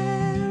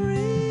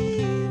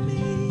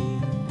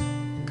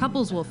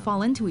 Couples will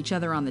fall into each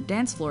other on the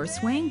dance floor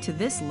swaying to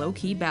this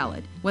low-key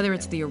ballad, whether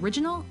it's the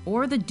original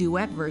or the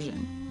duet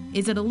version.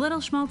 Is it a little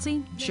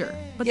schmaltzy? Sure.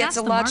 But Yeah, that's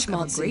it's a the lot mark of a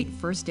schmaltzy. great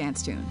first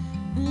dance tune.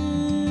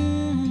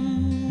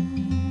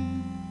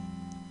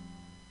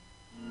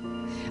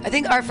 I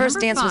think our first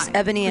Number dance was 5,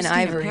 Ebony and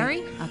Christina Ivory.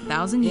 Perry,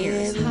 1,000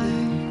 Years.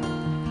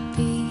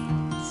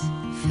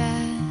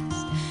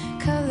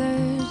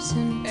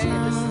 Hey,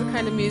 this is the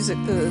kind of music,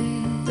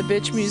 the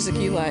bitch music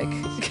you like.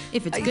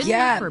 If it's good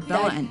Yeah, enough for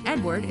Bella that- and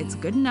Edward, it's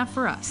good enough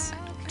for us.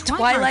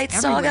 Twilight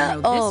Hearts everywhere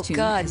Saga? know Oh, this tune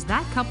God. as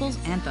that couple's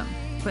anthem.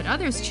 But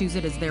others choose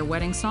it as their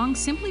wedding song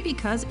simply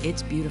because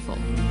it's beautiful.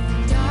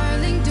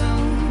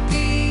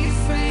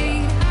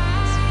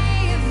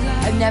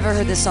 I've never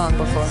heard this song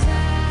before.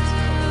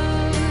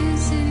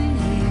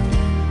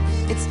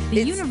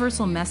 The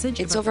universal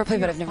message it's about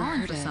overplayed, the but fear I've of never falling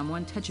heard for it.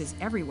 someone touches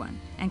everyone,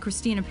 and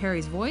Christina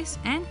Perry's voice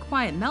and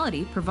quiet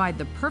melody provide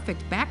the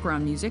perfect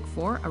background music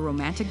for a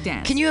romantic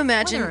dance. Can you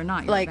imagine, whether or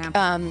not you're a like,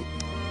 vampire.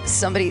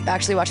 somebody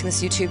actually watching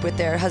this YouTube with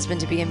their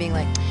husband-to-be and being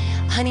like,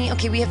 honey,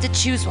 okay, we have to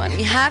choose one.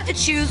 We have to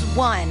choose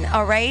one,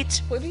 all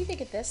right? What do you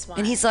think of this one?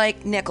 And he's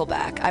like,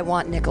 Nickelback. I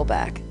want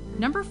Nickelback.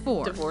 Number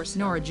 4, Divorce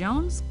Nora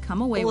Jones,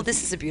 Come Away Well, With this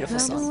Me. is a beautiful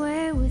song.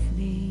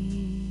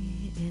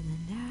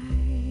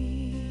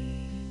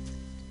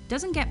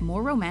 Doesn't get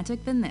more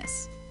romantic than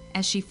this.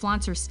 As she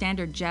flaunts her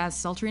standard jazz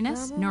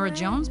sultriness, Nora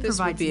Jones This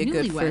would provides be a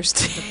good newlyweds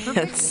first with the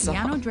perfect dance song.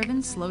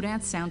 piano-driven slow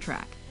dance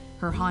soundtrack.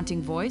 Her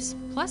haunting voice,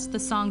 plus the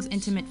song's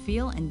intimate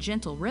feel and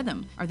gentle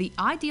rhythm, are the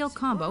ideal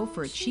combo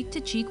for a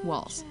cheek-to-cheek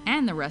waltz,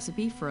 and the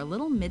recipe for a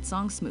little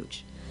mid-song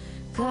smooch.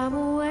 Come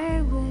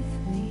away with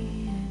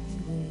me and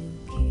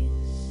we'll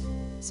kiss.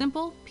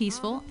 Simple,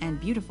 peaceful, and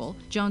beautiful,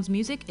 Jones'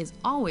 music is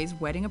always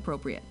wedding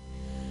appropriate.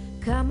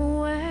 Come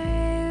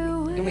away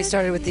with And we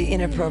started with the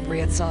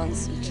inappropriate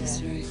songs, which is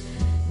very.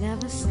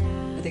 never stop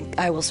I think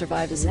I Will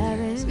Survive is in there.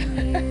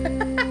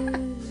 loving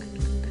you.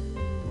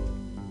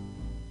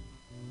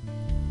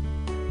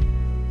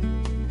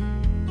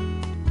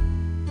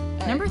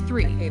 Number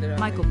 3, it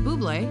Michael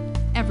Bublé,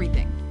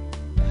 Everything.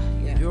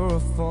 You're a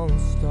falling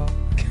star.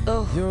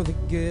 Oh. You're the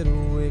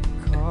getaway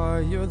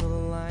car. You're the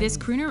line. This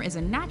crooner is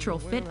a natural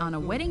fit on a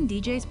wedding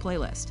DJ's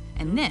playlist,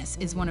 and this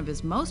is one of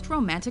his most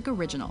romantic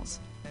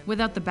originals.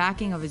 Without the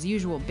backing of his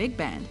usual big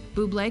band,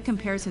 Bublé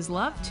compares his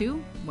love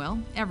to, well,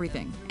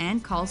 everything,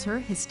 and calls her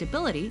his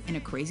stability in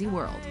a crazy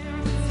world.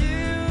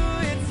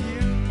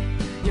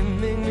 You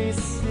make me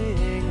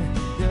sing.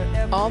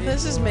 All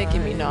this is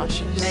making me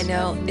nauseous. I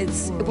know.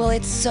 It's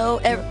so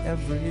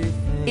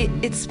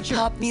it's Sure,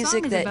 pop the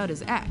music song is that about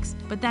his ex,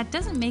 but that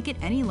doesn't make it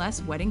any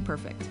less wedding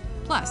perfect.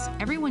 Plus,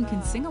 everyone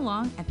can sing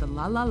along at the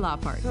la la la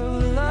part. La,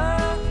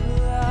 la,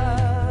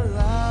 la,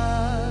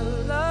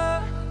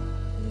 la,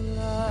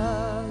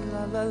 la,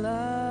 la, la,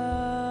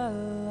 la.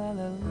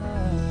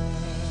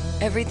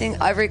 everything,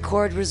 every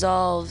chord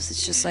resolves.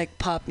 It's just like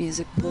pop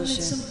music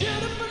bullshit.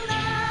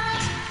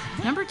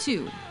 Number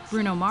 2,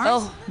 Bruno Mars,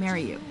 Oh.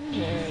 Marry You.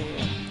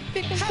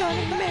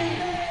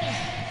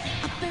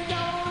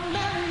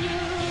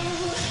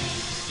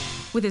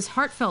 With his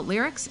heartfelt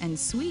lyrics and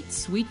sweet,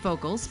 sweet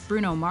vocals,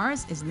 Bruno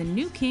Mars is the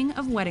new king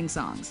of wedding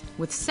songs,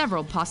 with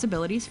several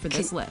possibilities for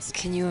this list.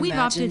 can you We've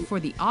imagine? opted for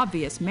the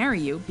obvious Marry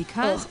You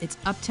because Ugh. its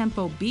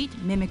up-tempo beat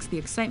mimics the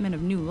excitement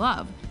of new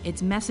love,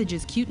 its message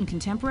is cute and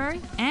contemporary,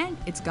 and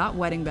it's got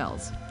wedding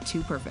bells.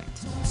 Too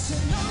perfect.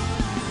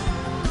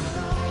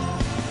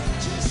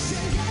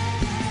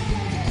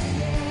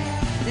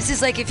 This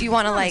is like if you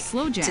want to Not a like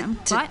slow jam,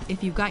 to- but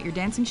if you've got your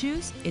dancing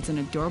shoes, it's an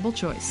adorable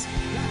choice.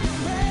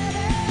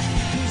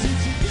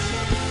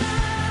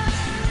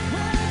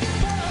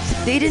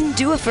 They didn't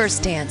do a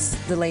first dance,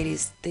 the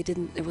ladies. They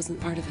didn't. It wasn't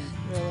part of it.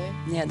 Really?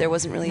 Yeah, there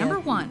wasn't really Number a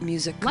 1,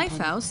 music component.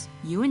 Lifehouse,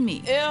 You and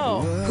Me.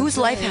 Ew. Who's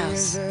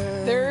Lifehouse?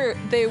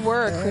 They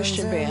were a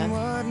Christian band.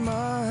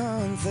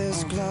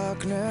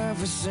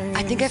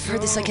 I think I've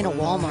heard this like in a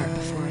Walmart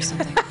before or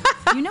something.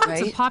 You know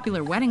it's a Right?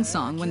 popular wedding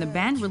song when the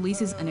band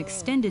releases an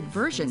extended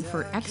version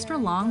for extra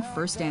long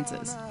first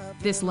dances.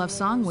 This love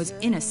song was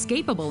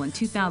inescapable in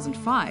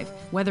 2005,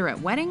 whether at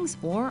weddings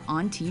or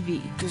on TV.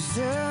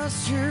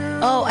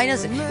 Oh, I know.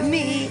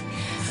 Me.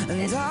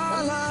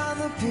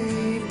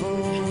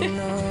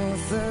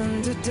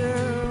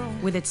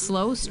 With its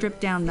slow,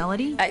 stripped-down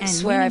melody I and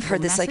swear I've meaningful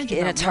heard this like message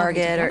in a about love and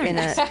Target or in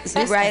a togetherness,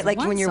 this right, is like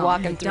one when you're song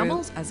walking that through.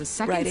 doubles as a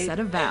second Rite Aid. set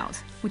of vows,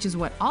 which is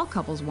what all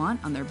couples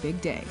want on their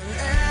big day.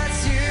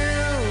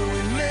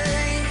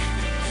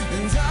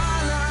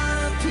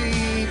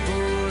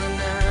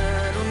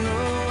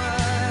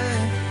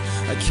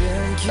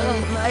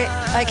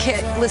 I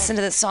can't listen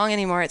to this song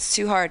anymore. It's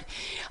too hard.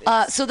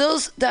 So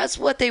that's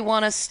what they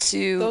want us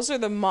to Those are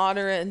the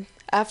modern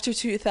after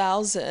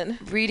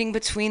 2000. reading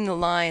between the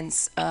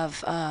lines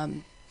of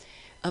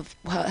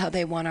how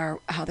they want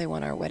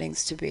our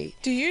weddings to be.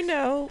 Do you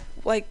know,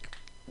 like,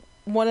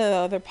 one of the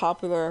other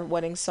popular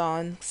wedding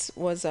songs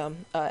was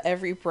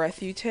 "Every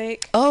Breath You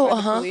Take" Oh, by the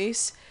uh-huh.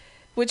 Police,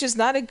 which is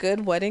not a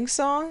good wedding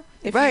song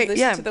if Right, you listen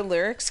yeah. to the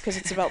lyrics because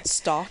it's about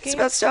stalking. It's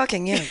about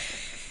stalking, yeah.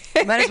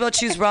 Might as well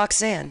choose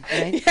Roxanne,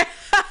 right?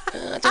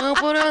 Don't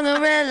put on the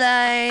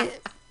red light.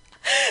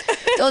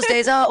 Those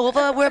days are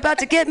over. We're about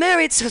to get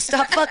married, so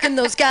stop fucking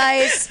those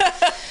guys.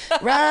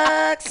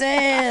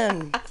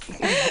 Roxanne.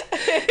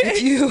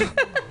 If you,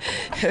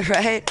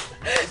 right?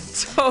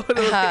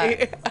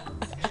 Totally.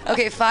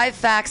 Okay, 5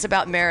 facts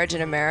about marriage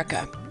in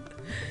America.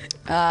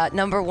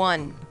 Number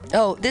 1.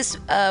 Oh, this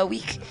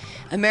week,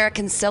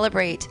 Americans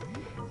celebrate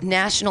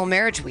National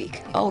Marriage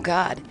Week. Oh,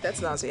 God.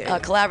 That's nauseating.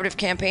 A collaborative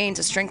campaign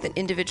to strengthen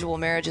individual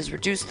marriages,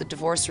 reduce the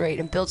divorce rate,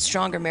 and build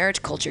stronger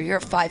marriage culture. Here are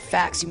 5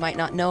 facts you might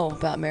not know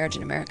about marriage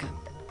in America.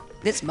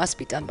 This must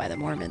be done by the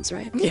Mormons,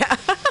 right? Yeah.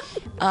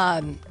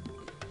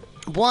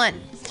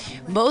 1.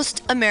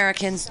 Most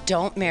Americans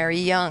don't marry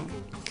young.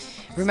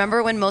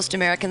 Remember when most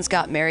Americans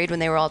got married when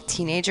they were all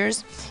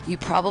teenagers? You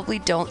probably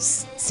don't,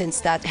 since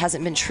that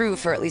hasn't been true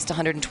for at least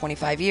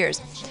 125 years.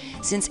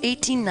 Since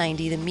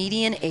 1890, the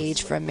median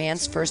age for a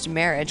man's first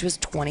marriage was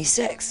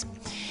 26.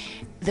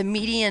 The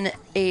median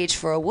age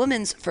for a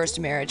woman's first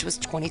marriage was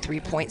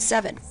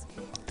 23.7.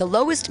 The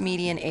lowest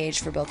median age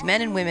for both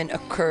men and women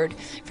occurred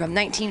from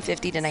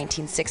 1950 to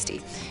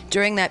 1960.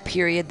 During that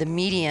period, the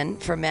median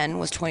for men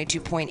was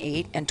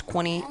 22.8 and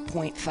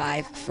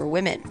 20.5 for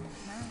women.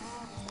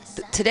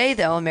 Today,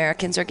 though,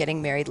 Americans are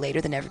getting married later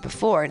than ever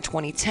before. In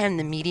 2010,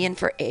 the median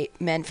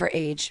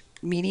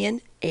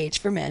age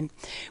for men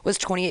was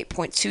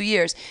 28.2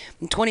 years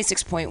and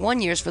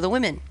 26.1 years for the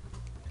women.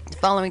 The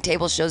following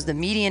table shows the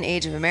median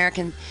age of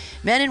American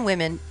men and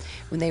women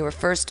when they were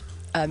first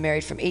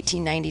married from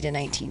 1890 to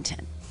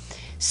 1910.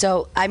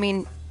 So, I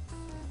mean,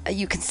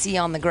 you can see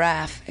on the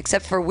graph,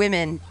 except for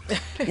women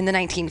in the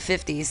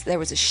 1950s, there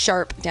was a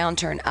sharp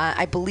downturn.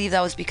 I believe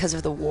that was because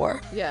of the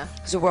war. Yeah.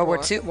 So World War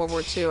II. World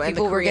War II. And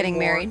People the were Korean getting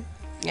War. married.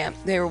 Yeah,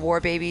 they were war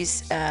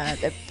babies.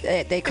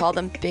 They called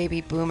them baby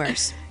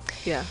boomers.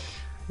 Yeah.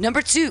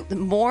 Number 2,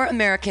 more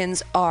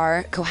Americans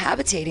are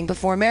cohabitating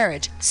before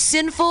marriage.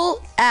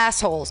 Sinful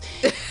assholes.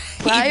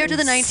 Prior to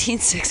the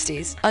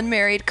 1960s,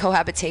 unmarried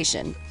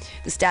cohabitation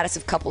the status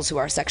of couples who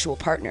are sexual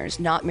partners,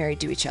 not married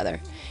to each other,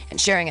 and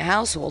sharing a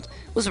household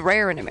was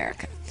rare in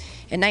America.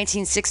 In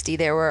 1960,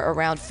 there were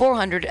around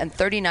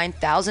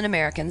 439,000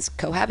 Americans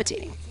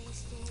cohabitating.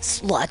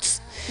 Sluts.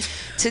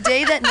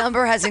 Today, that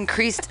number has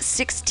increased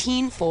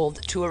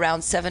 16-fold to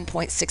around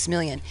 7.6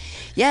 million.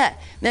 Yeah,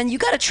 man, you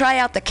got to try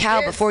out the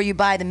cow before you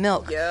buy the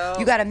milk. Yo.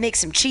 You got to make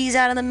some cheese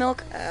out of the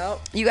milk.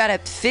 Out. You got to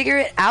figure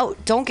it out.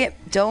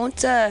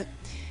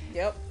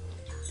 Yep.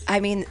 I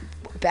mean,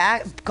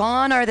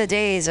 gone are the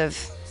days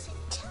of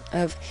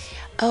oh,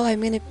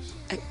 I'm going to,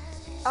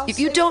 if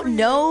you don't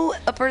know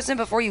a person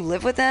before you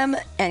live with them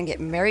and get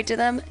married to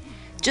them,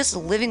 just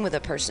living with a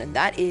person,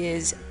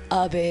 it's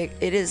a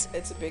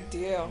big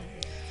deal.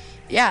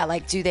 Yeah,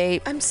 like, do they?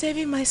 I'm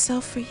saving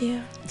myself for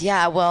you.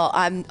 Yeah, well,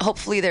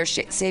 hopefully they're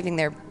saving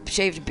their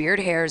shaved beard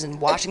hairs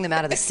and washing them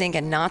out of the sink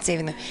and not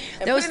saving them.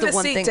 That was the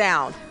one thing.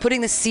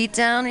 Putting the seat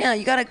down. Yeah,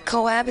 you gotta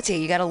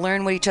cohabitate. You gotta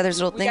learn what each other's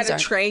little things are. We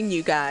gotta train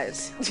you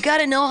guys. You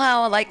gotta know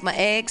how I like my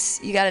eggs.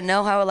 You gotta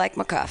know how I like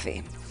my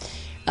coffee.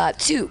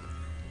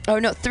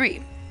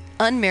 3,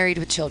 unmarried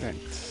with children.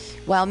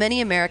 While many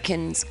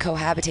Americans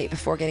cohabitate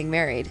before getting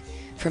married,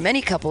 for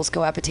many couples,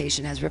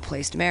 cohabitation has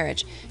replaced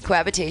marriage.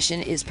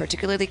 Cohabitation is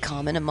particularly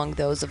common among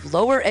those of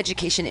lower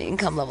education and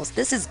income levels.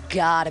 This has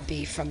got to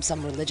be from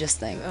some religious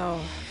thing. Oh,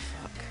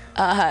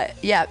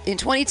 yeah. In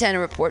 2010, a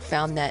report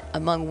found that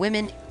among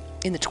women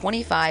in the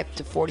 25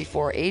 to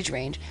 44 age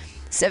range,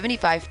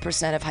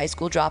 75% of high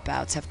school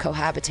dropouts have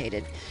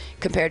cohabitated,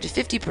 compared to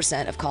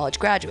 50% of college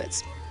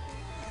graduates.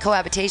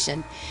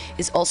 Cohabitation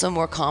is also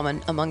more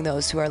common among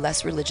those who are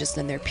less religious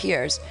than their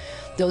peers,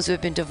 those who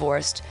have been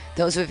divorced,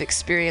 those who have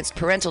experienced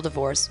parental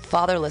divorce,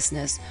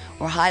 fatherlessness,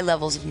 or high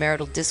levels of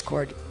marital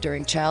discord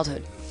during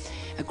childhood.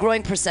 A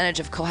growing percentage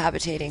of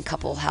cohabitating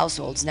couple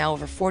households, now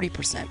over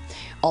 40%,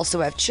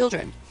 also have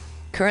children.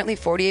 Currently,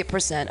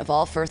 48% of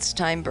all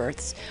first-time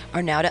births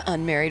are now to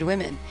unmarried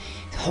women.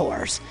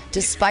 Whores.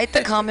 Despite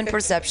the common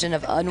perception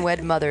of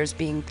unwed mothers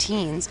being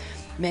teens,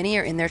 many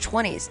are in their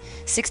 20s.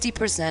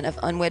 60% of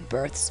unwed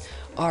births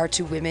are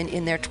to women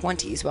in their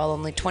 20s, while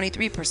only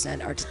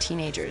 23% are to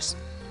teenagers.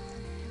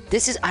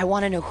 I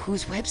want to know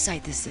whose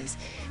website this is.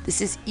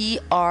 This is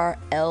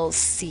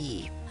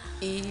ERLC.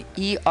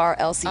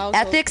 ERLC,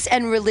 Ethics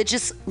and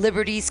Religious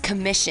Liberties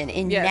Commission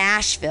in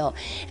Nashville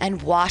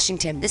and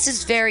Washington. This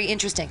is very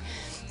interesting.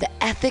 The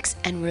Ethics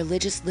and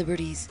Religious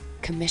Liberties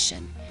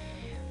Commission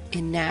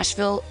in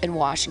Nashville and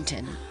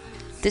Washington.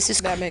 This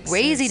is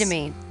crazy to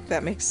me.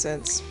 That makes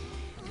sense.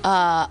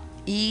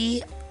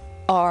 ERLC,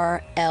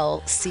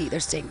 they're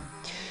saying,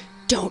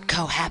 don't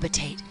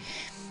cohabitate.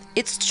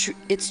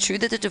 It's true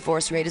that the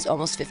divorce rate is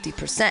almost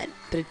 50%,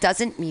 but it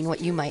doesn't mean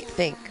what you might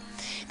think.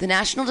 The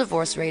national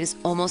divorce rate is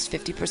almost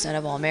 50%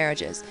 of all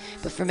marriages,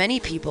 but for many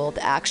people,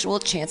 the actual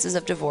chances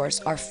of divorce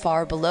are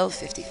far below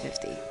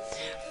 50-50.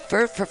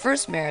 For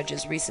first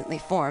marriages recently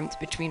formed,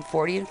 between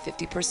 40 and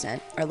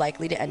 50% are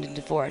likely to end in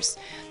divorce.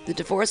 The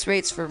divorce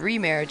rates for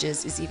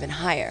remarriages is even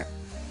higher.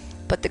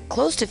 But the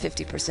close to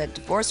 50%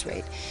 divorce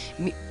rate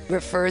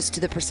refers to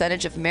the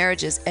percentage of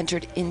marriages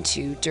entered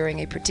into during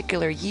a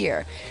particular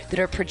year that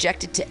are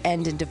projected to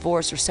end in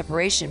divorce or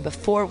separation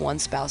before one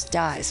spouse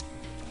dies.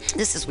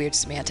 This is weird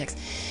semantics.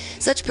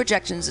 Such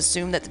projections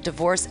assume that the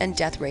divorce and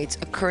death rates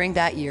occurring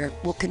that year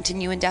will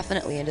continue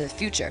indefinitely into the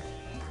future,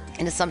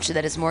 an assumption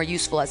that is more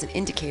useful as an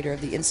indicator of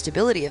the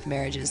instability of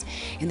marriages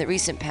in the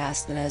recent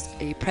past than as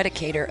a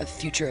predicator of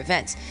future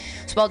events.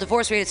 So while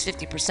divorce rate is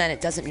 50%, it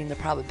doesn't mean the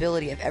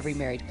probability of every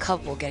married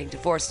couple getting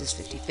divorced is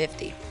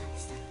 50-50.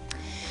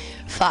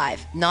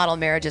 5. Not all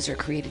marriages are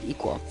created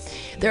equal.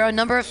 There are a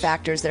number of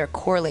factors that are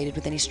correlated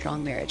with any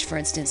strong marriage. For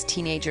instance,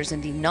 teenagers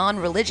and the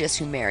non-religious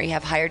who marry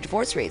have higher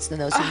divorce rates than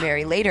those who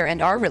marry later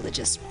and are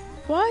religious.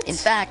 What? In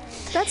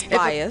fact, that's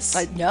bias.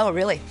 No,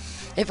 really.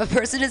 If a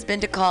person has been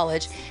to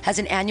college, has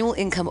an annual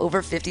income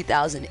over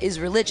 $50,000, is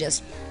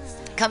religious,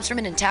 comes from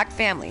an intact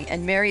family,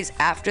 and marries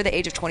after the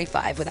age of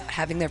 25 without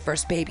having their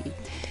first baby,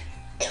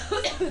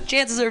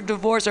 chances of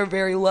divorce are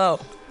very low.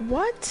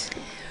 What?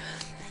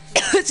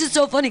 It's just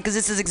so funny because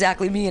this is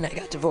exactly me, and I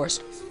got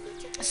divorced.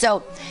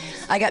 So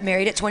I got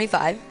married at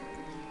 25.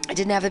 I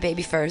didn't have a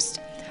baby first.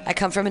 I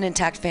come from an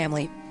intact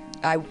family.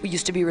 I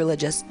used to be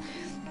religious.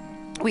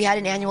 We had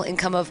an annual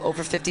income of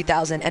over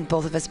 $50,000, and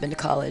both of us been to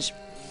college.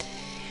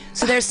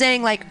 So they're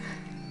saying, like,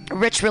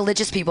 rich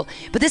religious people.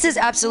 But this is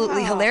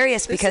absolutely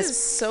hilarious because... This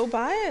is so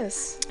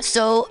biased.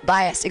 So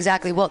biased,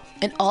 exactly. Well,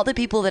 and all the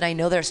people that I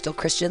know that are still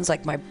Christians,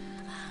 like my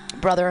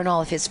brother and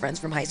all of his friends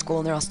from high school,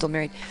 and they're all still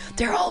married,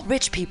 they're all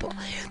rich people.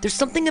 There's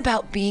something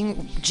about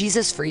being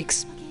Jesus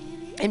freaks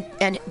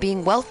and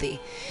being wealthy.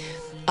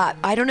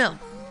 I don't know.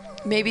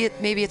 Maybe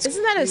it's...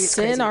 Isn't that a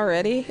sin crazy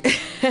already?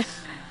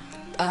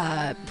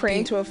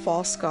 Praying to a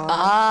false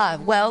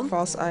god. Well,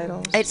 false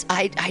idols.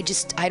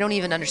 I don't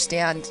even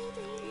understand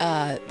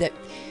that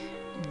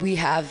we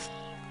have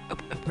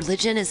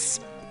religion is,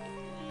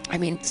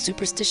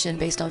 superstition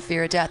based on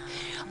fear of death.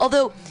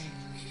 Although,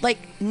 like,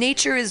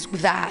 nature is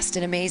vast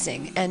and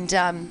amazing, and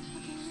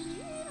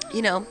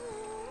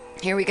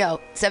here we go.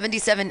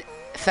 77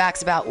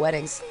 facts about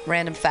weddings,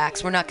 random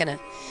facts. We're not going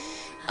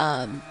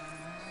to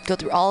go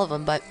through all of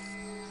them, but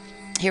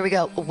here we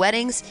go.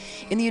 Weddings.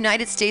 In the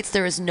United States,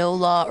 there is no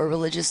law or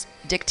religious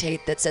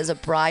dictate that says a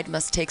bride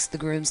must take the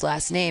groom's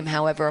last name.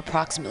 However,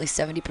 approximately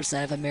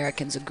 70% of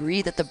Americans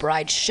agree that the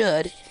bride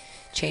should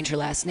change her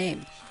last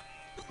name.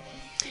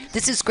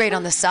 This is great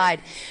on the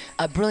side.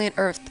 Brilliant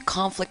Earth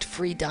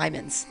conflict-free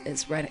diamonds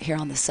is right here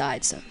on the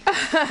side. So,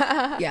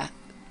 yeah,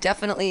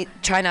 definitely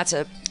try not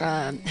to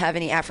have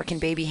any African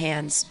baby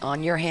hands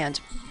on your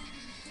hand.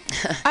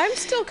 I'm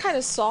still kind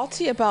of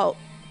salty about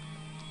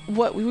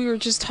what we were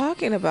just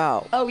talking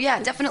about. Oh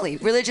yeah, definitely.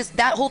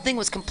 That whole thing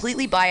was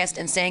completely biased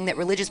and saying that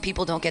religious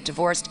people don't get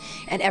divorced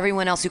and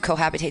everyone else who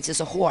cohabitates is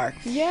a whore.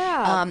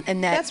 Yeah.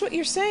 And that's what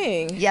you're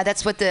saying. Yeah,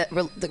 that's what the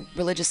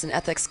Religious and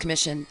Ethics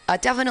Commission,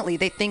 definitely,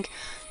 they think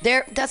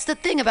that's the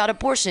thing about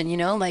abortion,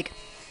 like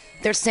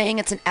they're saying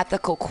it's an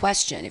ethical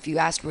question. If you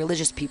ask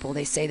religious people,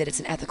 they say that it's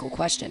an ethical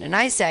question. And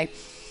I say,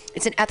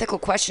 it's an ethical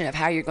question of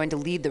how you're going to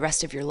lead the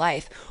rest of your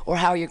life, or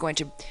how you're going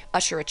to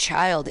usher a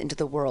child into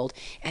the world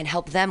and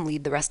help them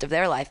lead the rest of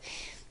their life.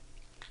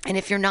 And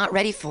if you're not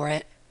ready for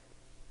it,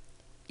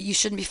 you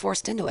shouldn't be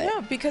forced into it.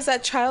 Yeah, because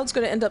that child's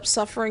going to end up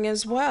suffering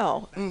as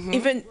well. Mm-hmm.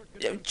 Even,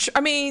 I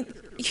mean,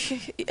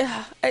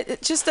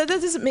 it just that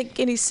doesn't make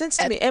any sense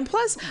to me. And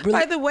plus,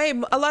 by the way,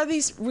 a lot of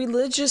these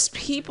religious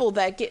people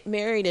that get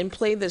married and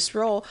play this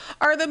role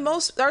are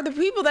the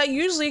people that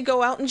usually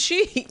go out and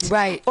cheat.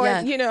 Right. Or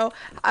yeah.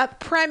 A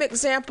prime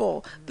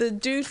example, the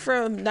dude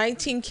from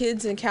 19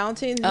 Kids and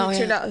Counting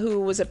who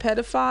was a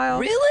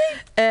pedophile. Really?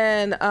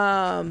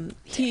 And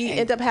he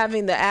ended up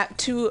having the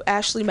 2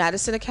 Ashley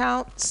Madison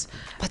accounts.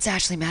 What's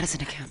Ashley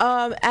Madison account?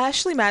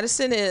 Ashley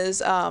Madison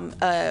is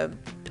a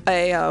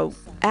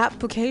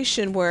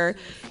application where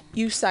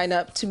you sign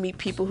up to meet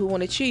people who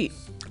want to cheat.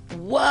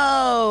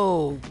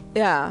 Whoa.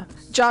 Yeah.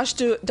 Josh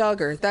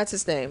Duggar, that's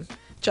his name.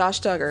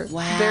 Josh Duggar.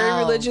 Wow. Very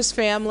religious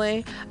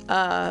family,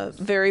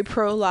 very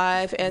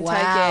pro-life,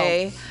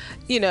 anti-gay,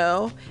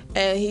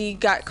 and he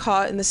got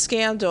caught in the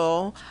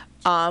scandal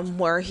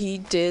where he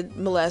did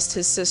molest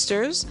his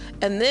sisters.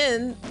 And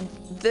then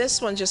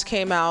this one just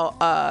came out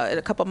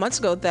a couple months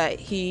ago that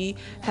he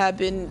had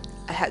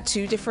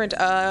 2 different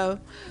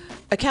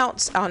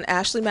accounts on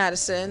Ashley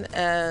Madison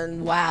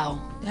and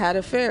had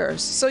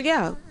affairs. So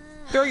yeah,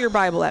 throw your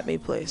Bible at me,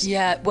 please.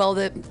 Yeah, well,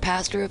 the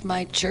pastor of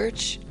my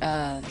church,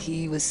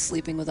 he was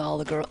sleeping with all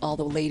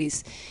the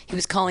ladies. He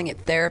was calling it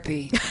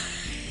therapy.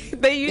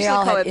 They usually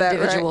all call had it that,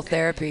 individual right?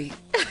 therapy.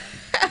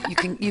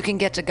 You can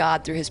get to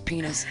God through his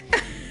penis.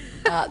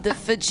 The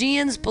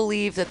Fijians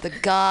believe that the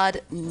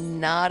god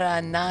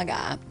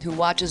Naranaga, who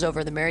watches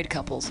over the married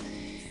couples,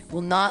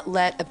 will not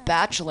let a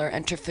bachelor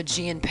enter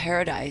Fijian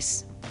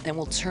paradise and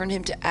will turn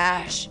him to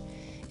ash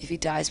if he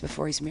dies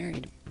before he's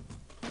married.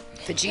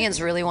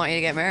 Fijians really want you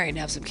to get married and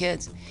have some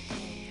kids.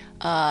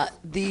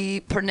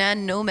 The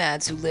Pernan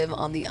nomads who live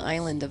on the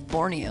island of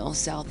Borneo,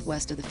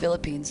 southwest of the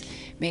Philippines,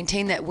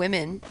 maintain that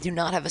women do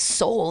not have a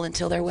soul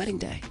until their wedding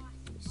day.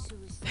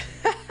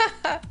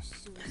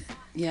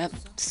 Yep,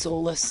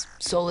 soulless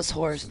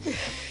whores.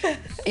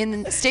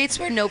 In states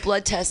where no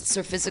blood tests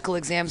or physical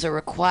exams are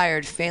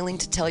required, failing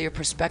to tell your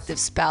prospective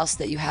spouse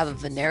that you have a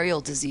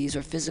venereal disease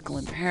or physical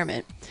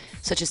impairment,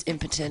 such as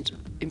impotence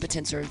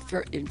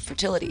or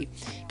infertility,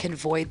 can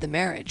void the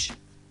marriage.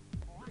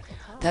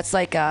 That's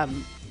like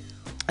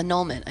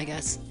annulment, I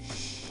guess.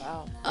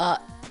 Wow.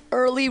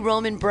 Early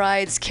Roman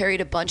brides carried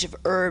a bunch of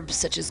herbs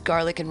such as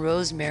garlic and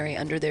rosemary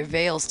under their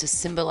veils to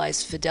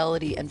symbolize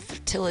fidelity and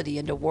fertility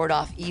and to ward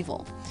off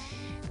evil.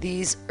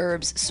 These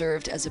herbs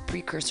served as a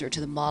precursor to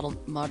the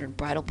modern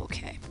bridal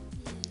bouquet.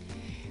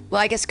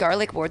 Well, I guess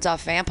garlic wards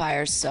off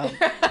vampires, so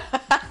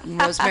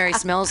rosemary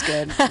smells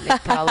good. They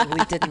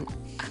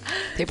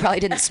probably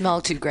didn't smell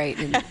too great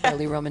in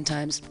early Roman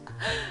times.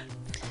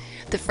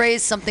 The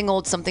phrase "something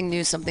old, something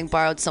new, something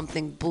borrowed,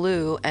 something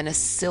blue, and a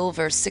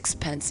silver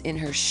sixpence in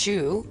her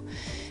shoe"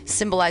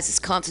 symbolizes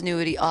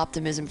continuity,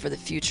 optimism for the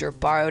future,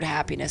 borrowed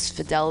happiness,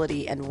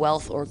 fidelity, and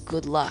wealth or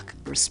good luck,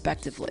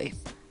 respectively.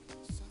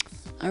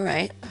 All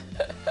right.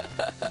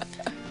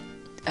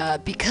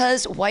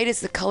 Because white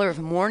is the color of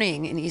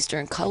mourning in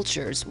Eastern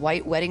cultures,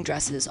 white wedding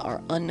dresses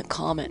are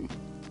uncommon.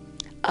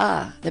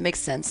 That makes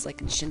sense,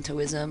 like in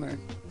Shintoism or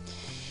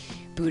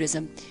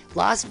Buddhism.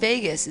 Las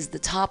Vegas is the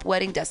top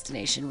wedding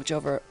destination, with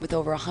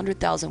over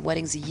 100,000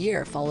 weddings a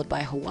year, followed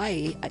by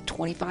Hawaii at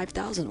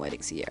 25,000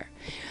 weddings a year.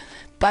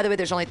 By the way,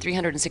 there's only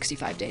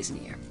 365 days in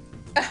a year.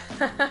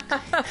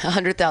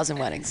 100,000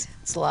 weddings.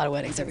 It's a lot of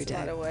weddings every day.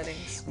 That's a lot of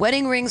weddings.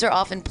 Wedding rings are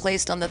often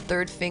placed on the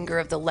third finger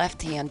of the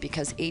left hand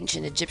because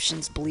ancient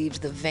Egyptians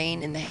believed the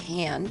vein in the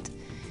hand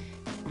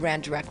ran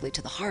directly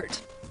to the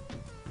heart.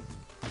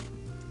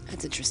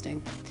 That's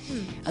interesting.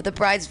 The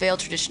bride's veil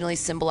traditionally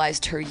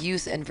symbolized her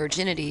youth and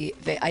virginity.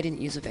 I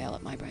didn't use a veil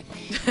at my bride.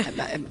 at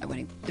my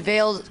wedding. The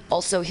veil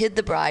also hid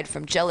the bride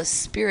from jealous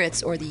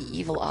spirits or the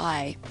evil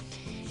eye.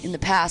 In the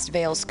past,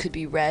 veils could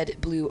be red,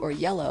 blue, or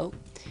yellow,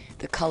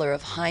 the color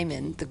of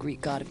Hymen, the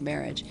Greek god of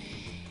marriage.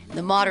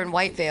 The modern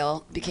white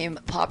veil became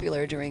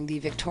popular during the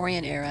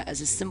Victorian era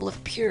as a symbol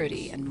of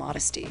purity and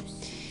modesty.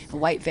 A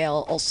white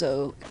veil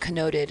also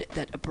connoted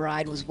that a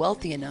bride was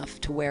wealthy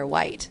enough to wear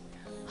white.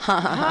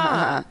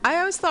 I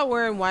always thought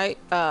wearing white,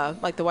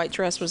 like the white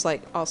dress, was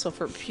like also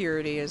for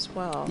purity as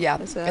well. Yeah,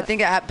 Is I that-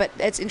 think, but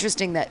it's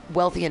interesting that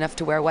wealthy enough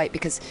to wear white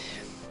because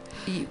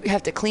you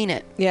have to clean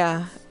it.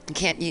 Yeah. You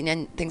can't,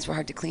 and things were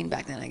hard to clean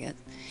back then, I guess.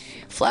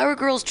 Flower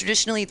girls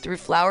traditionally threw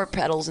flower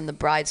petals in the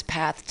bride's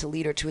path to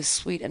lead her to a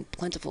sweet and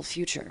plentiful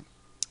future.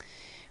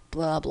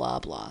 Blah, blah,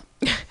 blah.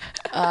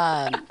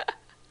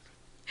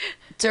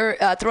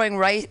 Throwing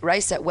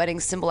rice at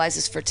weddings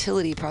symbolizes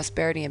fertility,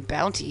 prosperity, and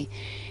bounty.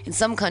 In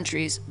some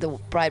countries, the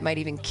bride might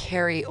even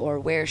carry or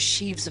wear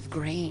sheaves of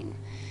grain.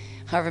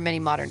 However, many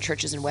modern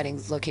churches and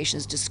wedding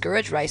locations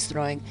discourage rice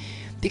throwing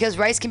because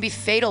rice can be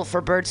fatal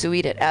for birds who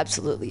eat it.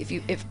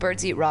 Absolutely. If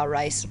birds eat raw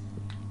rice,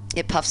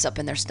 it puffs up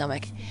in their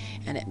stomach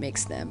and it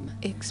makes them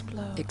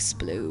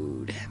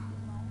explode.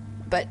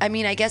 But I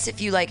mean, I guess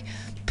if you like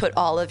put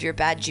all of your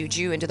bad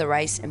juju into the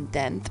rice and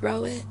then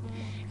throw it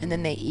and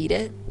then they eat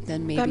it,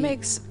 then maybe That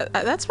makes.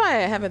 That's why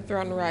I haven't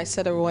thrown rice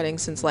at a wedding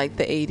since like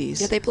the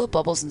 80s. Yeah, they blow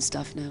bubbles and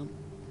stuff now.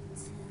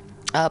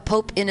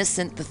 Pope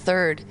Innocent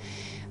III,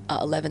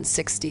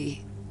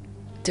 1160,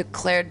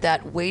 declared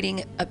that a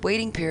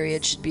waiting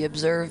period should be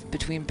observed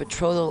between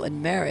betrothal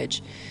and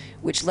marriage,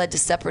 which led to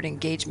separate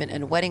engagement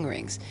and wedding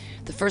rings.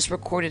 The first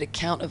recorded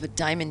account of a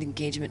diamond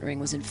engagement ring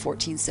was in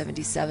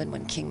 1477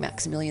 when King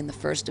Maximilian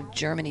I of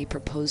Germany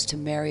proposed to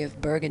Mary of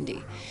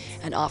Burgundy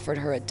and offered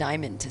her a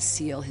diamond to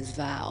seal his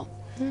vow.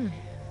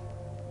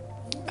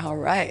 All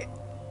right.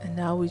 And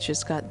now we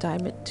just got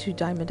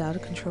diamond out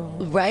of control.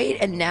 Right?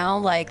 And now,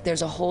 like,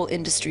 there's a whole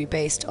industry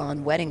based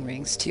on wedding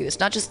rings, too. It's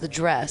not just the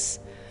dress.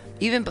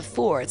 Even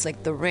before, it's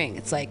like the ring.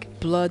 It's like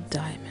Blood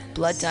diamonds.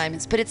 blood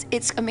diamonds. But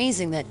it's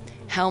amazing that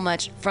how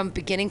much, from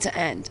beginning to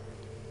end,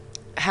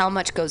 how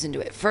much goes into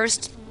it.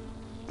 First,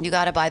 you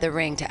got to buy the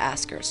ring to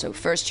ask her. So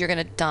first you're going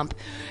to dump,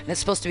 and it's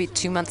supposed to be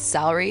 2 months'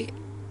 salary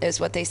is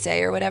what they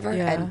say or whatever.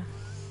 Yeah. And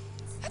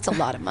that's a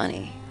lot of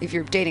money if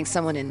you're dating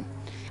someone in...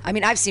 I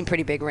mean, I've seen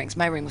pretty big rings.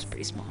 My ring was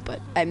pretty small, but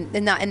and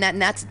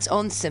that's its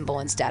own symbol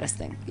and status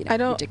thing. You know, I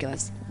don't-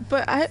 ridiculous.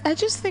 But I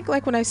just think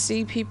like when I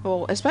see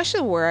people,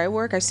 especially where I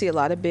work, I see a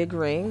lot of big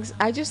rings.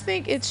 I just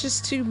think it's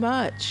just too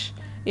much.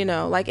 You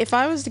know, like if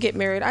I was to get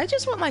married, I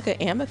just want like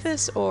an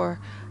amethyst or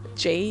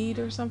jade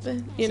or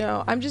something. You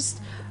know,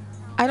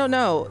 I don't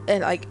know.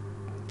 And like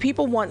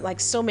people want like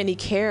so many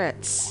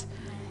carats,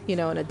 you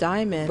know, and a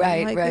diamond.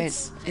 Right, Like, right.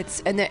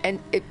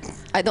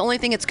 The only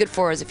thing it's good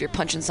for is if you're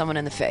punching someone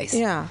in the face.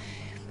 Yeah.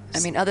 I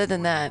mean, other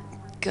than that,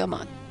 come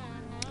on.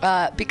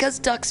 Because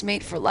ducks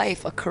mate for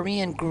life, a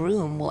Korean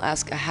groom will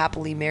ask a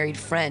happily married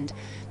friend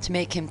to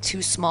make him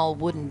 2 small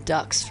wooden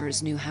ducks for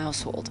his new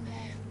household.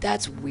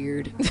 That's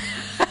weird.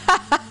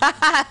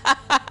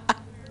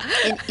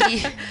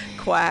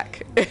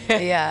 Quack.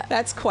 Yeah.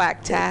 That's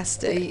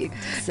quacktastic.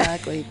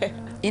 Exactly.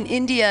 In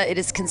India, it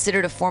is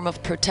considered a form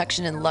of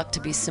protection and luck to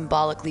be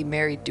symbolically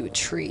married to a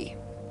tree.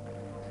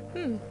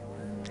 I'm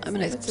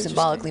going to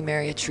symbolically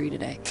marry a tree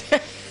today.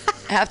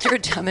 I'm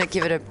going to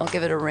give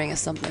it a ring of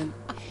something.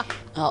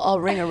 I'll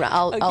ring around.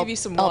 I'll give you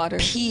some water.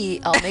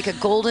 I'll make a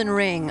golden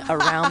ring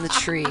around the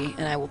tree,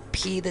 and I will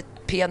pee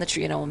on the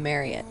tree, and I will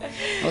marry it.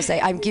 I will say,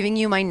 I'm giving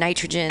you my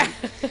nitrogen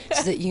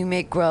so that you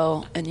may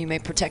grow and you may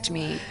protect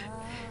me,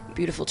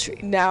 beautiful tree.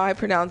 Now I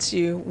pronounce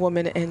you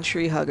woman and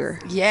tree hugger.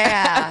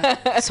 Yeah,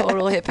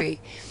 total hippie.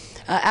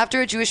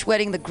 After a Jewish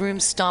wedding, the groom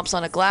stomps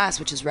on a glass,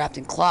 which is wrapped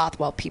in cloth,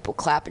 while people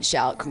clap and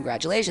shout,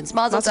 "Congratulations,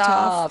 Mazel Mazel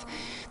tov." tov."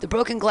 The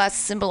broken glass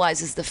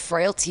symbolizes the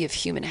frailty of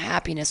human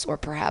happiness, or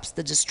perhaps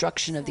the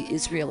destruction of the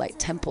Israelite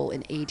temple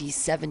in AD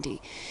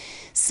 70.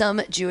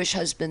 Some Jewish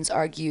husbands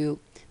argue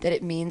that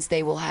it means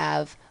they will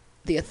have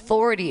the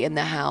authority in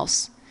the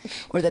house,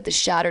 or that the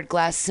shattered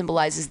glass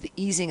symbolizes the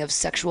easing of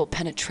sexual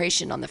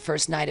penetration on the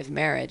first night of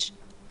marriage.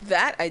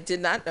 That I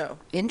did not know.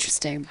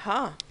 Interesting.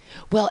 Huh.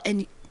 Well,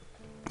 and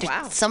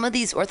Wow. some of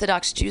these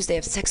Orthodox Jews, they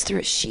have sex through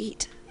a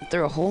sheet,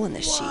 through a hole in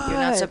the sheet. You're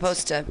not What?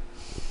 supposed to.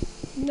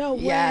 No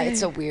way. Yeah,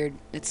 it's a weird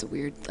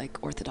like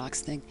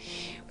Orthodox thing.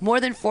 More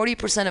than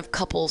 40% of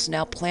couples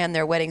now plan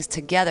their weddings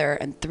together,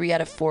 and 3 out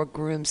of 4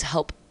 grooms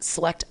help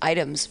select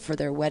items for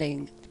their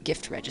wedding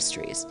gift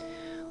registries.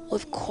 Well,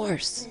 of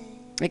course.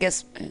 I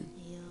guess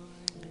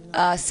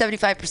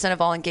 75%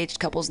 of all engaged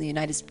couples in the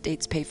United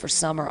States pay for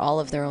some or all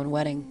of their own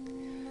wedding.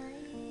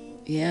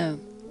 Yeah.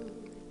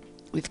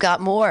 We've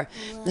got more.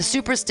 The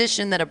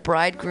superstition that a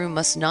bridegroom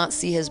must not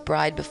see his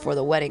bride before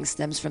the wedding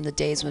stems from the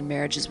days when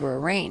marriages were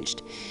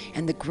arranged,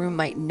 and the groom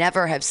might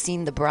never have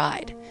seen the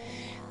bride.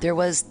 There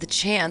was the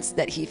chance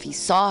that if he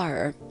saw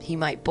her, he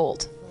might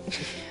bolt.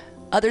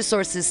 Other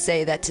sources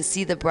say that to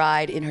see the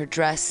bride in her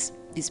dress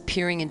is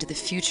peering into the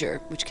future,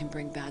 which can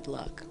bring bad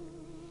luck.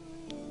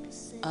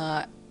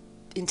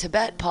 In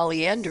Tibet,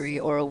 polyandry,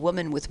 or a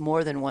woman with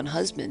more than one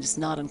husband, is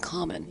not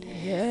uncommon.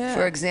 Yeah.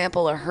 For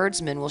example, a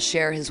herdsman will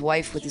share his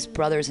wife with his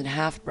brothers and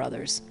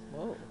half-brothers.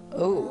 Whoa.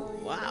 Oh,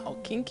 Wow.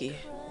 Kinky.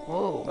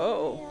 whoa.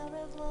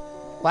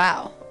 Oh.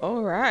 Wow.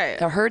 All right.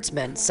 They're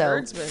herdsmen. So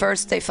Herdsmen.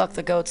 first they fuck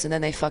the goats and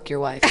then they fuck your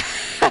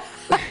wife.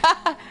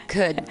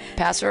 Good.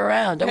 Pass her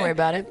around. Don't worry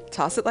about it.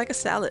 Toss it like a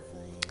salad.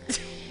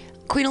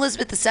 Queen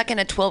Elizabeth II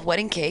had 12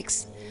 wedding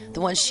cakes.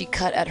 The one she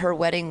cut at her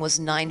wedding was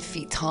 9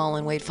 feet tall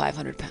and weighed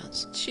 500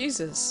 pounds.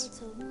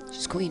 Jesus.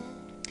 She's queen.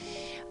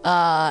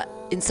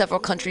 In several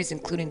countries,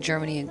 including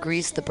Germany and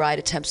Greece, the bride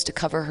attempts to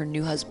cover her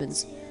new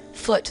husband's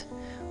foot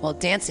while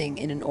dancing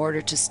in an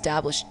order to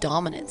establish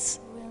dominance.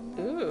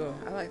 Ooh,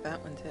 I like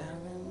that one too.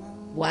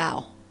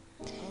 Wow.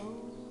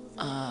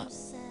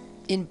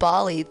 In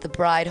Bali, the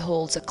bride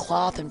holds a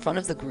cloth in front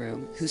of the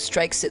groom, who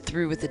strikes it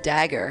through with a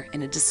dagger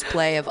in a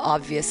display of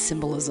obvious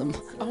symbolism.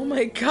 Oh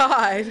my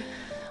God.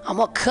 I'm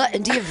gonna cut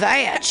into your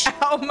vag.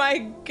 Oh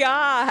my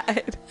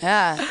God.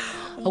 Yeah.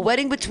 A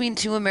wedding between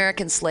two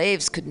American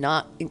slaves could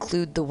not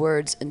include the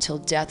words "until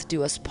death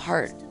do us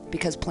part,"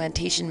 because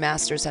plantation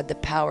masters had the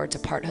power to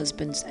part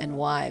husbands and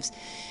wives.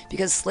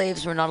 Because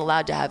slaves were not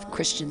allowed to have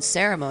Christian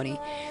ceremony,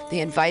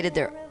 they invented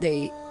their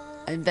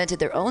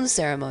own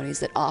ceremonies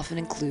that often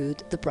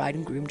include the bride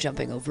and groom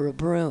jumping over a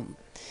broom.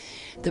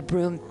 The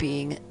broom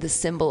being the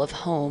symbol of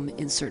home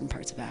in certain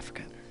parts of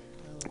Africa.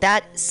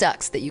 That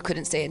sucks that you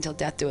couldn't say "until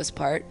death do us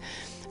part,"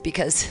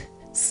 because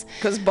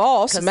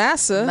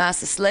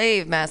massa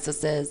slave, massa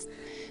says,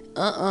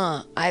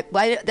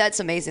 that's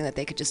amazing that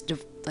they could just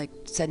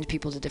send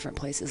people to different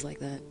places like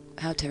that.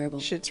 How terrible.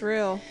 Shit's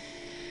real.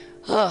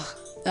 Ugh.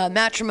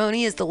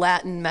 Matrimony is the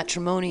Latin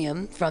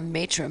matrimonium, from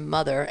matrum,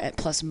 mother,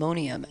 plus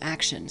monium,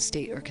 action,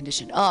 state, or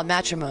condition.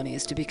 Matrimony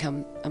is to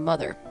become a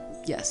mother.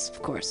 Yes,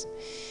 of course.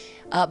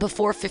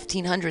 Before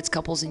 1500s,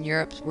 couples in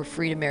Europe were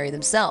free to marry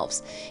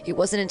themselves. It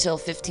wasn't until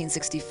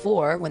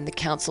 1564, when the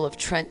Council of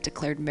Trent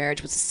declared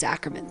marriage was a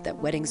sacrament, that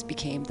weddings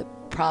became the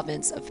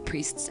province of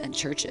priests and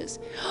churches.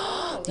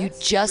 You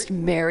just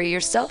marry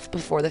yourself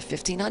before the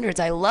 1500s.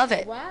 I love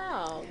it.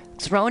 Wow.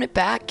 Throwing it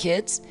back,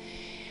 kids.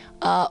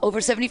 Over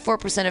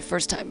 74% of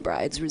first-time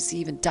brides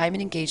receive a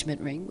diamond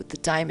engagement ring, with the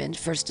diamond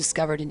first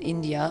discovered in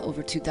India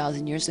over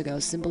 2,000 years ago,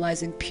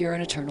 symbolizing pure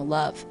and eternal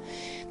love.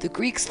 The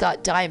Greeks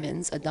thought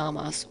diamonds,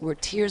 adamas, were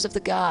tears of the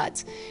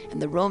gods, and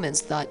the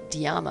Romans thought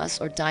diamas,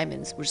 or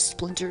diamonds, were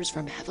splinters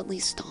from heavenly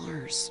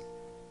stars.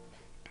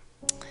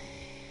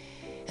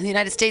 In the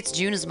United States,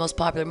 June is the most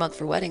popular month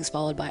for weddings,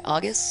 followed by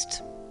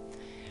August.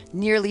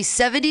 Nearly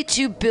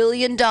 $72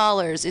 billion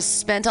is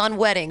spent on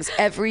weddings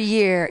every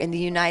year in the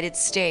United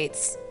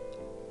States.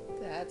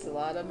 That's a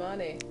lot of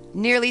money.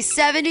 Nearly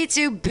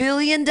 $72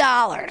 billion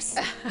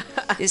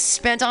is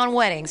spent on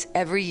weddings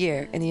every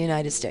year in the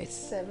United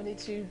States.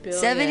 $72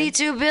 billion.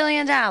 $72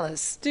 billion.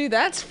 Dude,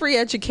 that's free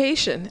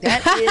education.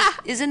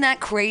 Isn't that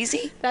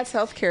crazy? That's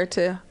healthcare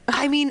too.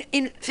 I mean,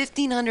 in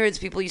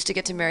 1500s, people used to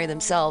get to marry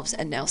themselves,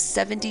 and now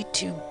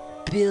 $72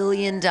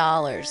 billion.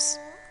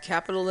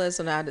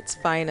 Capitalism at its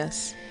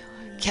finest.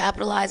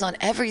 Capitalize on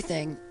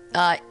everything.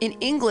 In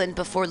England,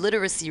 before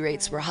literacy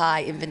rates were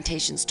high,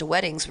 invitations to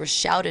weddings were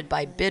shouted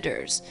by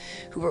bidders,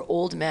 who were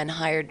old men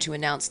hired to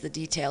announce the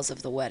details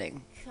of the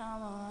wedding.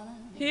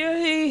 Hear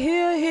ye,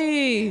 hear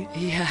ye.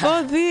 Yeah.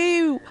 For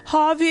thee,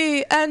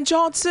 Harvey and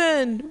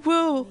Johnson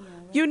will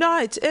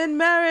unite in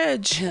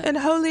marriage and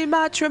holy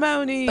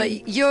matrimony.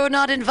 But you're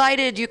not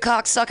invited, you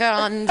cocksucker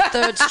on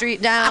 3rd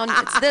Street down.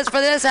 It's this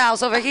for this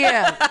house over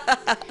here.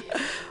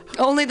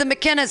 Only the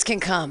McKennas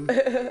can come.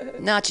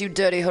 Not you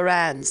dirty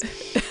Harans.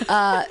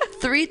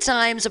 3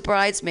 times a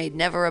bridesmaid,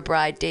 never a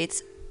bride,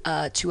 dates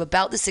to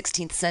about the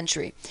 16th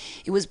century.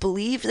 It was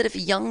believed that if a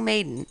young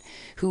maiden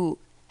who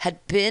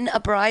had been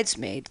a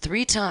bridesmaid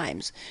 3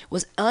 times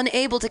was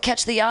unable to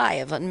catch the eye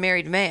of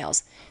unmarried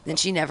males, then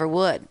she never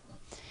would.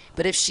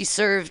 But if she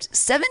served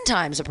 7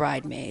 times a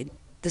bridesmaid,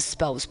 the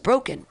spell was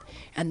broken,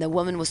 and the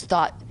woman was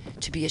thought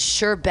to be a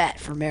sure bet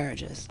for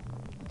marriages.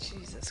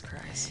 Jesus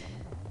Christ.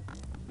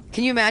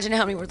 Can you imagine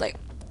how many were like,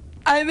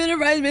 I've been a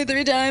bridesmaid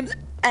 3 times,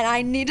 and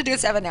I need to do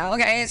 7 now,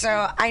 okay?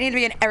 So I need to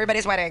be in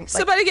everybody's wedding. Like,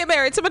 Somebody get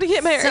married. Somebody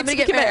get married. Somebody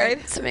get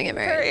married. Somebody get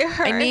married.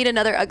 Hurry. I need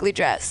another ugly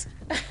dress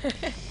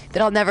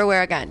that I'll never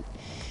wear again.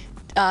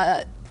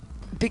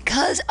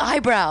 Because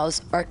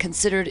eyebrows are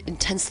considered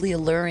intensely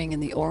alluring in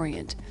the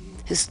Orient,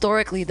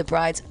 historically the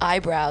bride's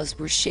eyebrows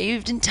were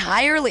shaved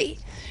entirely,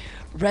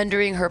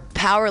 rendering her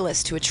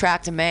powerless to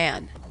attract a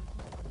man.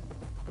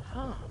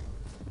 Huh.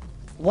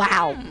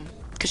 Wow.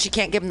 Because she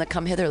can't give him the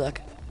come hither look.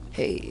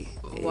 Hey.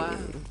 Wow.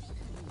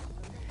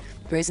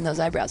 Raising those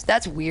eyebrows.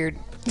 That's weird.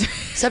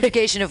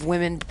 Subjugation of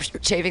women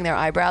shaving their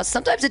eyebrows.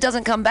 Sometimes it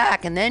doesn't come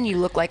back, and then you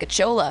look like a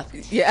chola.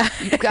 Yeah.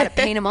 You've got to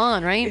paint them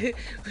on, right?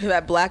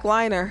 That black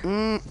liner.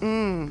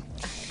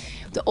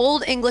 The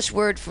Old English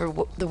word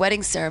for the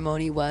wedding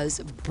ceremony was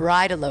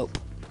bridalope,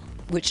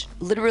 which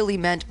literally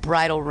meant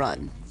bridal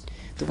run.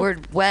 The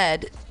word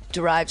wed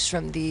derives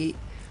from the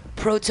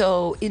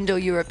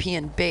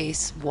Proto-Indo-European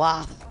base,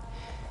 wath,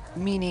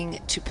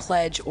 meaning to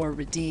pledge or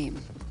redeem.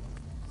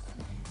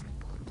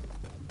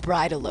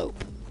 Bridalope.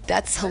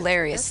 That's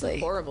hilariously.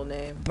 That's a horrible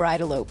name.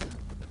 Bridalope.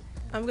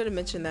 I'm going to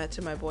mention that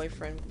to my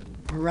boyfriend.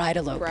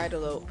 Bridalope.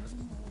 Bridalope.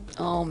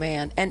 Oh,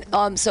 man. And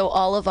so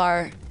all of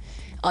our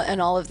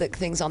And all of the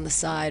things on the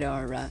side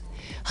are,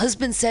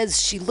 husband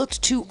says she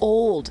looked too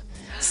old.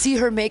 See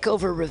her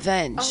makeover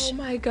revenge. Oh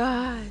my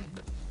God.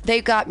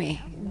 They got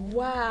me.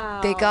 Wow.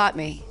 They got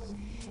me.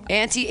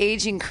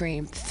 Anti-aging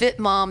cream. Fit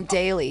mom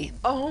daily.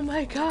 Oh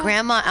my God.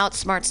 Grandma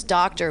outsmarts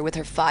doctor with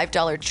her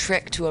 $5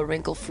 trick to a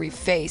wrinkle-free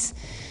face.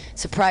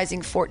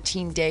 Surprising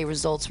 14-day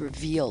results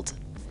revealed.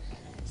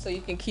 So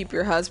you can keep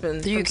your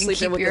husband You from can sleeping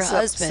keep with your the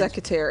husband.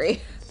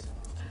 secretary.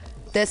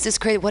 That's just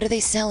crazy. What are they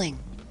selling?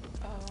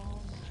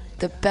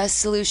 The best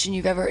solution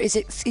you've ever. Is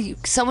it?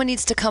 Someone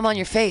needs to come on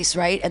your face,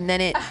 right? And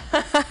then it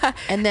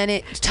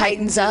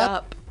tightens it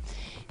up.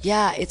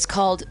 Yeah, it's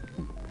called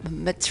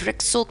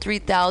Matrixyl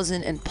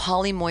 3000 and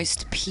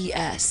Polymoist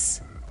PS.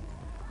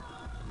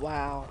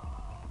 Wow.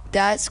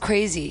 That's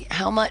crazy.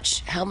 How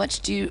much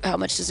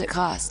does it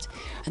cost?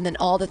 And then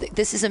all the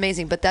this is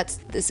amazing, but this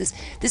is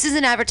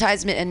an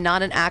advertisement and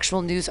not an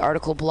actual news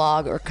article,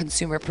 blog, or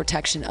consumer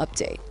protection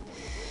update.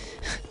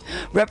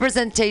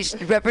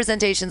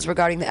 Representations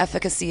regarding the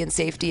efficacy and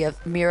safety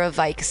of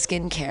Miravike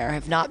skincare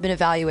have not been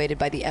evaluated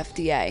by the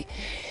FDA.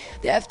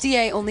 The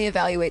FDA only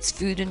evaluates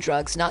food and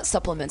drugs, not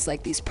supplements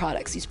like these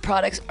products. These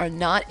products are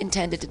not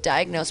intended to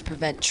diagnose,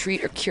 prevent,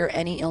 treat, or cure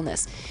any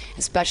illness,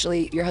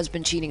 especially your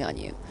husband cheating on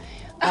you.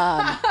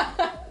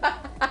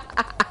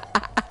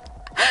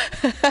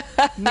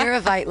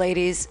 Miravite,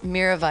 ladies,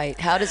 Miravite.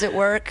 How does it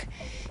work?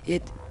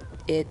 It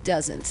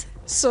doesn't.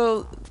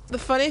 So the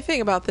funny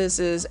thing about this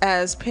is,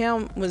 as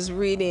Pam was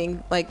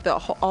reading, like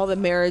all the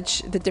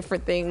marriage, the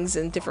different things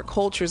and different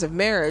cultures of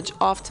marriage,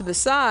 off to the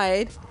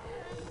side,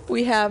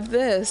 we have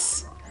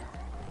this.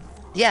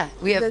 Yeah,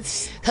 we have.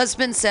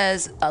 Husband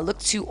says, "Look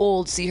too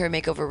old. See her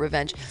makeover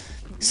revenge."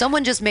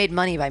 Someone just made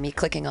money by me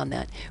clicking on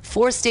that.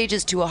 4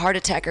 stages to a heart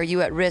attack are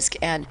you at risk,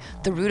 and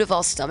the root of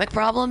all stomach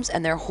problems,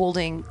 and they're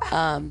holding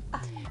a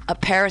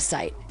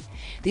parasite.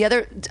 The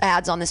other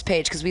ads on this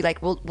page, because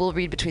we'll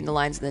read between the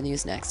lines of the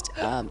news next.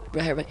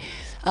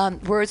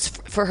 Words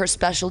for her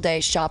special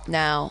day, shop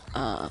now,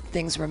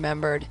 things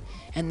remembered,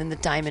 and then the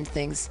diamond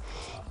things.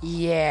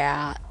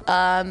 Yeah.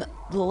 Let's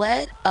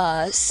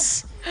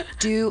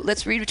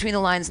read between the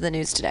lines of the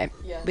news today.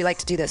 Yes. We like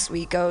to do this.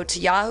 We go to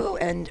Yahoo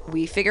and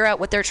we figure out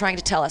what they're trying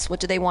to tell us. What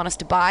do they want us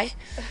to buy?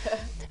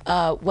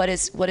 What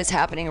is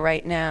happening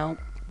right now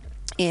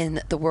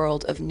in the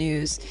world of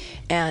news?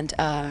 And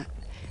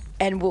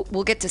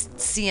we'll get to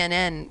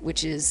CNN,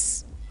 which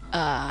is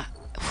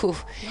we'll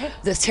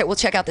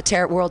check out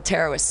the world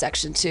terrorist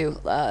section too.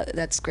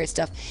 That's great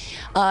stuff.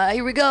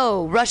 Here we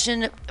go.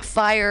 Russian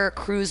fire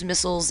cruise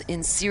missiles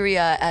in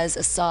Syria as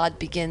Assad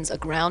begins a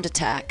ground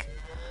attack.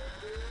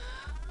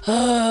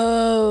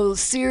 Oh,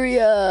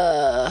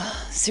 Syria.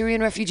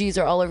 Syrian refugees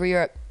are all over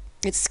Europe.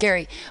 It's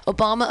scary.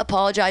 Obama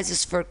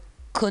apologizes for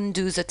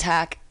Kunduz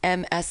attack.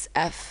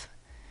 MSF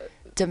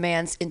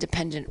demands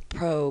independent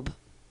probe.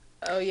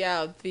 Oh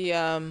yeah,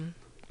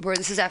 where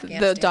this is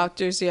Afghanistan.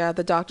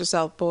 The doctors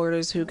south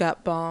borders who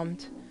got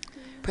bombed.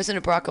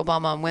 President Barack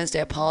Obama on Wednesday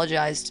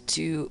apologized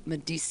to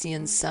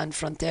Medicine Sans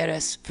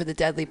Fronteras for the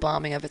deadly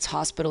bombing of its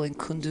hospital in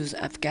Kunduz,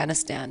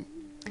 Afghanistan.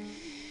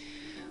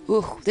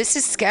 Ooh, this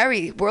is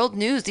scary. World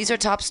news. These are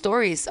top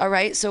stories. All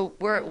right, so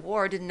we're at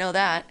war. Didn't know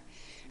that.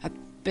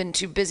 I've been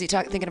too busy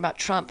thinking about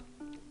Trump.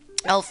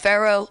 El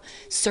Faro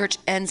search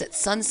ends at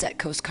sunset,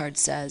 Coast Guard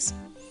says.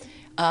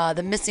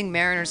 The missing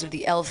mariners of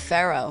the El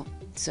Faro.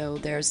 So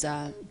there's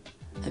a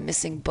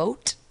missing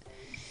boat.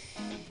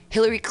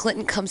 Hillary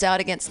Clinton comes out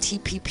against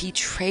TPP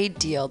trade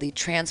deal, the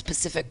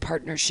Trans-Pacific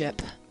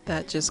Partnership.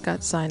 That just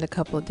got signed a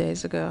couple of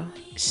days ago.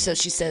 So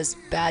she says,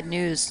 bad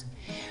news.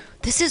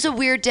 This is a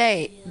weird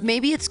day.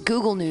 Maybe it's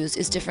Google News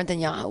is different than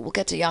Yahoo. We'll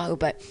get to Yahoo,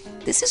 but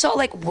this is all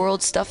like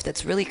world stuff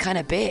that's really kind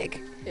of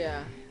big.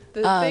 Yeah.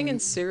 The thing in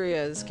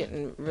Syria is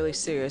getting really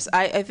serious.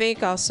 I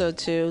think also,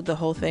 too, the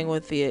whole thing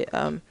with the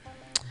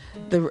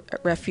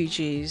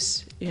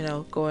refugees,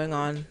 going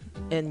on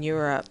in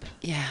Europe.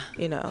 Yeah.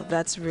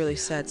 That's a really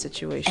sad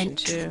situation, and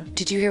too.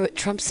 Did you hear what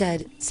Trump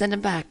said? Send him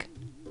back.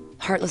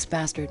 Heartless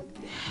bastard.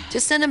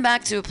 Just send him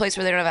back to a place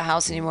where they don't have a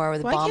house anymore, where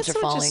the bombs are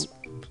falling.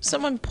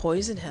 Someone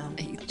poisoned him.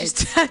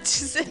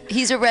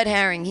 He's a red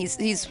herring.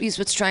 He's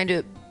what's trying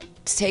to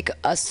take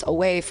us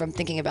away from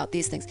thinking about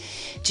these things.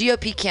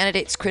 GOP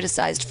candidates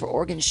criticized for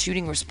Oregon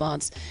shooting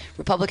response.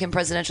 Republican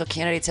presidential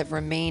candidates have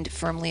remained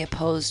firmly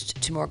opposed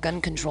to more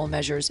gun control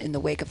measures in the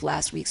wake of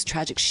last week's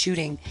tragic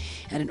shooting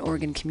at an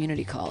Oregon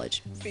community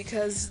college.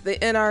 Because the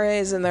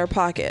NRA is in their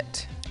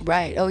pocket.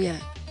 Right. Oh,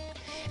 yeah.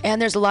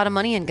 And there's a lot of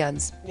money in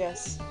guns.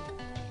 Yes.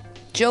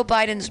 Joe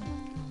Biden's...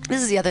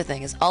 This is the other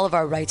thing, is all of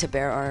our right to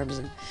bear arms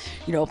and,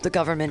 if the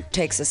government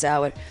takes us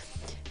out...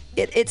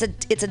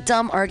 It's a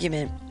dumb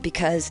argument,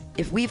 because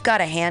if we've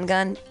got a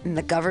handgun and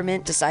the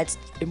government decides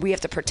we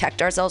have to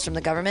protect ourselves from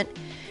the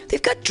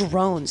They've got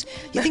drones.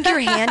 You think your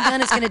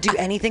handgun is going to do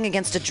anything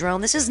against a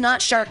drone? This is not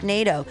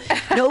Sharknado.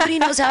 Nobody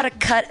knows how to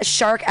cut a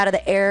shark out of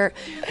the air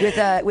with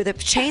a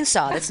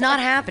chainsaw. That's not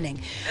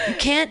happening. You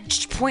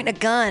can't point a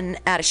gun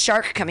at a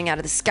shark coming out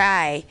of the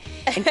sky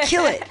and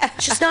kill it.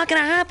 It's just not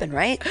going to happen,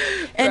 right?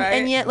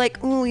 And yet,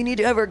 like, ooh, we need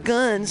to have our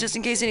guns just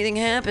in case anything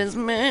happens.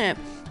 Meh.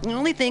 The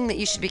only thing that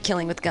you should be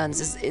killing with guns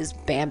is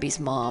Bambi's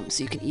mom,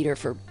 so you can eat her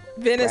for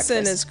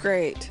Venison breakfast. is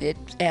great.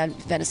 And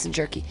venison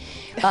jerky.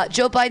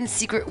 Joe Biden's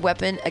secret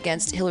weapon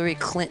against Hillary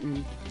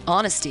Clinton: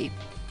 honesty.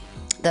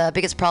 The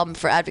biggest problem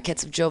for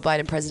advocates of Joe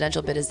Biden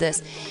presidential bid is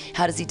this: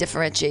 how does he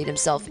differentiate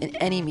himself in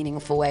any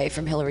meaningful way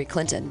from Hillary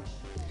Clinton?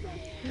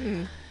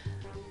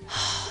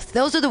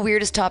 Those are the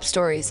weirdest top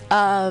stories.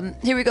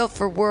 Here we go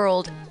for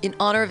world. In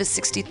honor of his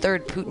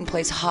 63rd, Putin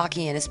plays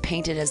hockey and is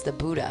painted as the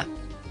Buddha.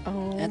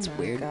 Oh, that's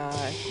weird.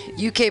 God.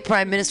 UK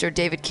Prime Minister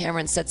David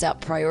Cameron sets out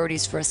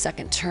priorities for a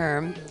second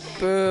term.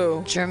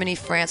 Boo. Germany,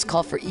 France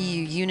call for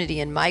EU unity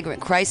in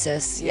migrant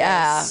crisis.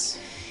 Yes.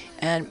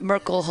 Yeah. And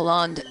Merkel,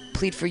 Hollande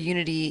plead for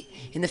unity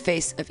in the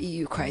face of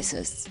EU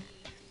crisis.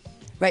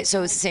 Right,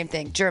 so it's the same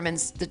thing.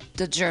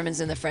 The Germans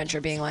and the French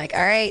are being like,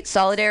 all right,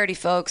 solidarity,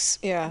 folks.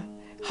 Yeah.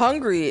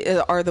 Hungary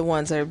are the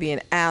ones that are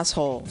being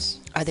assholes.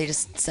 Are they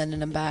just sending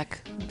them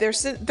back?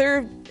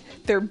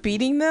 They're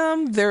beating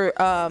them. They're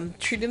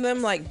treating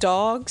them like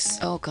dogs.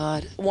 Oh,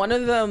 God. One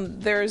of them,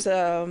 there's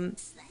a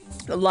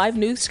live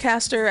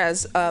newscaster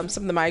as some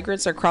of the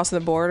migrants are crossing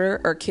the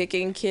border are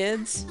kicking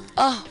kids.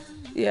 Oh.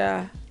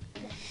 Yeah.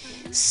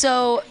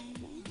 So.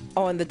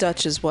 Oh, and the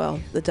Dutch as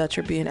well. The Dutch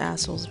are being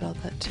assholes about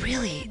that too.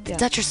 Really? The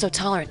Dutch are so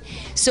tolerant.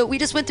 So we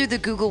just went through the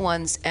Google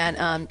ones,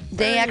 and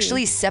they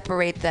actually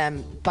separate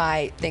them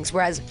by things,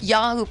 whereas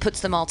Yahoo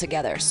puts them all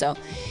together. So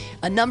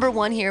number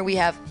one here, we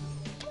have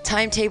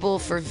timetable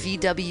for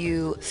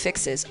VW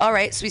fixes. All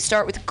right, so we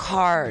start with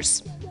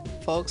cars.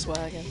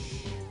 Volkswagen.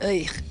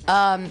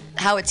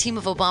 How a team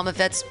of Obama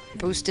vets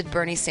boosted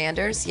Bernie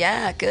Sanders.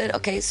 Yeah, good.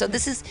 Okay, so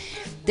this is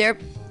their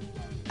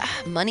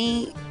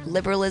money,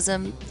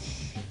 liberalism,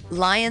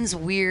 Lions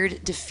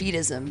weird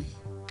defeatism.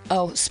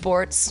 Oh,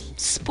 sports.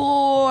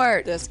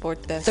 Sport. The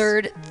sport.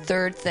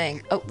 Third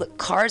thing. Oh, look,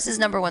 cars is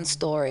number one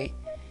story.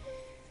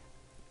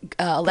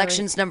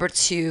 Elections number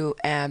two,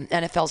 and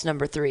NFL's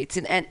number three.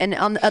 And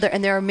on the other,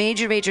 and there are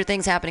major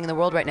things happening in the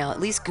world right now. At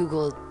least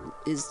Google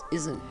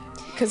isn't.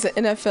 Because the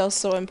NFL's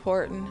so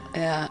important.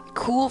 Yeah.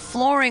 Cool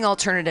flooring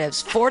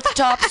alternatives. Fourth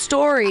top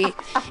story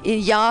in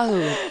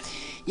Yahoo.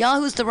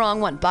 Yahoo's the wrong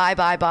one. Bye.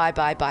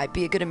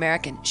 Be a good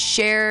American.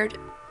 Shared.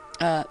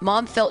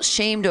 Mom felt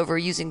shamed over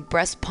using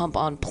breast pump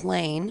on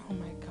plane. Oh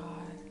my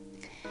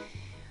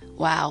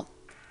God.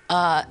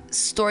 Wow.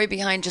 Story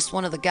behind just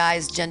one of the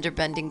guys'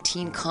 gender-bending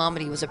teen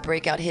comedy was a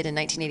breakout hit in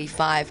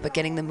 1985, but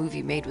getting the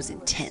movie made was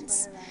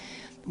intense.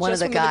 One of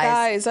the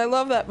guys. I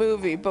love that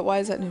movie, but why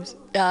is that news?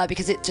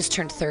 Because it just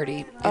turned 30.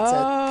 It's the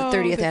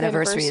 30th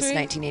anniversary is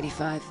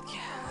 1985.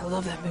 Yeah, I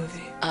love that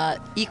movie.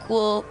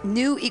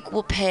 New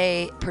equal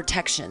pay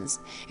protections.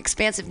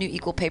 Expansive new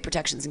equal pay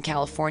protections in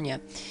California.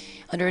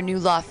 Under a new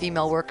law,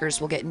 female workers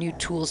will get new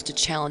tools to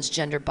challenge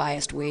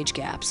gender-biased wage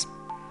gaps.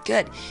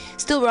 Good.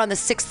 Still, we're on the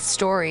seventh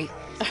story.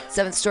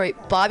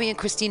 Bobby and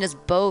Christina's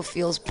beau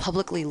feels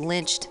publicly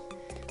lynched.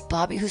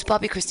 Who's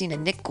Bobby Christina?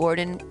 Nick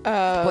Gordon,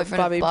 boyfriend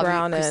Bobby of Bobby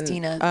Brown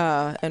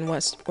Christina. and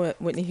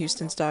Whitney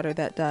Houston's daughter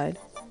that died.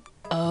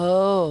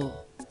 Oh.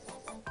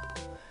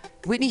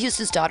 Whitney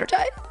Houston's daughter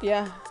died?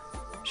 Yeah.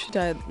 She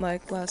died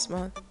like last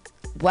month.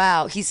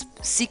 Wow. He's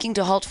seeking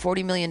to halt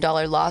 $40 million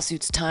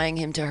lawsuits tying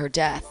him to her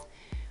death.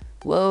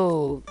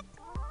 Whoa.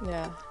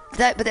 Yeah.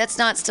 But that's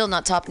still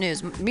not top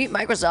news. Meet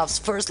Microsoft's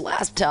first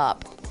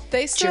laptop.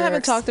 They still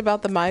haven't talked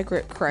about the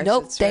migrant crisis.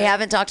 Nope, they right?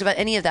 haven't talked about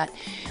any of that.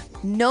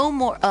 No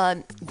more.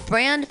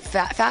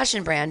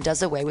 Fashion brand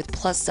does away with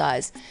plus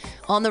size.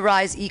 On the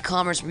rise,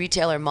 e-commerce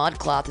retailer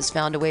ModCloth has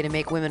found a way to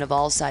make women of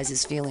all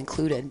sizes feel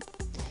included.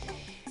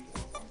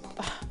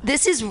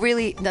 This is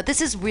really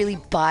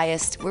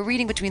biased. We're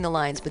reading between the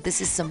lines, but this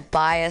is some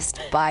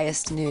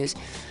biased news.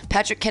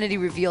 Patrick Kennedy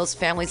reveals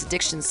family's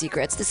addiction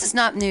secrets. This is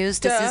not news.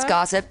 This is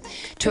gossip.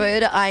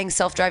 Toyota eyeing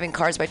self-driving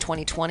cars by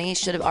 2020.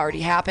 Should have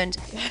already happened.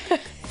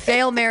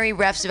 Fail Mary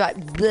refs about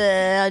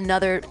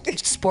another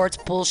sports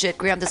bullshit.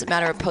 Graham doesn't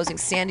matter opposing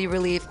Sandy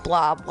relief.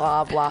 Blah,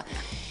 blah, blah.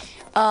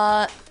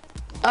 All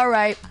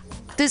right.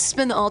 This has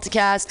been the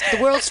Alta-Cast.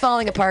 The world's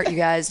falling apart, you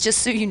guys.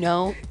 Just so you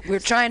know, we're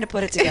trying to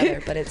put it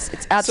together, but it's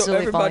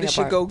absolutely falling apart.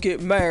 So everybody should go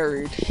get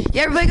married.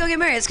 Yeah, everybody go get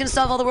married. It's going to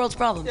solve all the world's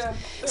problems. Yeah.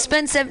 It's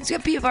going to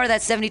be a part of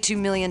that $72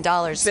 million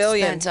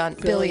spent on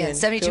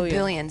 $72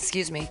 billion,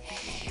 excuse me,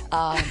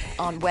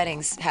 on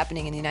weddings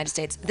happening in the United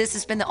States. This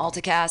has been the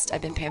Alta-Cast.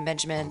 I've been Pam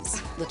Benjamin,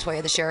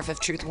 LaToya, the sheriff of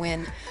Truth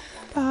Win.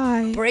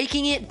 Bye.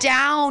 Breaking it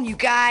down, you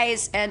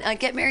guys, and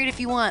get married if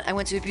you want. I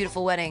went to a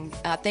beautiful wedding.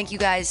 Thank you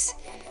guys.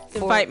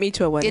 Invite me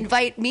to a wedding.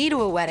 Invite me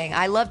to a wedding.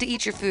 I love to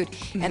eat your food.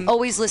 Mm-hmm. And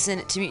always listen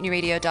to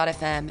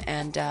MutinyRadio.fm.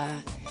 And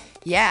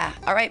yeah.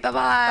 All right.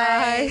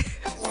 Bye-bye.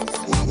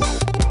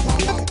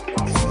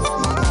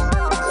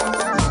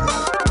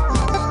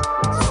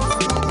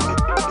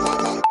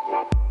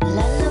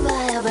 Lullaby.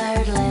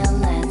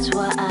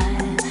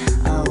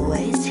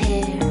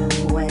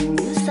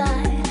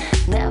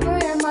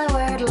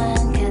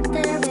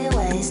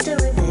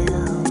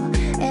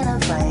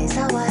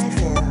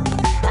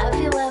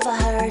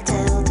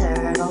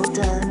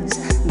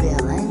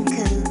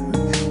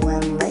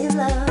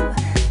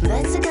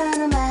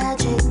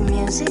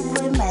 music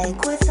we make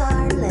with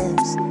our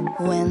lips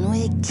when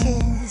we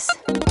kiss.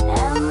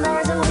 And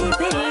there's a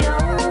weepy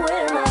old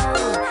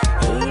willow,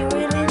 he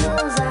really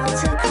knows how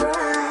to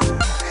cry.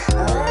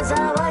 That's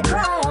how I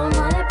cry on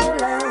my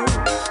pillow.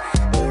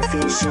 If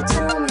you should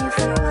tell me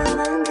farewell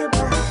and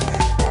goodbye,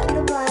 then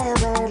goodbye a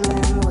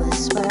birdland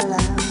whisper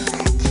loud.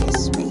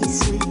 Kiss me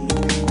sweet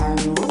and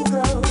we'll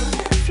go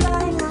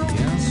fly like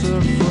The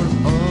answer for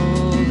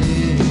all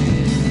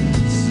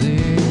these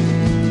things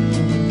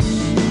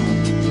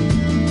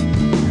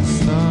and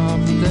stop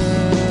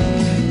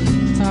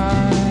the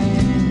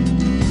time.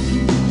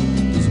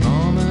 This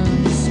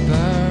moment is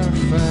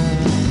perfect.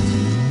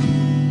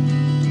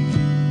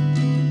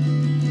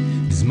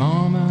 This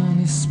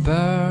moment is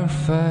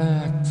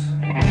perfect.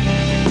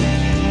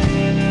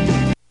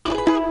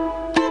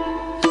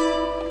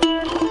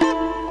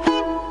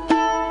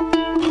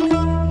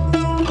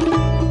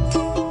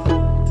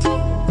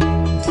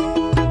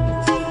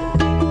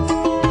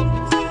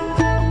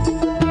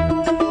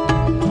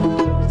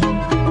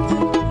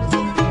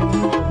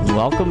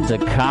 Welcome to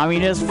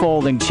Communist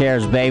Folding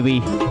Chairs, baby.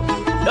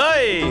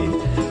 Hey!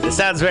 It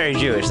sounds very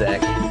Jewish,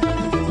 Zach.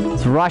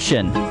 It's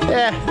Russian.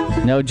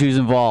 Yeah. No Jews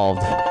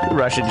involved.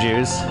 Russian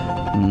Jews.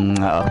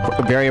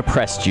 Very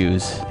oppressed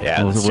Jews.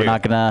 Yeah, that's We're true.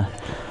 not gonna.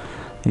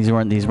 These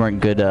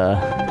weren't good.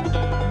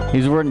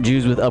 These weren't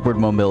Jews with upward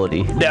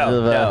mobility.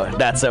 No,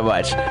 not so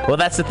much. Well,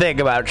 that's the thing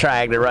about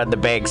trying to run the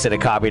banks in a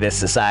communist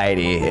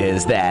society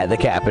is that the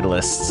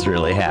capitalists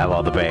really have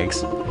all the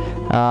banks.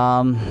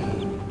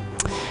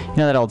 You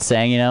know that old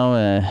saying,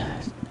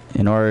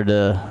 in order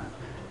to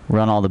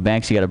run all the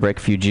banks, you got to break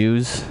a few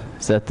Jews.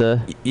 Is that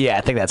the? Yeah,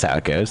 I think that's how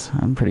it goes.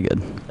 I'm pretty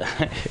good.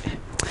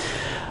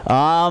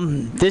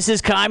 This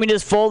is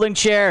Communist Folding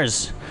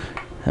Chairs.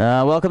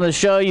 Welcome to the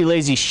show, you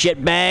lazy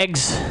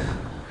shitbags.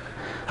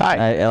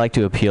 Hi. I like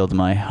to appeal to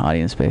my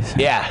audience base.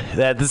 Yeah,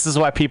 this is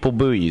why people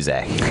boo you,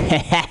 Zach.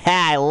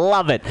 I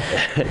love it.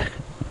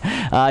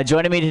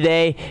 Joining me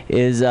today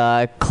is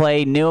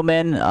Clay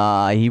Newman.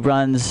 He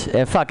runs.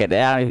 Fuck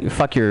it.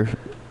 Fuck your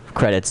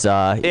credits.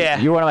 Yeah.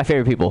 You're one of my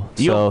favorite people,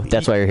 so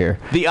that's why you're here.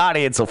 The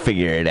audience will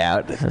figure it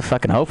out.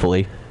 Fucking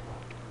hopefully.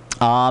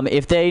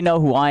 If they know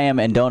who I am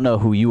and don't know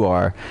who you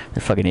are,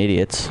 they're fucking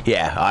idiots.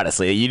 Yeah,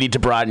 honestly, you need to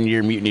broaden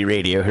your Mutiny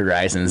Radio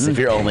horizons if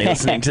you're only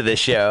listening to this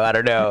show. I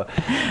don't know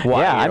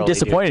why. Yeah, I'm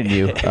disappointed in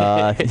you.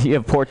 You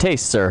have poor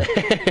taste, sir,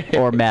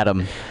 or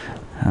madam.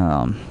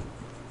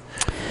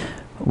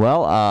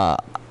 Well,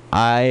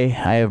 I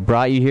have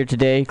brought you here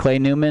today, Clay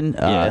Newman,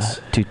 Yes.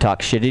 to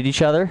talk shit at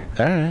each other.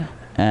 All right.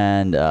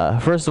 And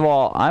first of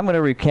all, I'm going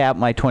to recap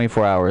my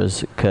 24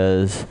 hours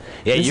because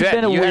this has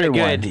been a weird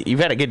one.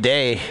 You've had a good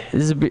day.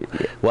 This is A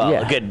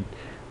good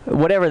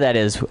whatever that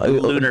is.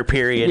 lunar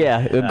period. Yeah,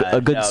 a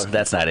good no,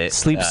 that's not it.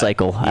 sleep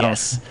cycle.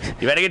 Yes.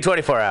 You've had a good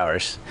 24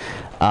 hours.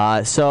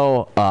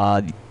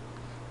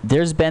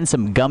 There's been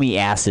some gummy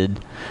acid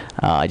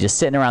just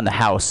sitting around the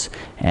house,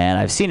 and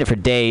I've seen it for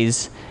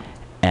days.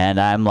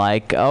 And I'm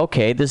like,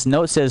 okay, this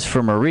note says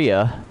for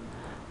Maria,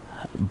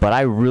 but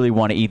I really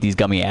want to eat these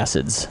gummy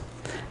acids.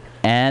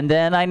 And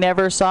then I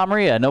never saw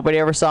Maria. Nobody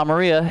ever saw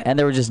Maria, and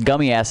there were just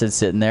gummy acids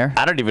sitting there.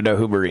 I don't even know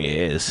who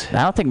Maria is.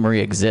 I don't think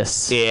Maria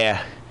exists.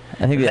 Yeah.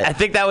 I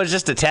think that was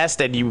just a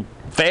test, and you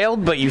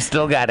failed, but you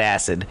still got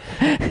acid.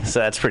 So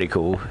that's pretty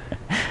cool.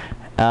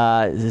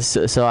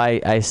 So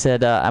I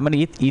said, I'm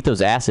going to eat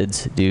those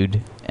acids,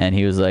 dude. And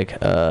he was like,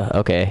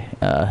 okay,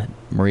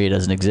 Maria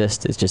doesn't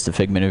exist. It's just a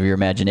figment of your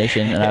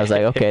imagination. And I was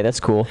like, okay, that's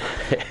cool.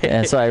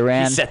 And so I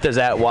ran. You set those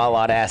out while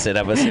on acid,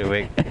 I'm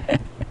assuming.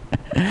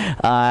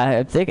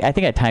 I think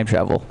I time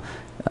travel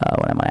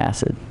when I'm on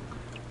acid.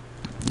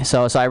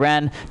 So I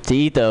ran to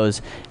eat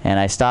those, and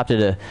I stopped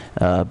at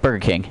a Burger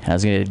King. I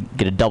was going to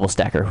get a double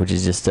stacker, which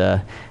is just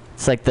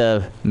it's like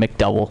the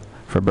McDouble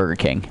for Burger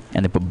King,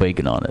 and they put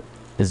bacon on it.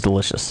 It's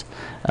delicious.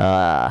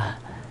 I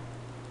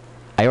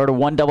order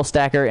one double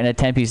stacker and a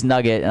 10-piece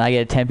nugget, and I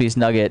get a 10-piece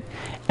nugget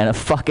and a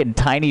fucking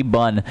tiny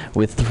bun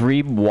with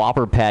 3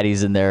 Whopper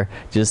patties in there,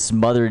 just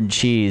smothered in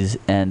cheese,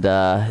 and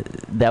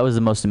that was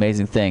the most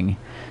amazing thing.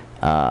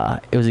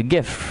 It was a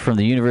gift from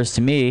the universe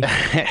to me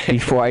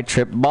before I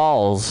tripped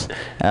balls.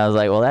 And I was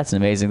like, well, that's an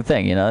amazing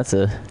thing. That's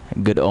a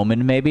good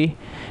omen, maybe.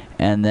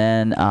 And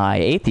then I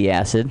ate the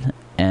acid,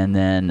 and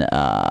then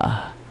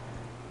I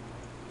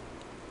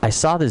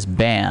saw this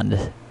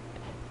band.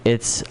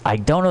 I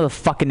don't know the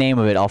fucking name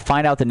of it. I'll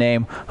find out the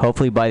name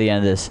hopefully by the end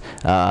of this.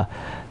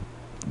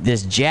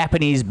 This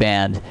Japanese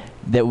band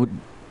it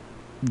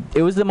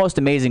was the most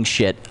amazing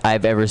shit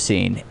I've ever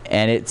seen,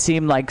 and it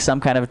seemed like some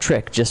kind of a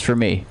trick just for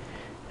me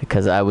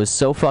because I was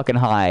so fucking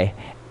high.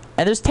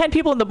 And there's 10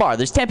 people in the bar.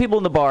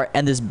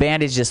 And this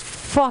band is just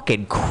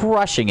fucking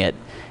crushing it.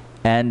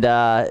 And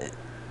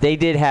they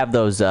did have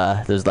those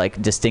like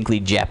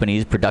distinctly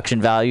Japanese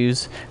production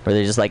values where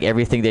they just like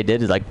everything they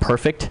did is like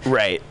perfect.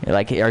 Right.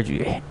 Like,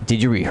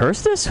 did you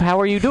rehearse this?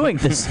 How are you doing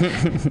this?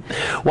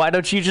 Why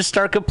don't you just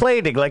start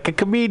complaining like a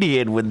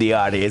comedian when the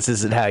audience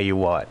isn't how you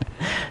want?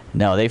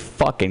 No, they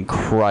fucking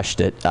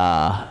crushed it.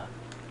 I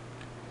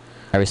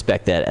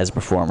respect that as a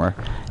performer.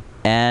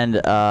 and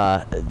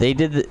they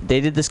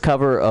did this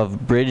cover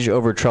of Bridge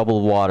Over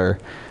Troubled Water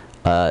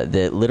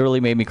that literally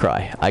made me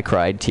cry. I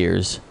cried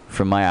tears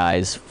from my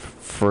eyes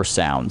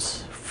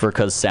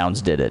because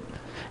sounds did it.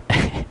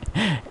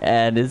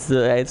 And it's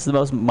the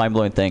most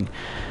mind-blowing thing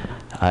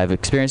I've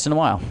experienced in a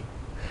while.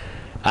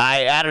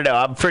 I don't know.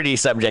 I'm pretty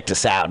subject to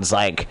sounds.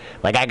 Like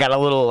I got a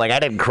little, I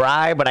didn't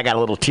cry, but I got a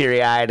little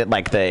teary-eyed at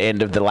the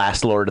end of the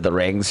last Lord of the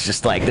Rings.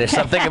 Just there's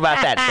something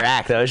about that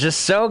track that was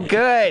just so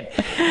good.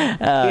 He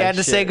had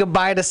to say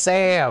goodbye to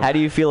Sam. How do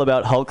you feel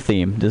about Hulk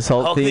theme? Does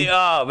Hulk theme?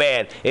 Oh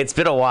man, it's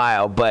been a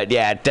while, but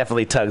yeah, it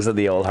definitely tugs on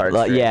the old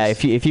heartstrings. Yeah,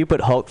 if you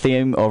put Hulk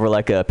theme over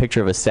a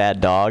picture of a sad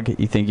dog,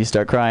 you think you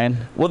start crying?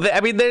 Well,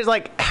 there's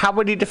how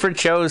many different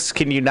shows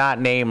can you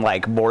not name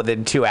more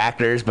than 2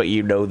 actors, but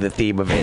you know the theme of it?